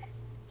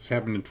 This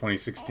happened in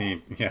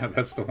 2016. Yeah,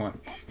 that's the one.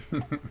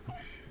 They're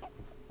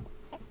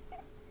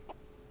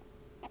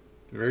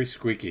very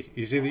squeaky.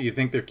 You see that you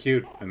think they're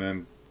cute, and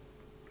then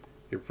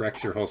it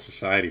wrecks your whole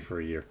society for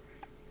a year.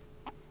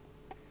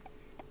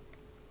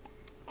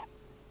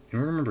 You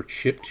remember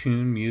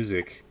chiptune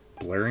music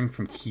blaring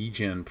from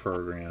keygen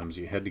programs?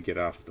 You had to get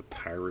off the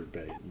Pirate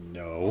Bay.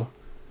 No.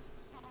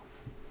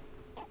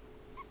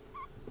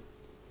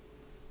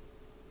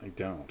 I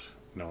don't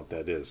know what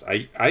that is.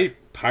 I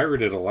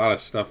pirated a lot of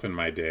stuff in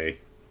my day.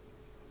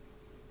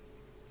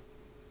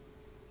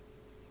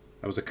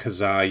 I was a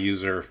Kazaa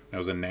user. I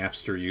was a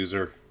Napster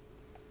user.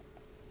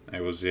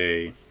 I was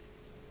a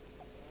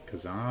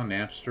Kazaa,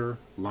 Napster,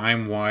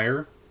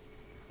 LimeWire.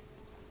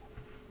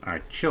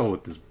 Alright, chill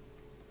with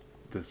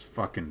this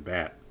fucking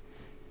bat.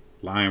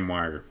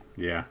 LimeWire,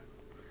 yeah.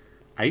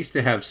 I used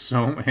to have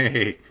so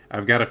hey,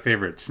 I've got a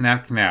favorite.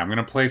 Snap now. I'm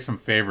gonna play some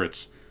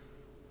favorites.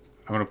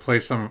 I'm gonna play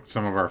some of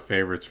our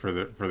favorites for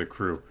the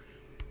crew.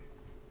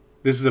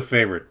 This is a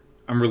favorite.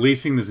 I'm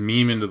releasing this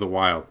meme into the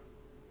wild.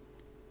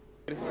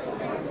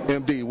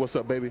 MD, what's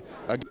up, baby?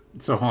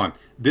 So hold on.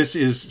 This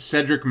is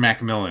Cedric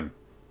McMillan,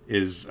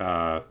 is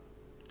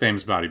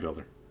famous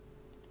bodybuilder.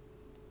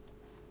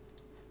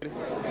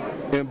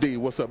 MD,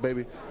 what's up,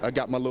 baby? I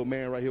got my little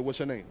man right here. What's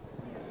your name?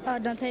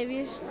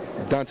 Dontavius.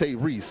 Dante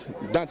Reese.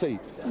 Dante,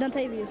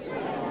 Dontavius.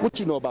 what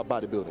you know about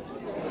bodybuilding?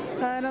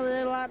 I know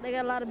they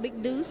got a lot of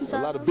big dudes and A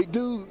stuff. lot of big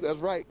dudes. That's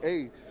right.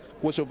 Hey,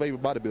 what's your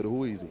favorite bodybuilder?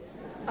 Who is he?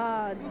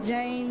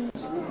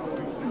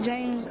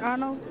 James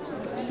Arnold.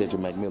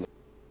 Cedric McMillan.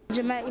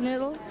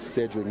 McNiddle.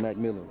 Cedric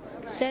McMillan.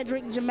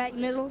 Cedric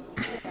McNiddle.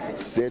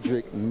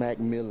 Cedric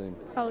McMillan.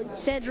 Oh,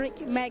 Cedric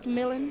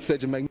McMillan.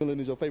 Cedric McMillan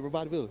is your favorite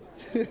bodybuilder?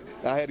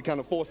 I had to kind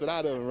of force it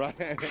out of him, right?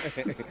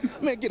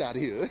 Man, get out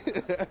of here.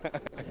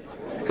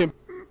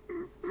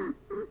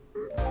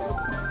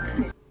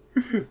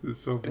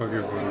 It's so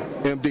fucking funny.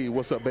 MD,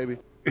 what's up, baby?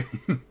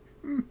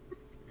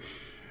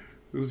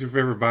 Who's your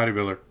favorite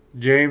bodybuilder?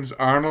 James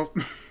Arnold?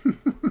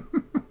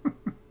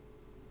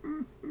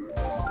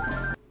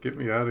 Get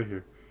me out of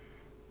here.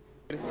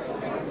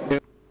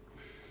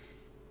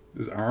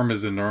 His arm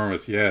is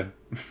enormous, yeah.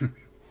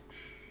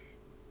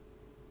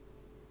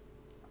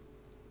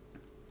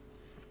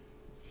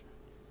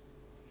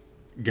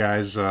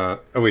 Guys, oh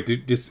wait,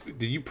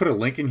 did you put a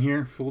link in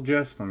here, Fool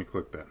Jeff? Let me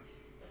click that.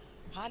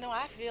 I know,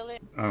 I feel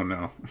it. Oh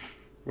no.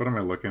 What am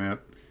I looking at?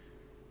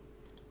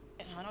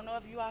 I don't know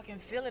if you all can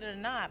feel it or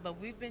not,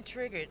 but we've been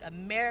triggered.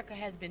 America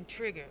has been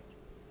triggered.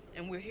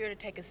 And we're here to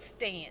take a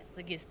stance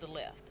against the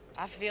left.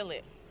 I feel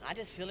it. I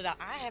just feel it.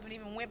 I haven't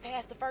even went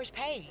past the first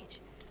page.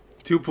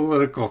 Too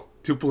political.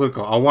 Too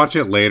political. I'll watch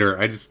it later.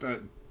 I just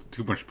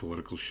too much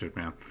political shit,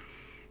 man.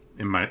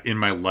 In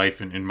my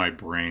life and in my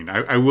brain.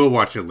 I will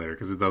watch it later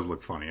because it does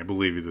look funny. I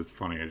believe it. It's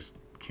funny. I just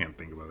can't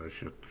think about that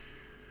shit.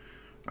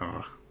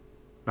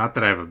 Not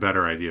that I have a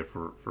better idea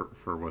for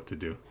what to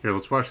do. Here,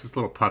 let's watch this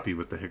little puppy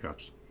with the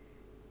hiccups.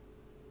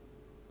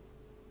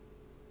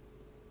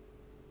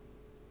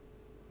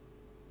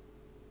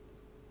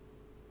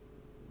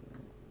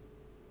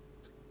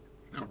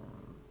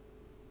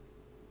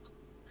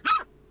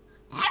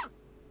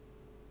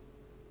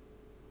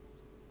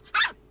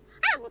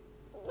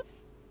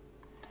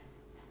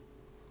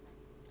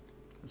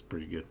 That's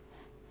pretty good.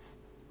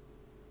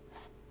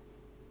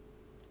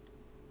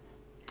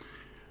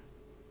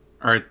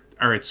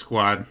 All right,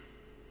 squad.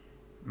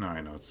 No,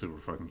 I know, it's super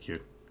fucking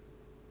cute.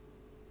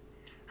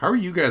 How are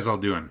you guys all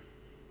doing?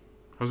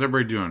 How's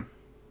everybody doing?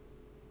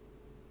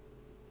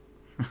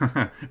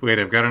 Wait,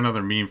 I've got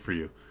another meme for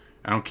you.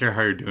 I don't care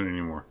how you're doing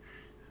anymore.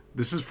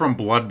 This is from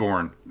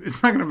Bloodborne.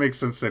 It's not going to make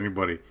sense to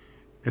anybody.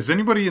 Has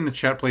anybody in the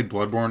chat played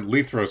Bloodborne?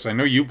 Lethros, I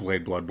know you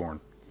played Bloodborne.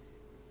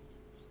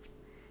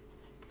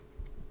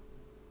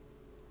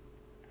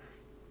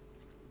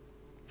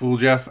 Fool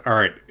Jeff?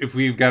 Alright, if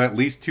we've got at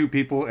least 2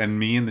 people and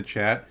me in the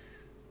chat,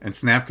 and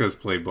Snapka's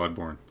played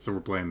Bloodborne, so we're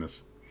playing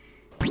this.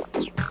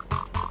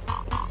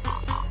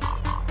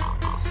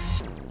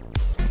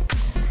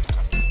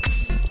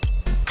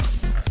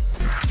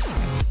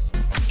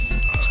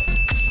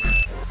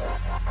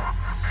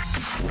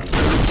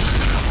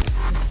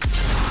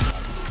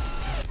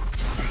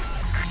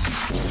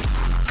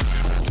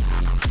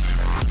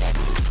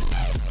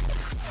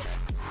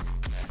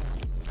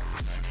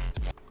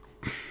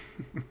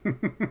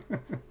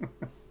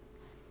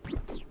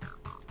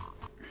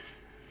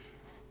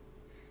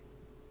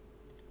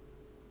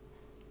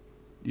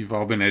 You've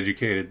all been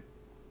educated.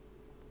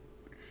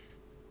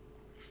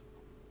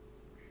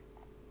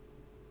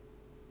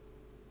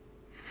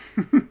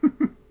 I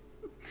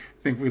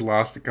think we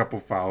lost a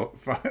couple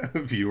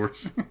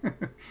viewers.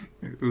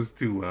 It was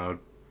too loud.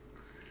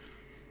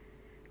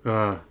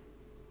 A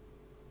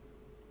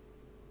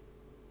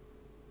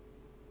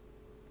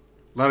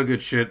lot of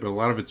good shit, but a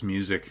lot of it's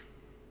music.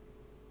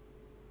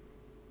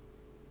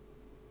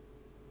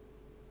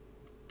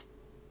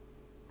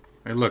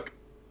 Hey, look.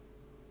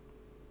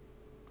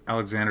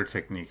 Alexander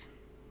technique.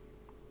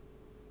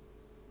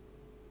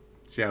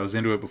 See, I was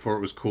into it before it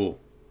was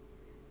cool.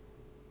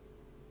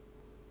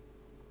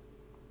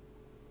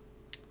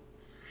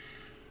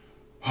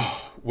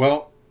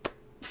 Well,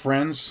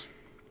 friends,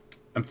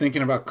 I'm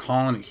thinking about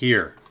calling it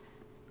here.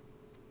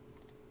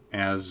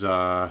 As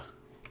I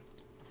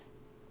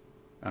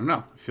don't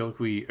know. I feel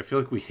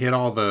like we hit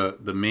all the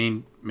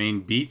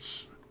main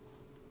beats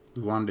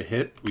we wanted to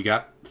hit. We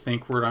got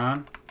ThinkWord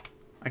on.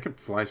 I could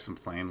fly some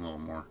plane a little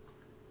more.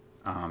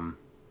 How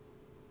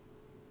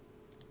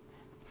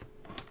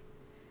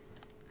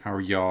are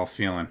y'all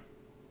feeling?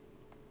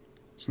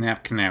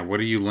 Snap Canal, what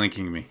are you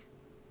linking me?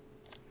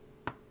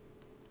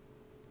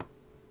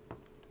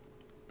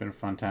 Been a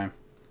fun time.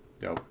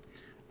 Dope.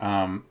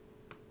 Nah,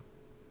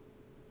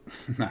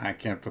 I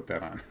can't put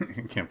that on.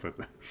 I can't put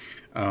that.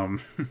 I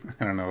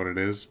don't know what it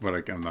is, but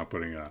I'm not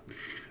putting it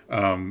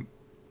on.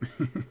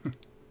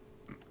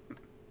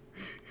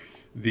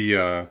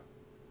 Yeah,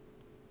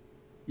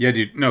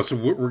 dude. No, so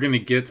we're going to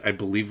get, I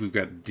believe we've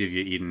got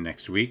Divya Eden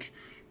next week.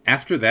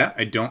 After that,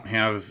 I don't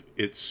have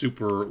it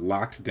super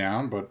locked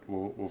down, but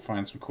we'll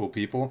find some cool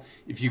people.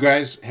 If you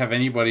guys have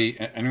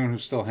anyone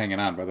who's still hanging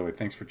on, by the way,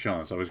 thanks for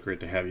chilling. It's always great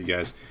to have you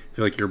guys. I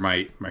feel like you're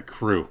my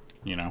crew,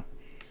 you know,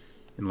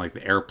 in like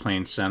the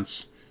airplane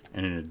sense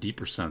and in a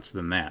deeper sense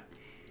than that.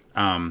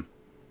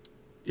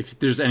 If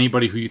there's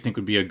anybody who you think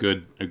would be a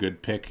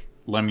good pick,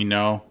 let me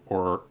know,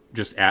 or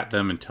just at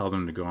them and tell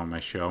them to go on my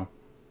show.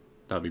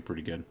 That'd be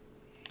pretty good.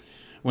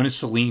 When is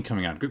Celine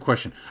coming out? Good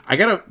question. I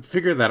gotta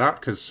figure that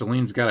out because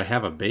Celine's gotta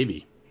have a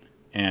baby,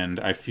 and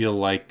I feel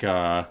like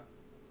after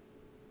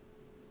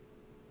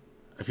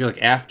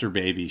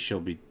baby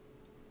she'll be,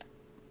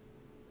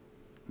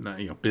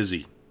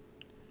 busy.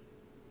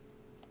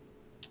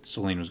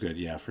 Celine was good,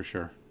 yeah, for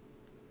sure.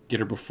 Get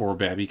her before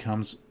Babby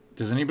comes.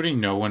 Does anybody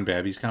know when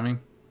Babby's coming?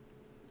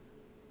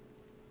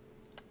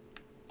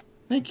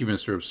 Thank you,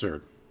 Mr.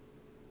 Absurd.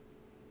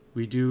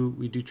 We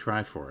do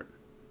try for it,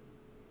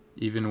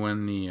 even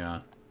when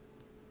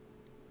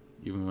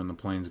the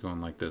plane's going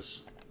like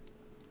this,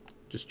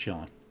 just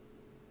chilling.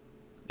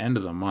 End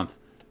of the month.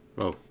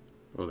 Oh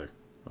there.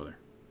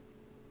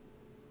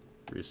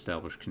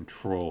 Reestablish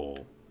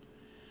control.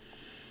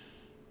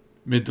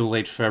 Mid to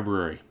late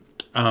February.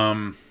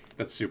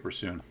 That's super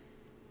soon.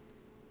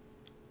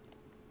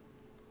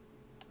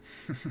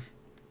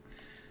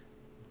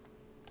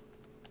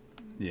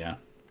 Yeah.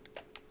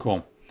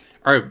 Cool.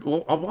 All right.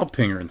 Well, I'll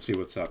ping her and see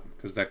what's up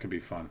because that could be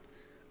fun.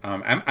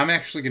 I'm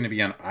actually going to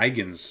be on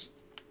Eigen's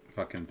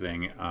fucking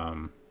thing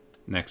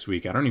next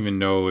week. I don't even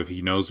know if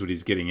he knows what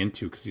he's getting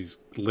into because he's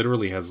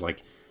literally has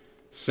like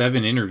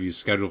 7 interviews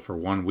scheduled for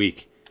 1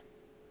 week,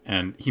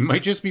 and he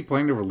might just be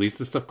planning to release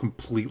this stuff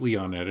completely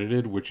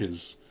unedited, which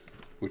is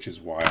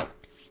wild.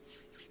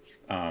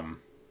 I don't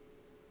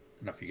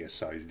know if you guys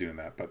saw he's doing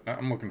that, but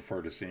I'm looking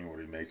forward to seeing what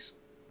he makes.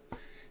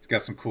 He's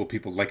got some cool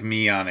people like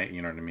me on it,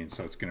 you know what I mean?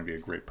 So it's going to be a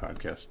great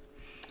podcast.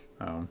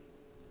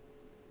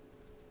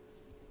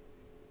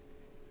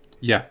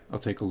 Yeah, I'll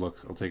take a look.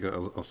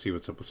 I'll see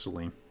what's up with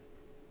Celine.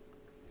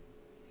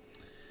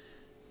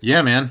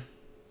 Yeah, man.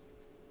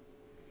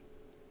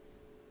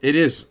 It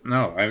is.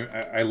 No,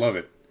 I love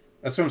it.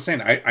 That's what I'm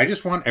saying. I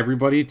just want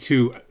everybody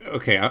to...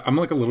 Okay, I'm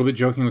like a little bit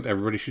joking with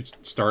everybody should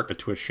start a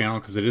Twitch channel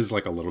because it is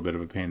like a little bit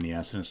of a pain in the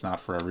ass and it's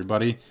not for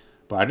everybody.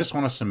 But I just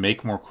want us to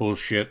make more cool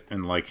shit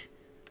and like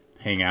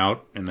hang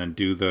out and then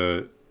do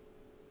the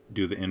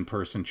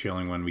in-person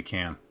chilling when we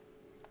can.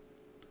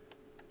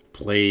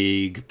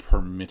 Plague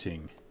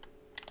permitting.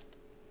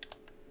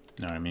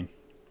 Know what I mean?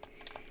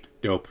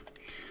 Dope.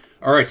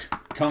 All right,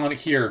 calling it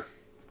here,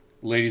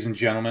 ladies and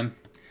gentlemen.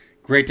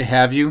 Great to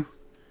have you.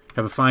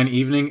 Have a fine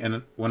evening,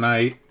 and when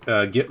I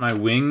get my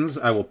wings,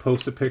 I will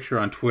post a picture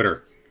on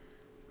Twitter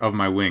of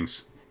my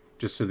wings,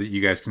 just so that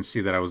you guys can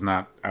see that I was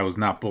not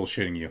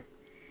bullshitting you.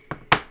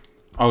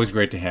 Always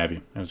great to have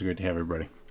you. It was great to have everybody.